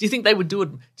 Do you think they would do it?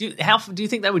 Do you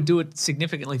think they would do it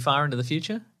significantly far into the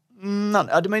future? No,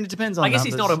 I mean, it depends on I guess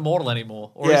he's numbers. not immortal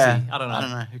anymore, or Yeah. is he? I don't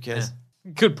know. Who cares?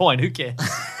 Yeah. Good point. Who cares?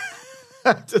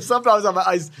 Sometimes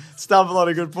I stumble on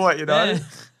a good point, you know?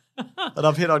 Yeah. And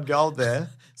I've hit on gold there.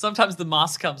 Sometimes the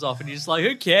mask comes off and you're just like,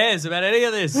 who cares about any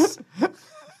of this?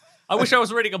 I wish I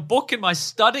was reading a book in my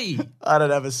study. I don't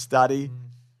have a study.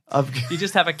 You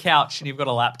just have a couch and you've got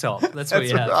a laptop. That's what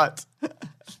That's you have. right.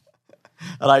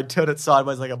 And I turn it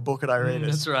sideways like a book and I read it.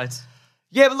 That's right.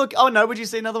 Yeah, but look, would you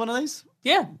see another one of these?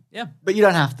 Yeah. But you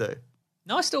don't have to.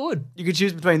 No, I still would. You could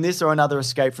choose between this or another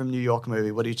Escape from New York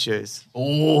movie. What do you choose?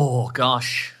 Oh,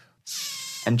 gosh.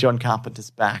 And John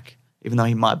Carpenter's back, even though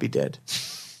he might be dead.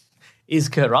 Is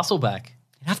Kurt Russell back?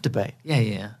 He'd have to be.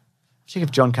 Yeah. Check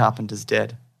if John Carpenter's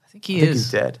dead. I think he I think is.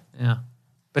 he's dead. Yeah.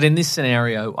 But in this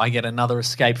scenario, I get another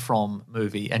Escape From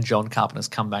movie and John Carpenter's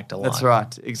come back to life. That's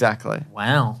right. Exactly.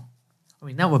 Wow. I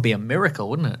mean, that would be a miracle,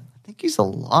 wouldn't it? I think he's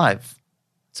alive.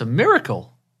 It's a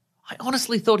miracle. I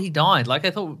honestly thought he died. Like,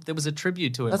 I thought there was a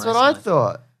tribute to him. That's what I recently.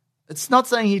 thought. It's not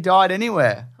saying he died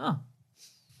anywhere. Huh.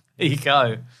 There you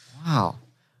go. Wow.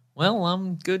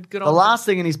 Well, good on The last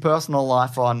thing in his personal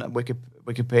life on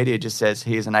Wikipedia just says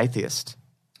he is an atheist.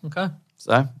 Okay.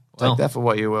 So Well. take that for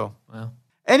what you will. Well.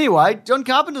 Anyway, John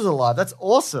Carpenter's alive. That's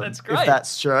awesome. That's great. If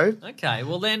that's true. Okay.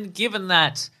 Well, then, given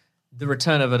that the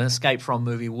return of an Escape From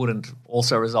movie wouldn't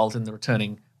also result in the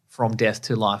returning from death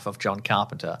to life of John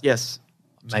Carpenter, Yes.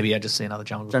 maybe I just see another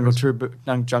Jungle Jungle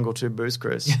Cruise. 2 Booze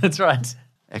Cruise. That's right.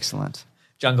 Excellent.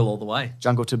 Jungle all the way.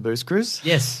 Jungle 2 Booze Cruise.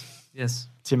 Yes.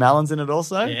 Tim Allen's in it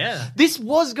also. Yeah. This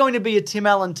was going to be a Tim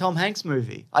Allen, Tom Hanks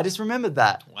movie. I just remembered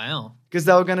that. Wow. Because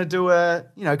they were going to do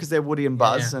because they're Woody and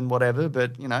Buzz Yeah. and whatever,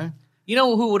 but, You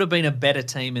know who would have been a better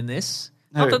team in this?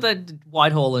 Who? Not that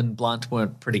Whitehall and Blunt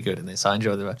weren't pretty good in this. I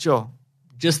enjoyed them. Sure.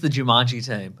 Just the Jumanji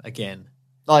team again.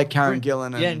 Like Karen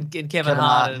Gillan and, And Kevin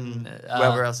Hart and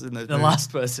whoever else is in the the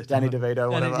last person. Danny DeVito,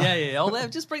 whatever. Yeah. Oh,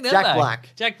 just bring them Jack back. Black.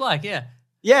 Jack Black, yeah.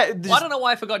 Yeah. Well, I don't know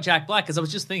why I forgot Jack Black because I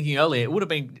was just thinking earlier. It would have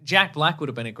been Jack Black would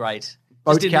have been a great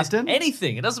Boat just in this- captain?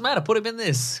 anything. It doesn't matter. Put him in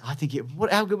this. I think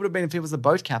how good would it have been if he was the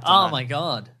boat captain? Oh man? my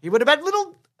god. He would have had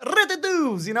little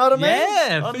red-a-doos, you know what I mean?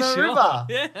 Yeah, On for the sure. river.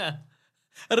 Yeah.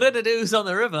 Red-a-doos on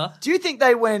the river. Do you think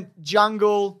they went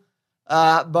jungle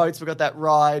boats? We got that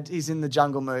ride. He's in the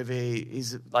jungle movie.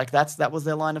 He's like that was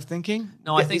their line of thinking.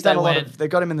 No, I Yeah, think he's done they a lot went- of. They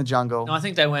got him in the jungle. No, I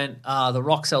think they went. The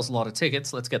Rock sells a lot of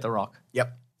tickets. Let's get the Rock.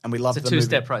 Yep, and we love It's a the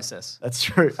two-step movie. process. That's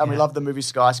true, and we love the movie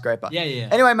Skyscraper. Yeah.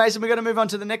 Anyway, Mason, we're going to move on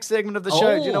to the next segment of the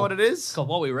show. Do you know Oh. what it is? It's called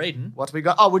What We Reading. What we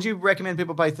got? Oh, would you recommend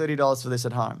people pay $30 for this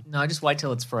at home? No, just wait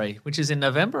till it's free, which is in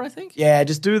November, I think. Yeah,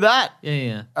 just do that.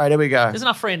 Yeah. All right, here we go. There's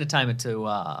enough free entertainment to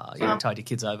tide your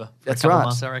kids over. For That's a couple right.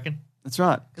 months, I reckon. That's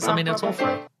right. Because I mean, it's all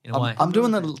free in a way. I'm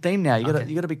doing the theme now. You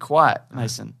got to be quiet,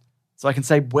 Mason, so I can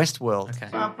say Westworld. Okay.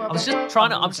 I'm just trying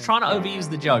to overuse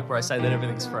the joke where I say that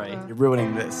everything's free. You're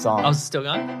ruining this song. I was still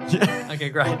going. Yeah. Okay,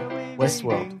 great.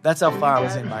 Westworld. That's how far I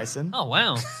was in, Mason. Oh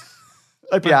wow.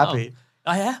 Hope you're happy.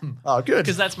 I am. Oh, good.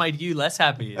 Because that's made you less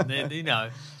happy, and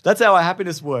then That's how our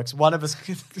happiness works. One of us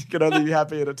can only be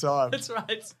happy at a time. that's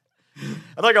right.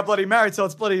 And I got bloody married, so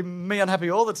it's bloody me unhappy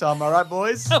all the time. All right,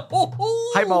 boys. Hate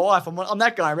my wife. I'm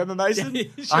that guy. Remember, Mason? Yeah,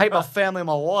 sure I hate my are. family and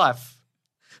my wife.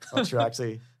 Not true,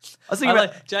 actually. I was thinking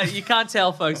about. James, you can't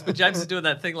tell, folks, but James is doing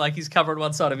that thing like he's covering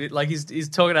one side of it, like he's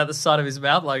talking out the side of his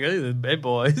mouth, like, "Hey, the bad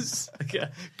boys." Okay.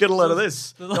 Get a load of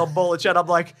this. I'll ball of chat. I'm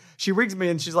like, she rings me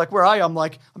and she's like, where are you? I'm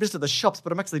like, I'm just at the shops,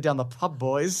 but I'm actually down the pub,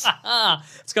 boys.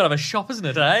 It's kind of a shop, isn't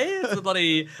it? Eh? It's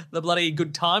the bloody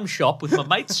good time shop with my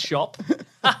mate's shop.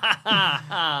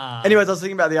 Anyways, I was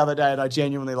thinking about the other day and I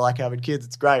genuinely like having kids.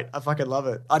 It's great. I fucking love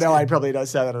it. I know I probably don't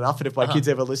say that enough, and if my kids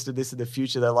ever listen to this in the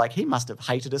future, they're like, he must have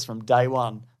hated us from day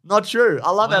one. Not true.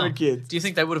 I love Wow. having kids. Do you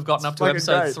think they would have gotten up to fucking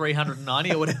episode great.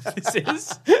 390 or whatever this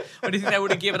is? Or do you think they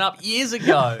would have given up years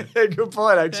ago? Yeah, good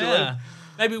point, actually. Yeah.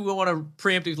 Maybe we want to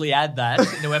preemptively add that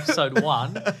into episode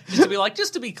 1, just to be like,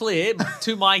 just to be clear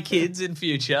to my kids in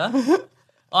future,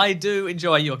 I do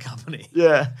enjoy your company.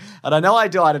 Yeah. And I know I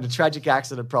died in a tragic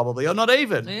accident probably, or not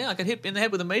even. Yeah, I got hit in the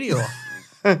head with a meteor.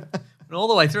 And all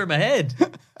the way through my head.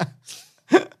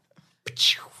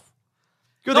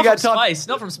 Good Not thing I from had time. space.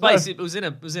 Not from space. No. It was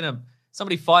in a.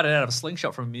 Somebody fired it out of a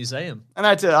slingshot from a museum. And I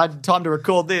had time to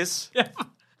record this.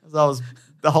 As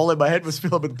the hole in my head was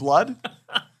filled with blood.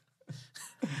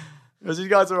 Because you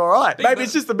guys are all right. Maybe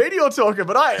it's just the meteor talking,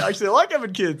 but I actually like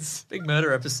having kids. Big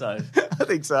murder episode. I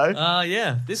think so.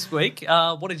 Yeah. This week,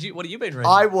 what have you been reading?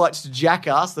 I watched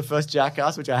Jackass, the first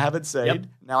Jackass, which I haven't seen. Yep.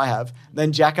 Now I have.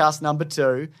 Then Jackass number 2.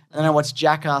 And then I watched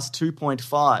Jackass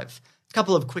 2.5. A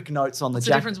couple of quick notes on the What's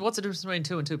the difference between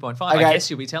 2 and 2.5? Okay. I guess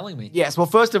you'll be telling me. Yes, well,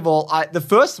 first of all, the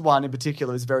first one in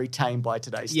particular is very tame by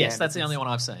today's standards. Yes, that's the only one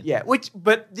I've seen. Yeah,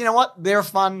 but you know what? They're a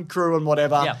fun crew and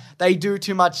whatever. Yeah. They do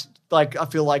too much, like, I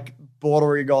feel like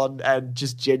bordering on and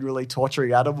just generally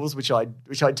torturing animals, which I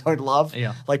don't love.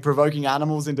 Yeah. Like provoking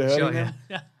animals into hurting Sure, them.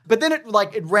 yeah. But then it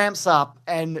ramps up,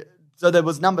 and so there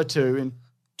was number 2 in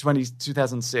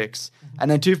 2006, and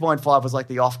then 2.5 was like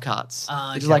the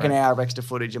offcuts, which is like an hour of extra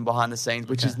footage and behind the scenes,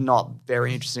 which is not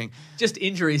very interesting. Just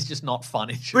injuries, just not fun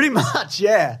injuries. Pretty much,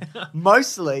 yeah.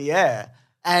 Mostly, yeah.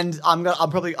 And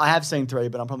I have seen 3,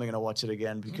 but I'm probably going to watch it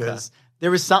again because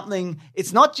there is something.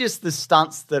 It's not just the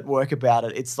stunts that work about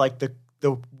it. It's like the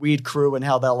weird crew and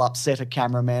how they'll upset a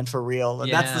cameraman for real,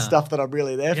 and that's the Yeah. stuff that I'm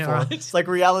really there for. Right. It's like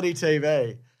reality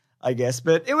TV, I guess.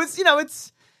 But it was,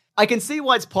 it's. I can see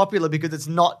why it's popular because it's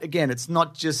not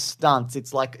just stunts.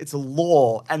 It's like it's a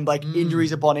lore and like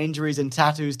injuries upon injuries and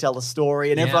tattoos tell a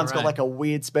story, and Yeah, everyone's got right. like a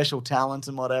weird special talent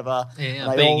and whatever. Yeah,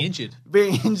 And they being all- injured.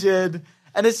 being injured,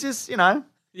 and it's just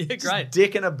Yeah, just great.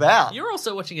 dicking about. You're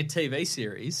also watching a TV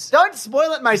series. Don't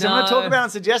spoil it, Mason. I'm going to No. talk about it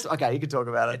and suggest. Okay, you can talk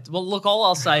about it. Well, look, all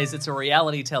I'll say is it's a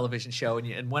reality television show,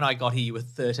 and when I got here, you were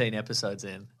 13 episodes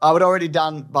in. I would already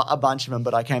done a bunch of them,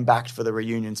 but I came back for the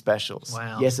reunion specials.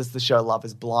 Wow. Yes, it's the show Love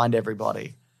is Blind, everybody.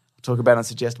 I'll talk about it on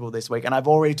Suggestible this week, and I've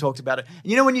already talked about it.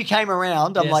 And when you came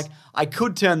around, I'm Yes. like, I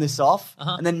could turn this off,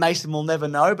 and then Mason will never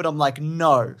know, but I'm like,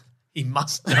 no, He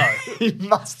must know. he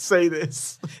must see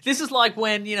this. This is like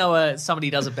when, somebody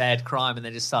does a bad crime and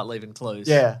they just start leaving clues.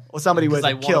 Yeah, or somebody Because wears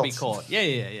they a want kilt. to be caught.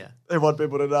 Yeah. They want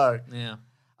people to know.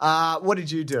 Yeah. What did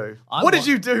you do? I What wa- did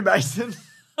you do, Mason?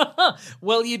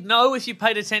 Well, you'd know if you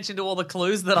paid attention to all the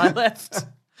clues that I left.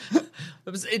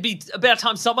 It'd be about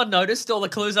time someone noticed all the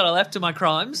clues that I left to my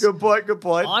crimes. Good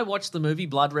point. I watched the movie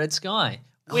Blood Red Sky,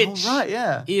 which, right,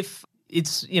 yeah. if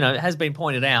it's, it has been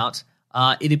pointed out,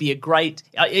 it'd be a great,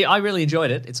 I really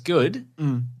enjoyed it. It's good.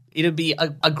 It'd be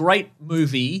a great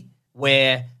movie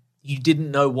where you didn't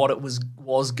know what it was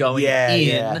going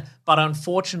in, but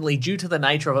unfortunately, due to the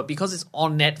nature of it, because it's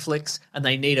on Netflix and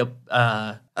they need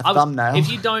a thumbnail. If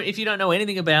you don't know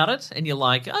anything about it, and you're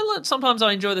like, sometimes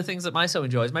I enjoy the things that Meso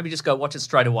enjoys, maybe just go watch it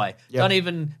straight away. Yep.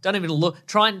 Don't even look.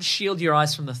 Try and shield your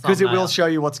eyes from the thumbnail Because it will show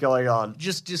you what's going on.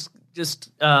 just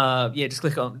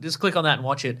click on that and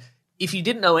watch it. If you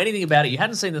didn't know anything about it, you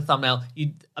hadn't seen the thumbnail.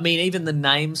 Even the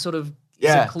name sort of is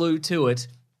Yeah. a clue to it.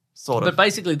 Sort But of.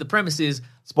 basically, the premise is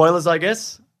Spoilers, I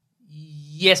guess.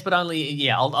 yes, but only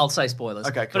I'll say spoilers.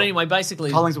 Okay, cool. But anyway, basically,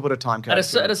 Collings will put a time code.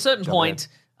 at a certain point,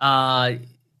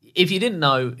 if you didn't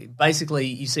know, basically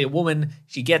you see a woman.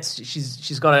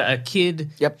 She's got a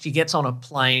kid. Yep. She gets on a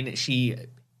plane. She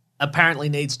apparently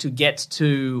needs to get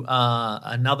to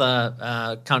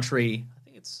another country. I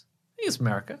think it's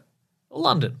America or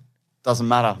London. Doesn't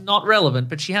matter. Not relevant,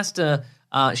 but she has to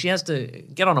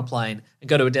get on a plane and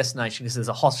go to a destination because there's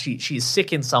a she's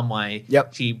sick in some way.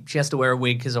 Yep. She has to wear a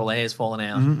wig because all her hair's fallen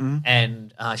out,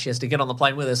 and she has to get on the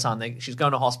plane with her son. She's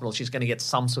going to hospital. She's going to get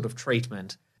some sort of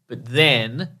treatment, but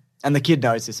then And the kid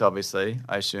knows this, obviously,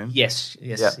 I assume. yes,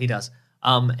 Yep. he does.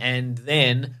 And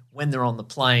then when they're on the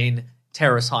plane,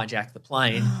 terrorists hijack the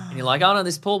plane, and you're like, oh no,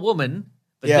 this poor woman.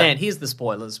 But Yeah. then here's the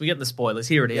spoilers. We get the spoilers.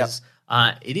 Here it Yep. is.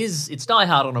 It's Die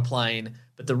Hard on a plane,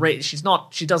 but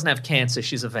she doesn't have cancer.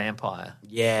 She's a vampire,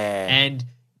 Yeah. and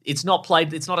it's not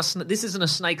played. It's not this isn't a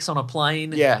snakes on a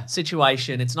plane Yeah.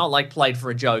 situation. It's not like played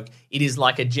for a joke. It is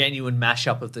like a genuine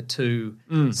mashup of the two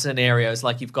scenarios.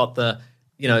 Like you've got the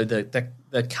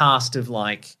cast of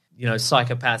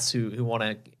psychopaths who want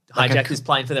to Like hijack this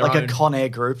plane for their like own. a Con Air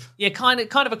group. Yeah, kind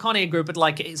of a Con Air group, but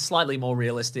like it's slightly more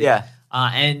realistic. Yeah.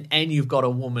 And you've got a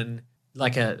woman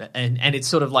and it's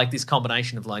sort of like this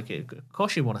combination of like, of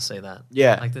course you want to see that.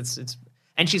 Yeah. Like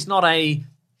and she's not I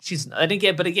didn't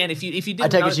get, but again, if you didn't I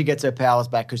take know, it she gets her powers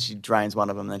back because she drains one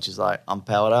of them, and then she's like, I'm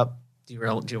powered up. do you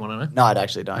want to know? No, I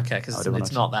actually don't. Okay, I because do wanna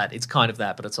it's not that. It's kind of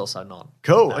that, but it's also not.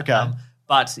 Cool, that. okay.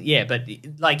 But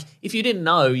like if you didn't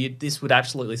know, this would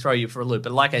absolutely throw you for a loop.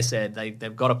 But like I said,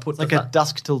 they've got to put Like a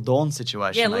dusk till dawn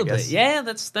situation, yeah, a I little guess. bit. Yeah,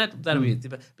 that'll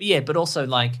be. But also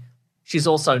like she's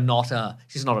also not a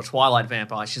Twilight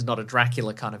vampire. She's not a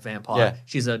Dracula kind of vampire. Yeah.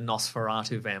 She's a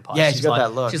Nosferatu vampire. Yeah, she's got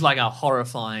that look. She's like a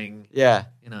horrifying, Yeah.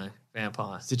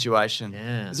 vampire. Situation.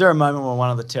 Yeah. Is there a moment where one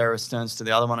of the terrorists turns to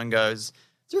the other one and goes,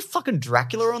 "Is there a fucking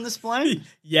Dracula on this plane?"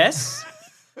 Yes.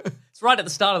 It's right at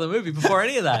the start of the movie before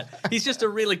any of that. He's just a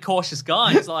really cautious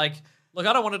guy. He's like, look,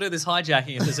 I don't want to do this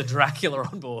hijacking if there's a Dracula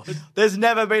on board. There's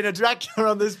never been a Dracula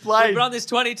on this plane. We've run this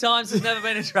 20 times. There's never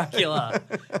been a Dracula.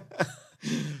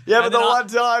 Yeah, but And the then one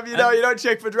time, you don't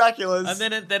check for Draculas.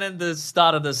 And then in the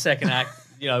start of the second act,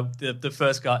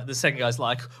 the second guy's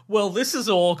like, well, this is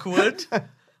awkward.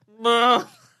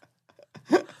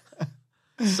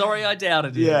 Sorry, I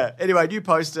doubted you. Yeah. Anyway, new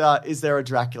poster. Is there a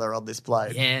Dracula on this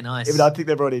plane? Yeah, nice. Even I think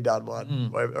they've already done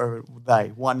one. Or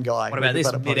one guy. What about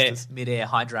this We've got mid-air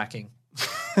hijacking?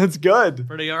 It's good.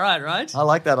 Pretty all right? I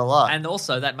like that a lot. And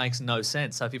also, that makes no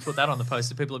sense. So if you put that on the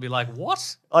poster, people will be like,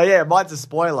 what? Oh, yeah, mine's a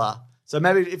spoiler. So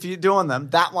maybe if you're doing them,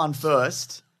 that one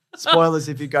first. Spoilers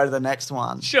if you go to the next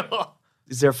one. Sure.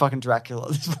 Is there a fucking Dracula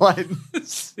on this plane?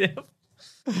 Yep.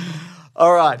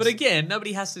 All right. But again,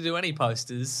 nobody has to do any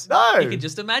posters. No. You can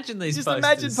just imagine these just posters.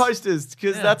 imagine posters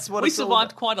because Yeah. that's what we it's all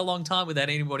survived about. quite a long time without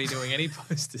anybody doing any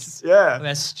posters. Yeah.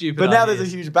 That's stupid. But now ideas.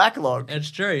 there's a huge backlog.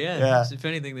 It's true, yeah. Yeah. If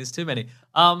anything, there's too many.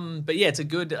 But yeah, it's a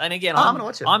good. And again, I'm gonna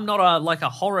watch it. I'm not a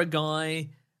horror guy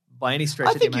by any stretch.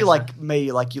 I of the think you imagination. like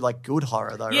me, like you like good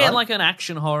horror though, Yeah, right? like an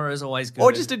action horror is always good.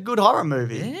 or just a good horror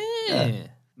movie. yeah.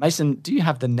 Mason, do you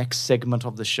have the next segment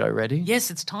of the show ready?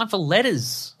 Yes, it's time for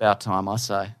letters. About time, I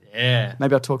say. Yeah.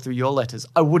 Maybe I'll talk through your letters.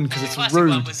 I wouldn't because it's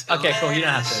rude. Okay, cool. You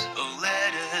don't have to. Oh,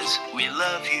 letters, we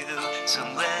love you.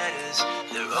 Some letters,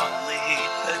 they're only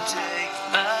a day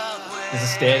away. There's a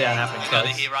stare down happening, We're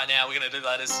folks. here right now. We're going to do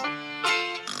letters.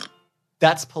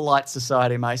 That's polite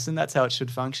society, Mason. That's how it should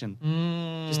function.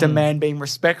 Mm. Just a man being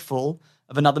respectful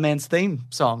of another man's theme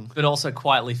song. But also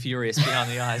quietly furious behind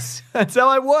the eyes. That's how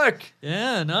I work.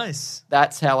 Yeah, nice.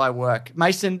 That's how I work.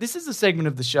 Mason, this is a segment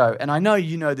of the show, and I know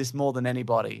you know this more than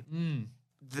anybody,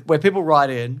 where people write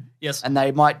in Yes. and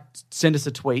they might send us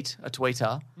a tweeter, A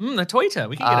tweeter. We can get a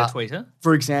tweeter.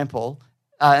 for example,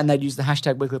 and they'd use the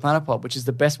hashtag Weekly Planet Pod, which is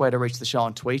the best way to reach the show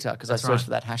on Twitter because I search right. for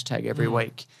that hashtag every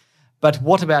week. But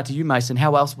what about you, Mason?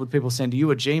 How else would people send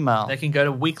you a Gmail? They can go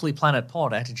to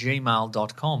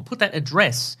weeklyplanetpod@gmail.com. Put that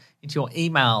address into your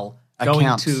email going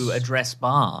Accounts. to address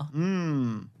bar.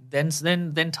 Then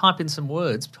type in some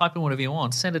words. Type in whatever you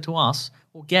want. Send it to us.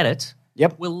 We'll get it.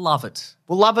 Yep. We'll love it.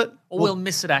 We'll love it. Or we'll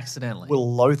miss it accidentally.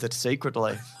 We'll loathe it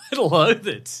secretly. We'll loathe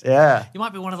it. Yeah. You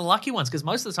might be one of the lucky ones because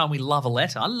most of the time we love a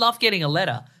letter. I love getting a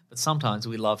letter, but sometimes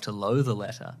we love to loathe a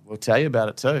letter. We'll tell you about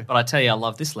it too. But I tell you, I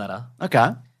love this letter.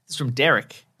 Okay. It's from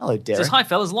Derek. Hello, It Derek. says, hi,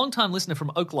 fellas. Long-time listener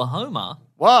from Oklahoma.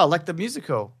 Wow, like the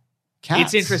musical. Cats.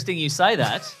 It's interesting you say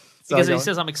that because he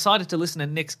says, I'm excited to listen to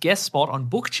Nick's guest spot on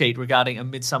Book Cheat regarding A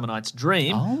Midsummer Night's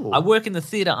Dream. Oh. I work in the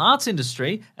theatre arts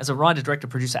industry as a writer, director,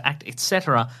 producer, actor,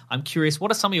 etc. I'm curious,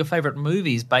 what are some of your favourite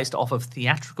movies based off of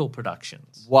theatrical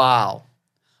productions? Wow.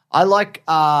 I like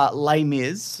Les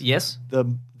Mis. Yes? The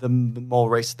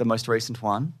most recent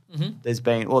one. There's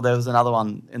been there was another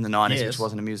one in the 90s Yes. which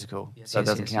wasn't a musical, Yes, so it yes,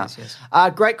 doesn't yes, count.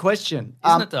 yes, Great question,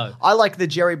 Isn't it though? I like the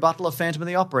Jerry Butler Phantom of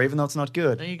the Opera, even though it's not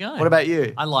good. There you go. What about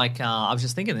you? I like, I was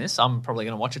just thinking this. I'm probably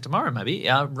going to watch it tomorrow, maybe.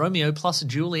 Romeo plus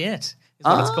Juliet is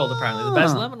what it's called, apparently. The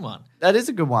Baz Luhrmann one. That is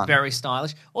a good one. Very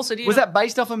stylish. Also, do you Was know, that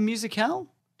based off a musicale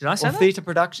did I say or that? theatre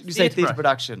production? You say theatre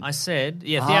production. I said,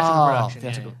 theatrical Oh, production.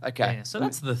 theatrical. Yeah. Okay. Yeah, so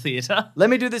that's the theatre. Let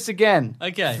me do this again.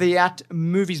 Okay.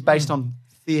 Movies based on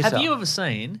theatre. Have you ever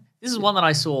seen, this is one that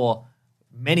I saw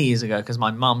many years ago because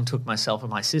my mum took myself and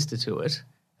my sister to it,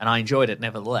 and I enjoyed it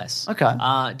nevertheless. Okay.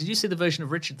 Did you see the version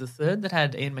of Richard III that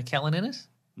had Ian McKellen in it?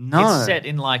 No. It's set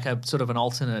in like a sort of an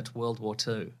alternate World War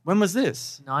II. When was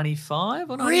this?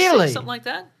 95 or 96, Really? something like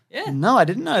that? Yeah. No, I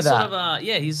didn't know He's that. sort of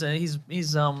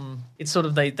it's sort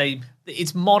of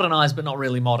it's modernized but not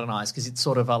really modernized because it's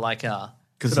sort of like a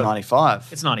Because it's sort of- 95.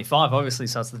 It's 95 obviously,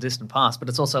 so it's the distant past, but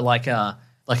it's also like a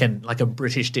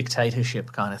British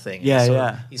dictatorship kind of thing. Yeah, He's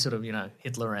yeah. sort of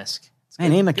Hitler-esque.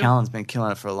 Man, Ian McKellen's been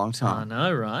killing it for a long I time.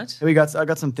 know, right? Here I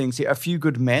got some things here. A Few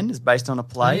Good Men is based on a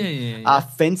play. Yeah.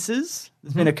 Fences.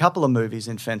 There's been a couple of movies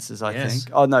in Fences, I Yes.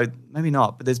 think. Oh, no, maybe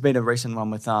not. But there's been a recent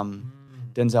one with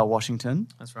Denzel Washington.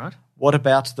 That's right. What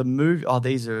about the movie? Oh,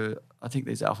 I think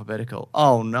these are alphabetical.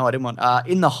 Oh, no, I didn't want.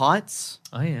 In the Heights.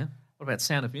 Oh, yeah. What about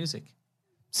Sound of Music?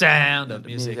 Sound of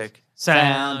Music. Music.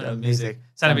 Sound of Music.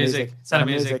 Sound of Music. Sound of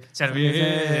Music. Sound of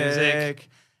Music.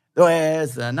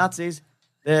 Where's the Nazis?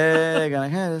 They're going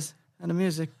to hurt us. Sound of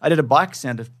Music. I did a bike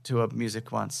sound to a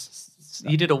music once.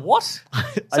 You did a what?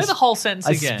 Say the whole sentence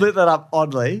I again. split that up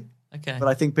oddly, Okay. but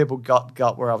I think people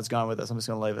got where I was going with this. I'm just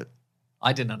going to leave it.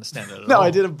 I didn't understand it at No, all.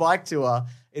 I did a bike tour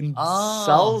in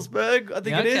Salzburg, I think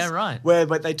Yeah, it is. okay, right.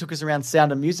 But they took us around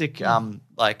Sound of Music,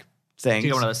 like things. Did you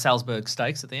get one of those Salzburg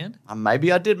steaks at the end?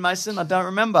 Maybe I did, Mason. I don't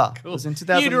remember. It was in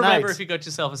 2008. You'd remember if you got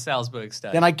yourself a Salzburg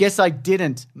steak. Then I guess I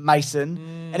didn't,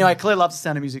 Mason. Anyway, Claire loves the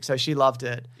Sound of Music, so she loved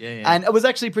it. Yeah. And it was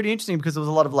actually pretty interesting because there was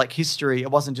a lot of like history.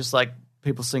 It wasn't just like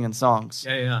people singing songs.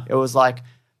 Yeah. It was like,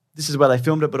 this is where they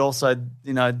filmed it, but also,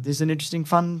 there's an interesting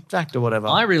fun fact or whatever.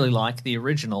 I really like the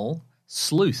original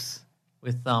Sleuth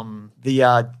with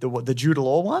The Jude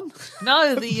Law one?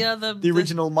 no the The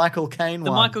original Michael Caine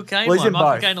the one. Michael Caine Well, he's one. in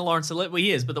Michael both. Caine and Laurence Olivier. Well,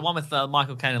 he is, but the one with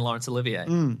Michael Caine and Laurence Olivier.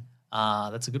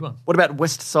 That's a good one. What about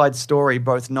West Side Story,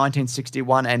 both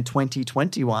 1961 and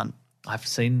 2021? I've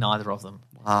seen neither of them.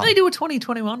 Wow. They do a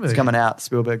 2021 movie. It's coming out.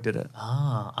 Spielberg did it.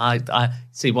 I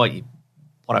see what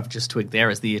I've just twigged there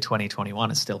is the year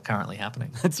 2021 is still currently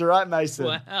happening. That's all right, Mason.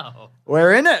 Wow.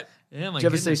 We're in it. Yeah, my Did you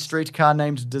ever see goodness. Streetcar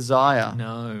Named Desire?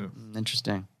 No.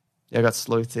 Interesting. Yeah, I got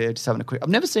Sleuth here. Just having a quick. I've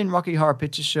never seen Rocky Horror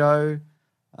Picture Show.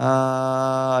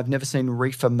 I've never seen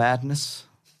Reefer Madness,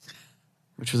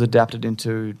 which was adapted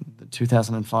into the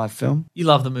 2005 film. You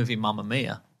love the movie Mamma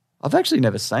Mia. I've actually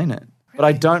never seen it, but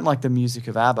I don't like the music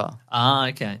of ABBA.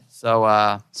 Okay.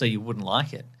 So So you wouldn't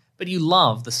like it. But you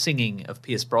love the singing of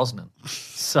Pierce Brosnan.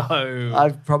 So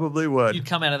I probably would. you'd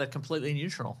come out of that completely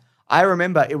neutral. I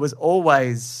remember it was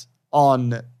always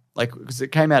on, like, because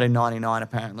it came out in 99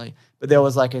 apparently, but there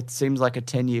was like, it seems like a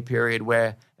 10-year period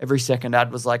where every second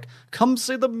ad was like, come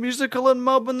see the musical and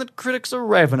Melbourne that critics are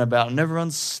raving about, and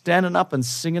everyone's standing up and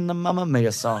singing the Mamma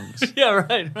Mia songs. Yeah,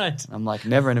 right. I'm like,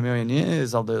 never in a million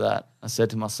years I'll do that. I said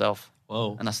to myself,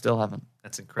 Whoa. and I still haven't.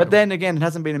 That's incredible. But then again, it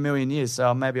hasn't been a million years,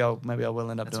 so maybe I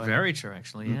will end up That's doing very true,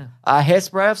 actually, yeah. it.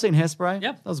 Hairspray, I've seen Hairspray.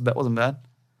 Yep. That wasn't bad.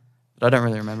 But I don't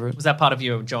really remember it. Was that part of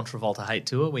your John Travolta hate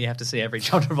tour where you have to see every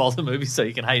John Travolta movie so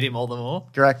you can hate him all the more?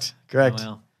 Correct. Oh,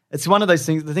 wow. It's one of those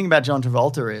things. The thing about John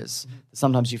Travolta is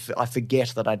sometimes I forget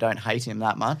that I don't hate him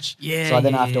that much. Yeah, So I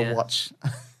then yeah, have to yeah. watch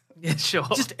Yeah, sure.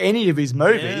 just any of his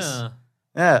movies. Yeah.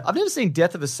 Yeah. I've never seen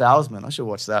Death of a Salesman. I should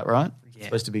watch that, right? Yeah. It's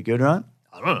supposed to be good, right?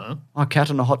 I don't know. Oh, Cat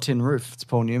on a Hot Tin Roof. It's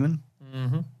Paul Newman.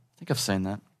 Mm-hmm. I think I've seen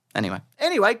that.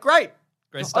 Anyway, great.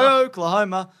 Great stuff.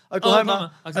 Oklahoma.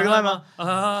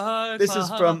 This is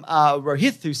from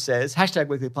Rohith, who says,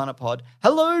 #WeeklyPlanetPod.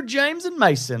 Hello, James and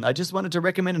Mason. I just wanted to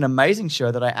recommend an amazing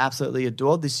show that I absolutely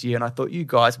adored this year, and I thought you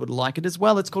guys would like it as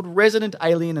well. It's called Resident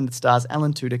Alien, and it stars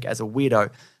Alan Tudyk as a weirdo.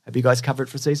 Hope you guys cover it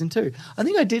for season 2. I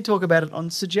think I did talk about it on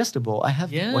Suggestible. I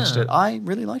have watched it. I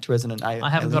really liked Resident Alien. I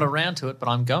haven't got around to it, but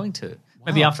I'm going to.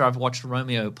 Maybe after I've watched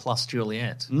Romeo plus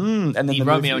Juliet. And then the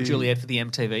Romeo and Juliet for the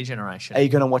MTV generation. Are you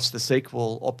going to watch the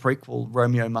sequel or prequel,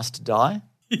 Romeo Must Die?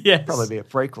 Yes. Probably be a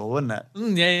prequel, wouldn't it?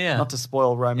 Yeah. Not to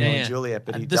spoil Romeo Yeah, and yeah. Juliet,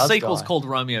 but he the does sequel's die. called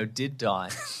Romeo Did Die.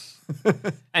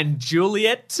 And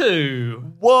Juliet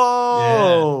too.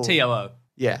 Whoa! Yeah. TOO.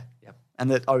 Yeah. Yep. And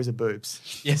the O's are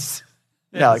boobs. Yes.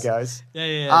 Now it goes.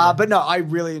 Yeah. But no, I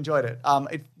really enjoyed it.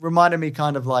 It reminded me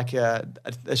kind of like a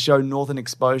show, Northern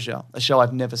Exposure, a show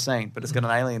I've never seen, but it's got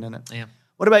an alien in it. Yeah.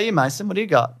 What about you, Mason? What do you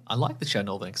got? I like the show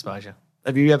Northern Exposure.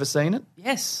 Have you ever seen it?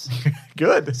 Yes.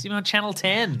 Good. See me on Channel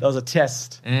 10. That was a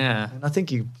test. Yeah. And I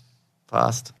think you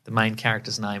passed. The main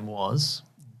character's name was...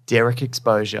 Derek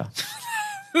Exposure.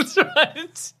 That's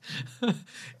right.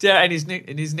 And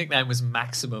his nickname was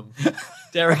Maximum.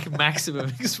 Derek Maximum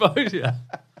Exposure.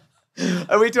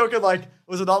 Are we talking like,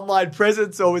 was it online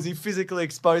presence or was he physically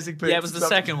exposing people? Yeah, it was the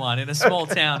second one in a small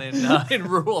town in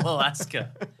rural Alaska.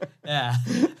 Yeah.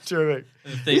 Terrific.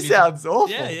 theme He sounds awful.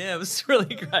 Yeah, it was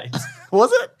really great.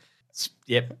 Was it?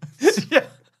 Yep. Yeah.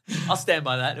 I'll stand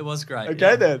by that. It was great. Okay,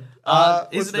 yeah. then.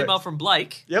 Here's what's an email next? from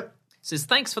Blake. Yep. Says,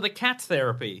 thanks for the cat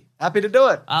therapy. Happy to do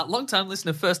it. Long-time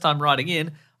listener, first-time writing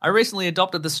in. I recently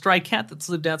adopted the stray cat that's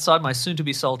lived outside my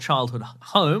soon-to-be-sold childhood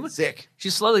home. Sick.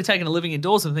 She's slowly taken to living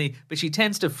indoors with me, but she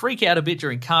tends to freak out a bit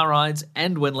during car rides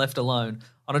and when left alone.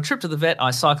 On a trip to the vet,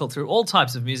 I cycled through all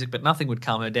types of music, but nothing would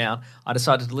calm her down. I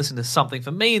decided to listen to something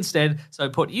for me instead, so I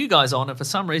put you guys on, and for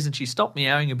some reason she stopped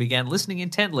meowing and began listening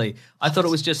intently. I thought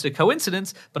it was just a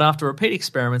coincidence, but after repeat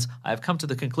experiments, I have come to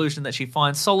the conclusion that she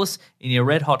finds solace in your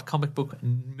red-hot comic book,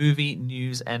 movie,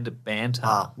 news, and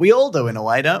banter. We all do in a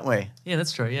way, don't we? Yeah,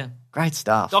 that's true, yeah. Great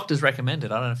stuff. Doctors recommend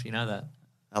it. I don't know if you know that.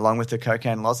 Along with the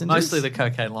cocaine lozenges? Mostly the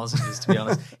cocaine lozenges, to be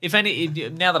honest.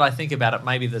 Now that I think about it,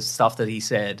 maybe the stuff that he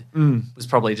said was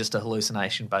probably just a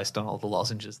hallucination based on all the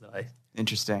lozenges that I...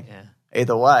 Interesting. Yeah.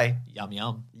 Either way, Yum,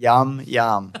 yum. yum,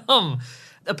 yum.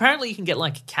 Apparently you can get,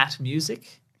 like, cat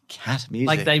music. Cat music.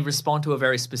 Like, they respond to a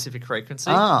very specific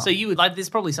frequency. Ah. So you would... Like, there's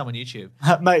probably some on YouTube.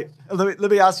 Mate, let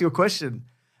me ask you a question.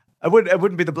 It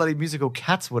wouldn't be the bloody musical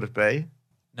Cats, would it be?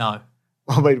 No.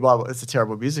 I mean, well, it's a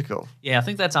terrible musical. Yeah, I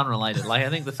think that's unrelated. Like, I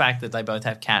think the fact that they both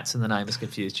have cats in the name has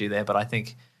confused you there, but I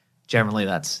think generally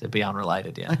it'd be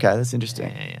unrelated, yeah. Okay, that's interesting.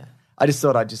 Yeah. I just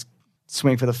thought I'd just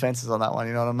swing for the fences on that one,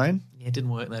 you know what I mean? Yeah, it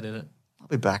didn't work, that did it? I'll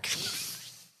be back.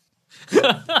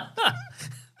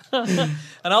 And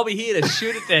I'll be here to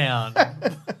shoot it down.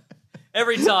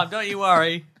 Every time, don't you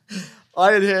worry.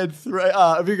 Ironhead 3.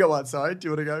 Have you got one? Sorry. Do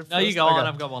you want to go first? No, you go Okay. on.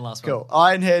 I've got one last one. Cool.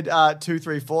 Ironhead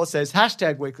 234 says,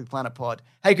 #WeeklyPlanetPod.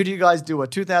 Hey, could you guys do a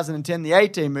 2010 The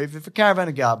A-Team movie for Caravan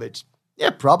of Garbage? Yeah,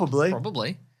 probably.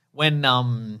 Probably. When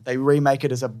They remake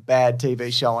it as a bad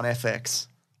TV show on FX.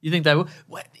 You think they will?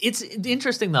 Well, it's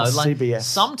interesting though. Or Like CBS.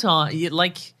 sometimes,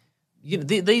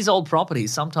 these old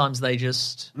properties. Sometimes they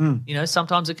just,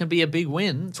 sometimes it can be a big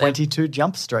win. 22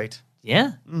 Jump Street.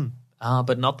 Yeah,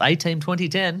 but not the A-Team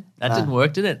 2010. That No. didn't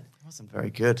work, did it? Wasn't very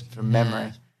good from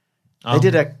memory. Oh. They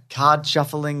did a card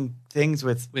shuffling things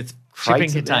with Shipping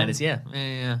crates at the containers. end.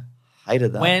 Yeah.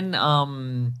 Hated that.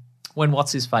 When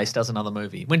What's His Face does another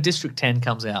movie, when District 10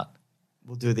 comes out,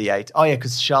 We'll do the 8. Oh, yeah,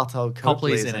 because Charlton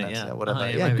Copley's Copley's in it, yeah. so whatever. Oh,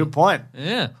 yeah, yeah, maybe. good point.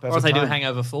 yeah, or Perfect if they do time.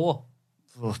 Hangover 4,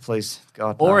 Oh, please,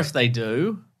 God. or no. if they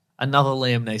do another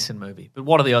Liam Neeson movie. But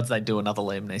what are the odds they do another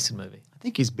Liam Neeson movie? I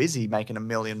think he's busy making a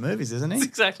million movies, isn't he? That's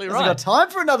exactly Hasn't right. got time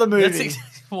for another movie. That's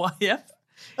exactly why. Yeah,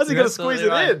 Has he You're got to squeeze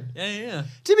it absolutely right. in? Yeah.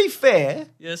 To be fair,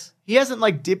 Yes. he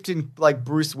hasn't dipped in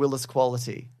Bruce Willis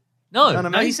quality. No, You know what I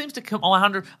no, mean? he seems to come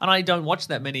 100, and I don't watch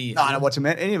that many. No, I don't watch him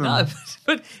any of them. No,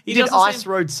 but he did doesn't Ice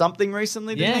seem- Road something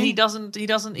recently, didn't Yeah, he? he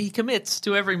doesn't. He commits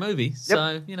to every movie.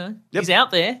 So he's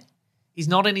out there. He's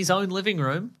not in his own living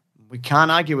room. We can't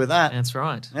argue with that. That's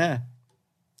right. Yeah.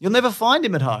 You'll never find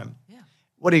him at home. Yeah.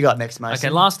 What do you got next, Mason?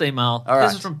 Okay, last email. All This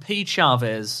right. is from P.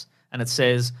 Chavez, and it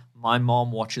says, "My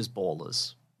mom watches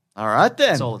Ballers." All right, then.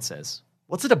 That's all it says.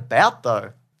 What's it about,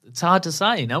 though? It's hard to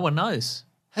say. No one knows.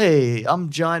 Hey, I'm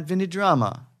Giant Vinny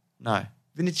Drama. No,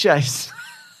 Vinny Chase.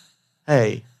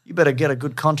 Hey, you better get a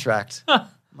good contract. I'm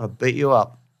going to beat you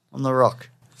up on the rock.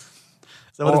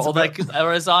 Is that what it's about?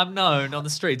 Or as I'm known on the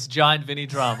streets, Giant Vinny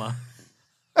Drama.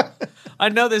 I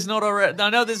know there's not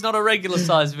a regular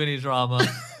sized Vinny Drama,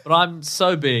 but I'm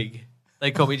so big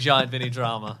they call me Giant Vinny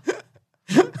Drama.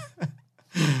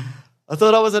 I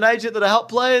thought I was an agent that I help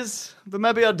players, but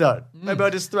maybe I don't. Maybe I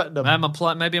just threaten them.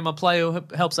 Maybe I'm a player who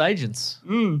helps agents.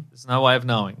 There's no way of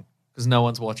knowing because no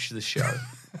one's watched the show.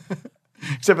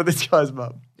 Except for this guy's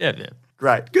mum. Yeah.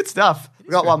 Great. Good stuff. We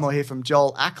got one more here from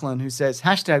Joel Ackland who says,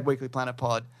 #Weekly Planet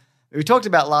Pod. We talked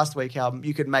about last week how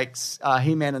you could make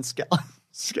He-Man and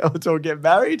Skeletor get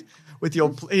married with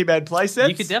your He-Man playsets.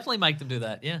 You could definitely make them do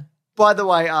that. Yeah. By the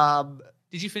way,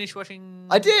 Did you finish watching?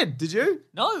 I did. Did you?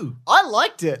 No. I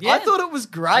liked it. Yeah. I thought it was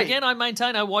great. Again, I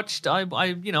maintain I watched. I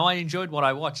enjoyed what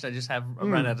I watched. I just I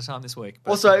ran out of time this week.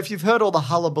 But, Also, if you've heard all the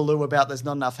hullabaloo about there's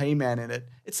not enough He-Man in it,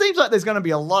 it seems like there's going to be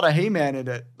a lot of He-Man in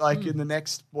it, in the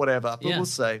next whatever. But Yeah. we'll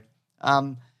see.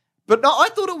 But no, I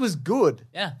thought it was good.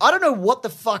 Yeah. I don't know what the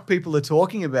fuck people are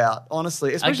talking about,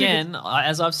 honestly. Especially again,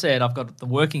 as I've said, I've got the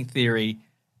working theory.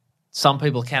 Some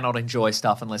people cannot enjoy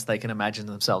stuff unless they can imagine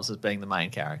themselves as being the main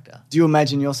character. do you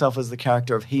imagine yourself as the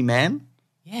character of He-Man?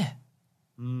 Yeah.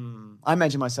 I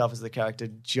imagine myself as the character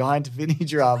Giant Vinny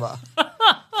Drama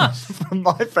from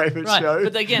my favorite Right. show.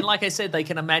 But again, like I said, they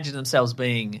can imagine themselves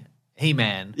being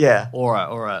He-Man. Yeah. Or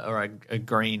a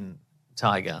green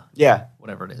tiger. Yeah.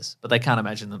 Whatever it is. But they can't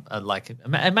imagine them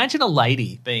imagine a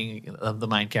lady being the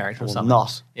main character or Will something.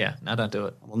 not. Yeah. No, don't do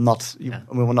it.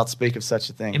 We will not speak of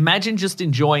such a thing. Imagine just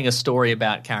enjoying a story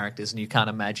about characters and you can't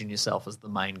imagine yourself as the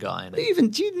main guy in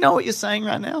it. Do you know what you're saying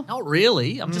right now? Not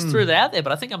really. I'm just threw that out there,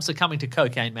 but I think I'm succumbing to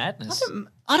cocaine madness.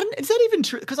 Is that even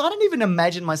true? Because I don't even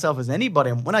imagine myself as anybody.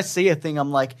 And when I see a thing,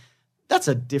 I'm like, that's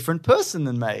a different person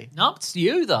than me. No, it's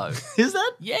you though. Is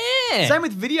that? Yeah. Same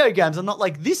with video games. I'm not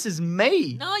like, this is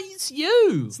me. No, it's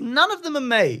you. None of them are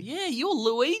me. Yeah, you're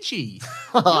Luigi.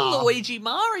 You're Luigi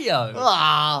Mario.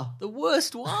 Ah, The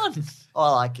worst one.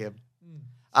 I like him.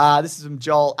 This is from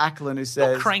Joel Ackland who Or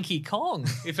says, Cranky Kong,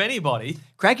 if anybody.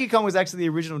 Cranky Kong was actually the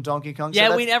original Donkey Kong. Yeah,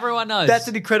 that's- everyone knows. That's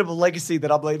an incredible legacy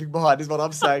that I'm leaving behind, is what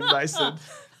I'm saying, Mason.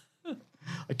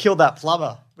 I killed that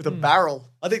plumber with a barrel.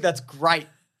 I think that's great.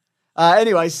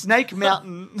 Anyway, Snake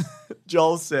Mountain,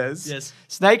 Joel says. Yes.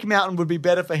 Snake Mountain would be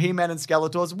better for He-Man and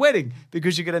Skeletor's wedding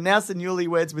because you could announce the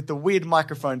newlyweds with the weird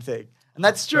microphone thing. And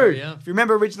that's true. yeah. If you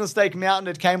remember original Snake Mountain,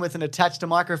 it came with an attached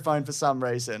microphone for some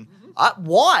reason.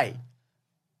 Why?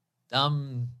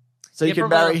 So you can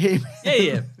marry him.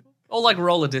 Yeah. Or like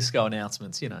roller disco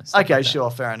announcements, stuff Okay, like that.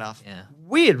 sure, fair enough. Yeah.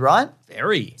 Weird, right?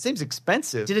 Very. Seems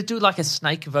expensive. Did it do like a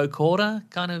snake vocoder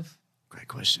kind of Great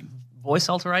question. voice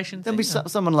alteration There'll thing? be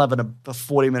someone will have a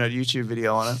 40-minute YouTube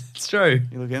video on it. It's true.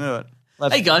 You look into it.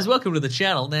 Hey guys, welcome to the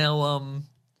channel. Now,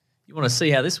 you want to see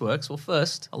how this works? Well,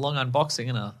 first, a long unboxing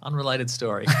and an unrelated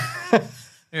story.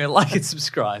 Yeah, like and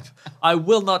subscribe. I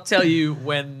will not tell you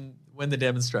when the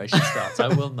demonstration starts. I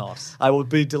will not. I will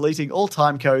be deleting all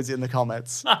time codes in the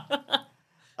comments.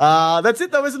 That's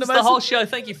it, though, isn't it, It's the Mason? whole show.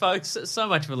 Thank you, folks, so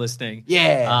much for listening.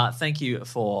 Yeah. Thank you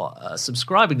for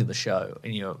subscribing to the show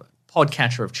in your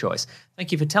podcatcher of choice.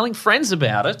 Thank you for telling friends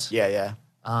about it. Yeah.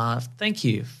 Thank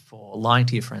you for lying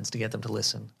to your friends to get them to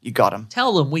listen. You got him.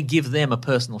 Tell them we give them a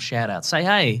personal shout out. Say,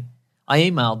 hey, I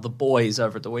emailed the boys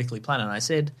over at the Weekly Planet and I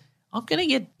said, I'm going to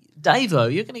get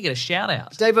Davo, you're going to get a shout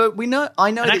out. Davo, I know.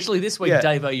 And that- actually, this week, yeah.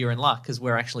 Davo, you're in luck because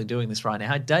we're actually doing this right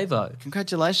now. Hey, Davo, you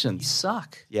Congratulations.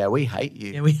 suck. Yeah, we hate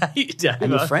you. Yeah, we hate you, Davo.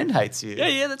 And your friend hates you.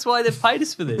 Yeah, that's why they've paid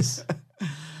us for this.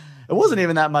 It wasn't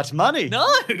even that much money. No.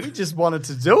 We just wanted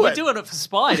to do We're it. doing it for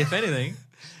spite, if anything.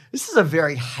 This is a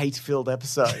very hate-filled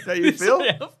episode, don't you feel?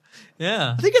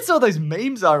 Yeah. I think it's all those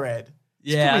memes I read.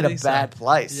 It's Yeah, put me I in a think bad so.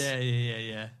 place.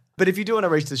 Yeah. But if you do want to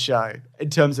reach the show, in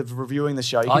terms of reviewing the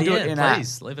show, you can do it in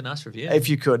please. Leave a nice review. If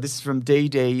you could. This is from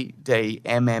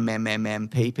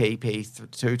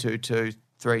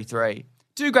DDDMMMMPPP22233.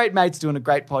 Two great mates doing a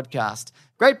great podcast.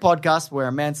 Great podcast where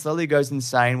a man slowly goes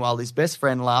insane while his best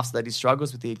friend laughs that he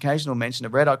struggles with the occasional mention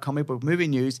of Red Hot comic book movie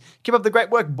news. Keep up the great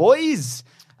work, boys.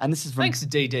 And this is from Thanks,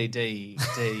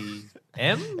 DDDDM.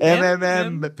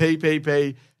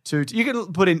 MMMPPP. You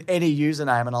can put in any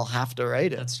username and I'll have to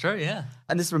read it. That's true, yeah.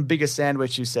 And this is from Bigger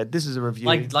Sandwich, who said, this is a review.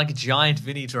 Like a Giant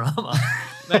Vinny drama.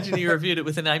 Imagine you reviewed it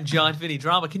with the name Giant Vinny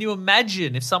drama. Can you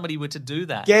imagine if somebody were to do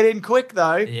that? Get in quick,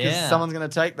 though, because Yeah. someone's going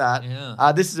to take that.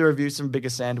 Yeah. This is a review from Bigger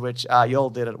Sandwich. You all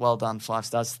did it. Well done. 5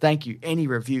 stars. Thank you. Any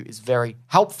review is very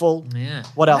helpful. Yeah.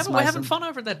 What else, We're Mason? having fun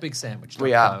over at that big sandwich.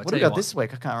 We are. What do we got this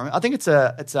week? I can't remember. I think it's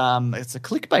a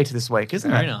clickbait this week,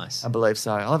 isn't it? Very nice. I believe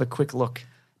so. I'll have a quick look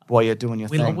while you're doing your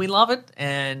thing. We love it,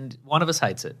 and one of us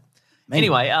hates it.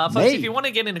 Anyway, folks, Me. if you want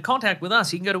to get into contact with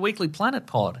us, you can go to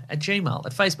weeklyplanetpod at Gmail,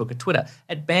 at Facebook, at Twitter,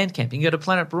 at Bandcamp. You can go to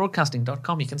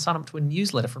planetbroadcasting.com. You can sign up to a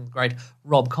newsletter from the great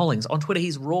Rob Collins. On Twitter,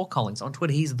 he's Raw Collins. On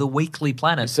Twitter, he's The Weekly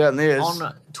Planet. He certainly is.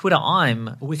 On Twitter,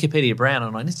 I'm Wikipedia Brown,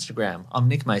 and on Instagram, I'm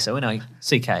Nick Maso,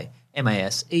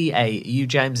 NICKMASEAU.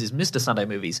 James is Mr. Sunday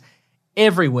Movies.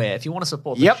 Everywhere. If you want to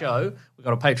support the Yep. show, we've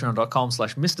got a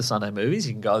patreon.com/Mr. Sunday Movies.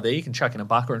 You can go there. You can chuck in a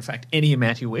buck or, in fact, any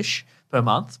amount you wish per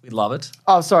month. We'd love it.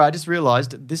 Oh, sorry. I just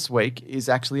realised this week is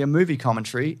actually a movie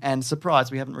commentary, and surprise,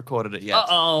 we haven't recorded it yet.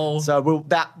 Uh-oh. So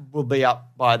that will be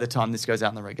up by the time this goes out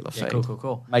in the regular feed.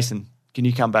 Cool. Mason, can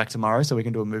you come back tomorrow so we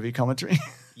can do a movie commentary?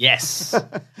 Yes.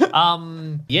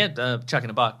 Chucking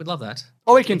a buck. We'd love that.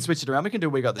 Or we can switch it around. We can do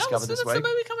We Got This covered this that's week. the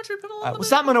movie commentary. Put along the movie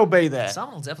Someone will be there.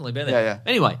 Someone will definitely be there. Yeah.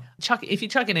 Anyway, if you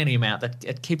chuck in any amount, that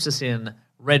it keeps us in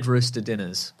Red Rooster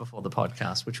dinners before the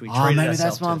podcast, which we treated Oh, maybe ourselves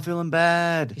that's why to. I'm feeling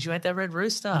bad. Because you ate that Red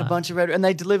Rooster. A bunch of red, and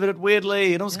they delivered it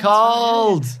weirdly, and it was That's right.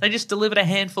 cold. They just delivered a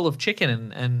handful of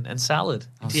chicken and salad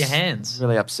into your hands.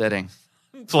 Really upsetting.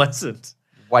 Pleasant.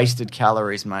 Wasted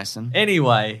calories, Mason.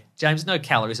 Anyway, James, no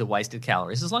calories are wasted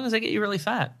calories as long as they get you really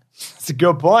fat, That's a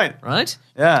good point. right?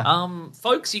 Yeah.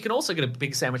 Folks, you can also go to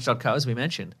bigsandwich.co, as we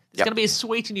mentioned. There's Yep. going to be a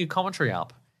sweet new commentary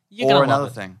up. You're Or gonna another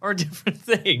love it. thing. Or a different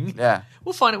thing. Yeah.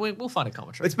 We'll find it. We'll find a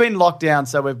commentary. It's been locked down,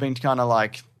 so we've been kind of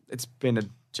like, it's been a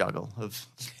juggle of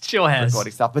Sure has.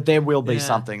 recording stuff, but there will be Yeah.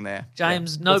 something there. James, Yeah. Put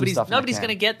some nobody's stuff in the going can.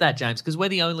 to get that, James, because we're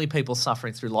the only people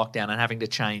suffering through lockdown and having to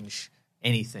change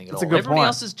anything at That's a all. good Everybody point.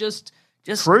 else is just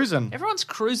Cruising. Everyone's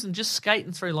cruising, just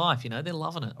skating through life. You know, they're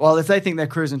loving it. Well, if they think they're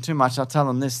cruising too much, I'll tell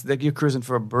them this: you're cruising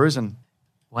for a bruising.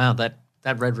 Wow, that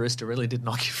Red Rooster really did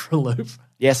knock you for a loop.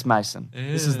 Yes, Mason.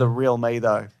 This is the real me,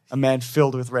 though. A man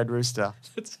filled with Red Rooster.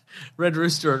 It's Red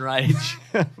Rooster and rage,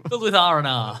 filled with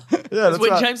R&R. that's when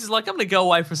right. James is like, I'm going to go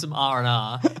away for some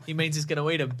R&R, he means he's going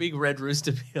to eat a big Red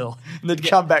Rooster pill, And then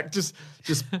come back just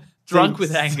drunk deep.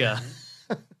 with anger.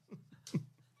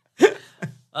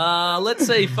 Let's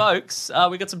see, folks.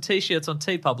 We got some T-shirts on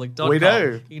tpublic.com. We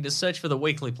do. You can just search for the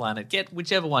Weekly Planet. Get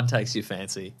whichever one takes your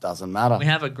fancy. Doesn't matter. We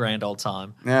have a grand old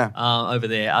time Yeah. over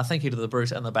there. Thank you to the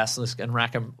Brute and the Basilisk and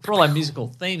Rackham for all our musical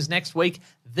themes. Next week,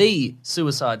 The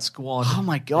Suicide Squad. Oh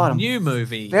my God, a I'm new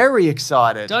movie. Very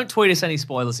excited. Don't tweet us any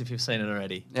spoilers if you've seen it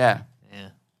already. Yeah. Yeah,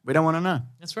 We don't want to know.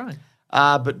 that's right.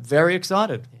 But very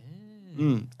excited.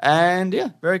 And yeah,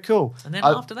 very cool. And then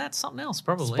after that, something else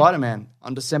probably. Spider-Man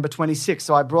on December 26th.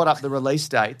 So I brought up the release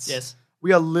dates. Yes.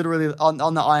 We are literally on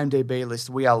the IMDb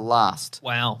list. We are last.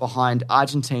 Wow. Behind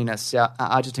Argentina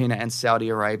and Saudi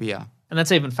Arabia. And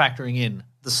that's even factoring in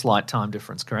the slight time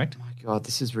difference, correct? My God,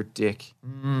 this is ridiculous.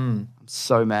 I'm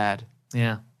so mad.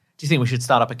 Yeah. Do you think we should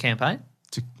start up a campaign?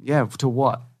 To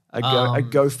what? A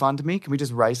GoFundMe? Can we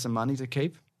just raise some money to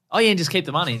keep? Oh, yeah, and just keep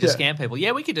the money and just scam people.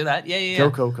 Yeah, we could do that. Yeah.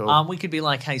 Cool. We could be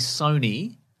like, hey,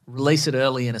 Sony, release it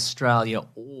early in Australia,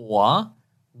 or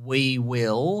we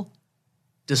will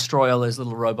destroy all those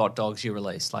little robot dogs you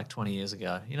released like 20 years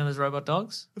ago. You know those robot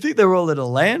dogs? I think they're all at a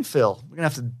landfill. We're going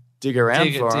to have to dig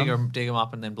around for them. Dig them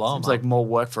up and then blow Seems them like up. more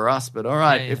work for us, but all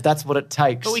right, Yeah. if that's what it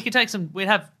takes. But we could take some, we'd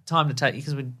have time to take,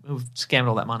 because we've scammed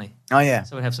all that money. Oh, yeah.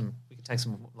 So we could take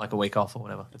some, like a week off or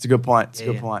whatever. That's a good point. It's a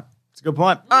Yeah. good point.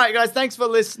 All right, guys, thanks for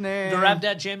listening. The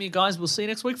Rabdad Jam, you guys. We'll see you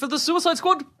next week for the Suicide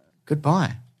Squad.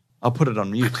 Goodbye. I'll put it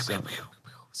on mute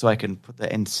so I can put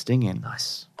the end sting in.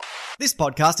 Nice. This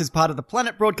podcast is part of the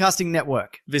Planet Broadcasting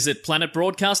Network. Visit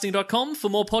planetbroadcasting.com for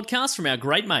more podcasts from our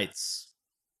great mates.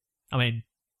 I mean,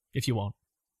 if you want.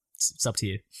 It's up to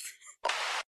you.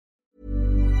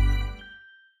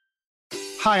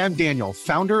 Hi, I'm Daniel,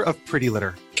 founder of Pretty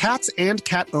Litter. Cats and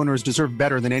cat owners deserve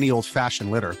better than any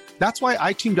old-fashioned litter. That's why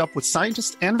I teamed up with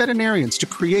scientists and veterinarians to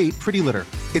create Pretty Litter.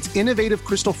 Its innovative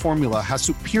crystal formula has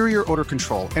superior odor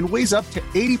control and weighs up to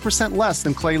 80% less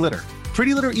than clay litter.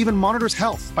 Pretty Litter even monitors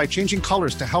health by changing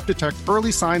colors to help detect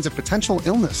early signs of potential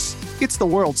illness. It's the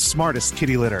world's smartest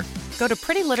kitty litter. Go to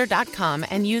prettylitter.com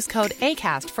and use code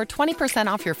ACAST for 20%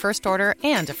 off your first order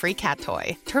and a free cat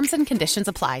toy. Terms and conditions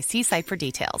apply. See site for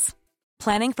details.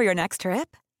 Planning for your next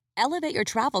trip? Elevate your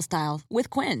travel style with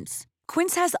Quince.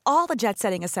 Quince has all the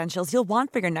jet-setting essentials you'll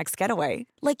want for your next getaway,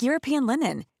 like European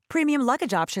linen, premium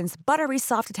luggage options, buttery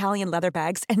soft Italian leather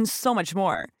bags, and so much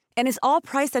more. And is all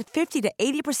priced at 50 to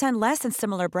 80% less than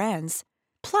similar brands.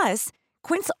 Plus,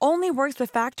 Quince only works with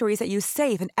factories that use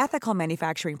safe and ethical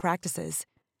manufacturing practices.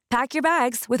 Pack your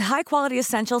bags with high-quality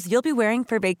essentials you'll be wearing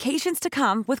for vacations to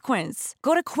come with Quince.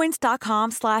 Go to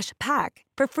quince.com/pack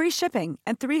for free shipping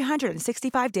and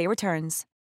 365-day returns.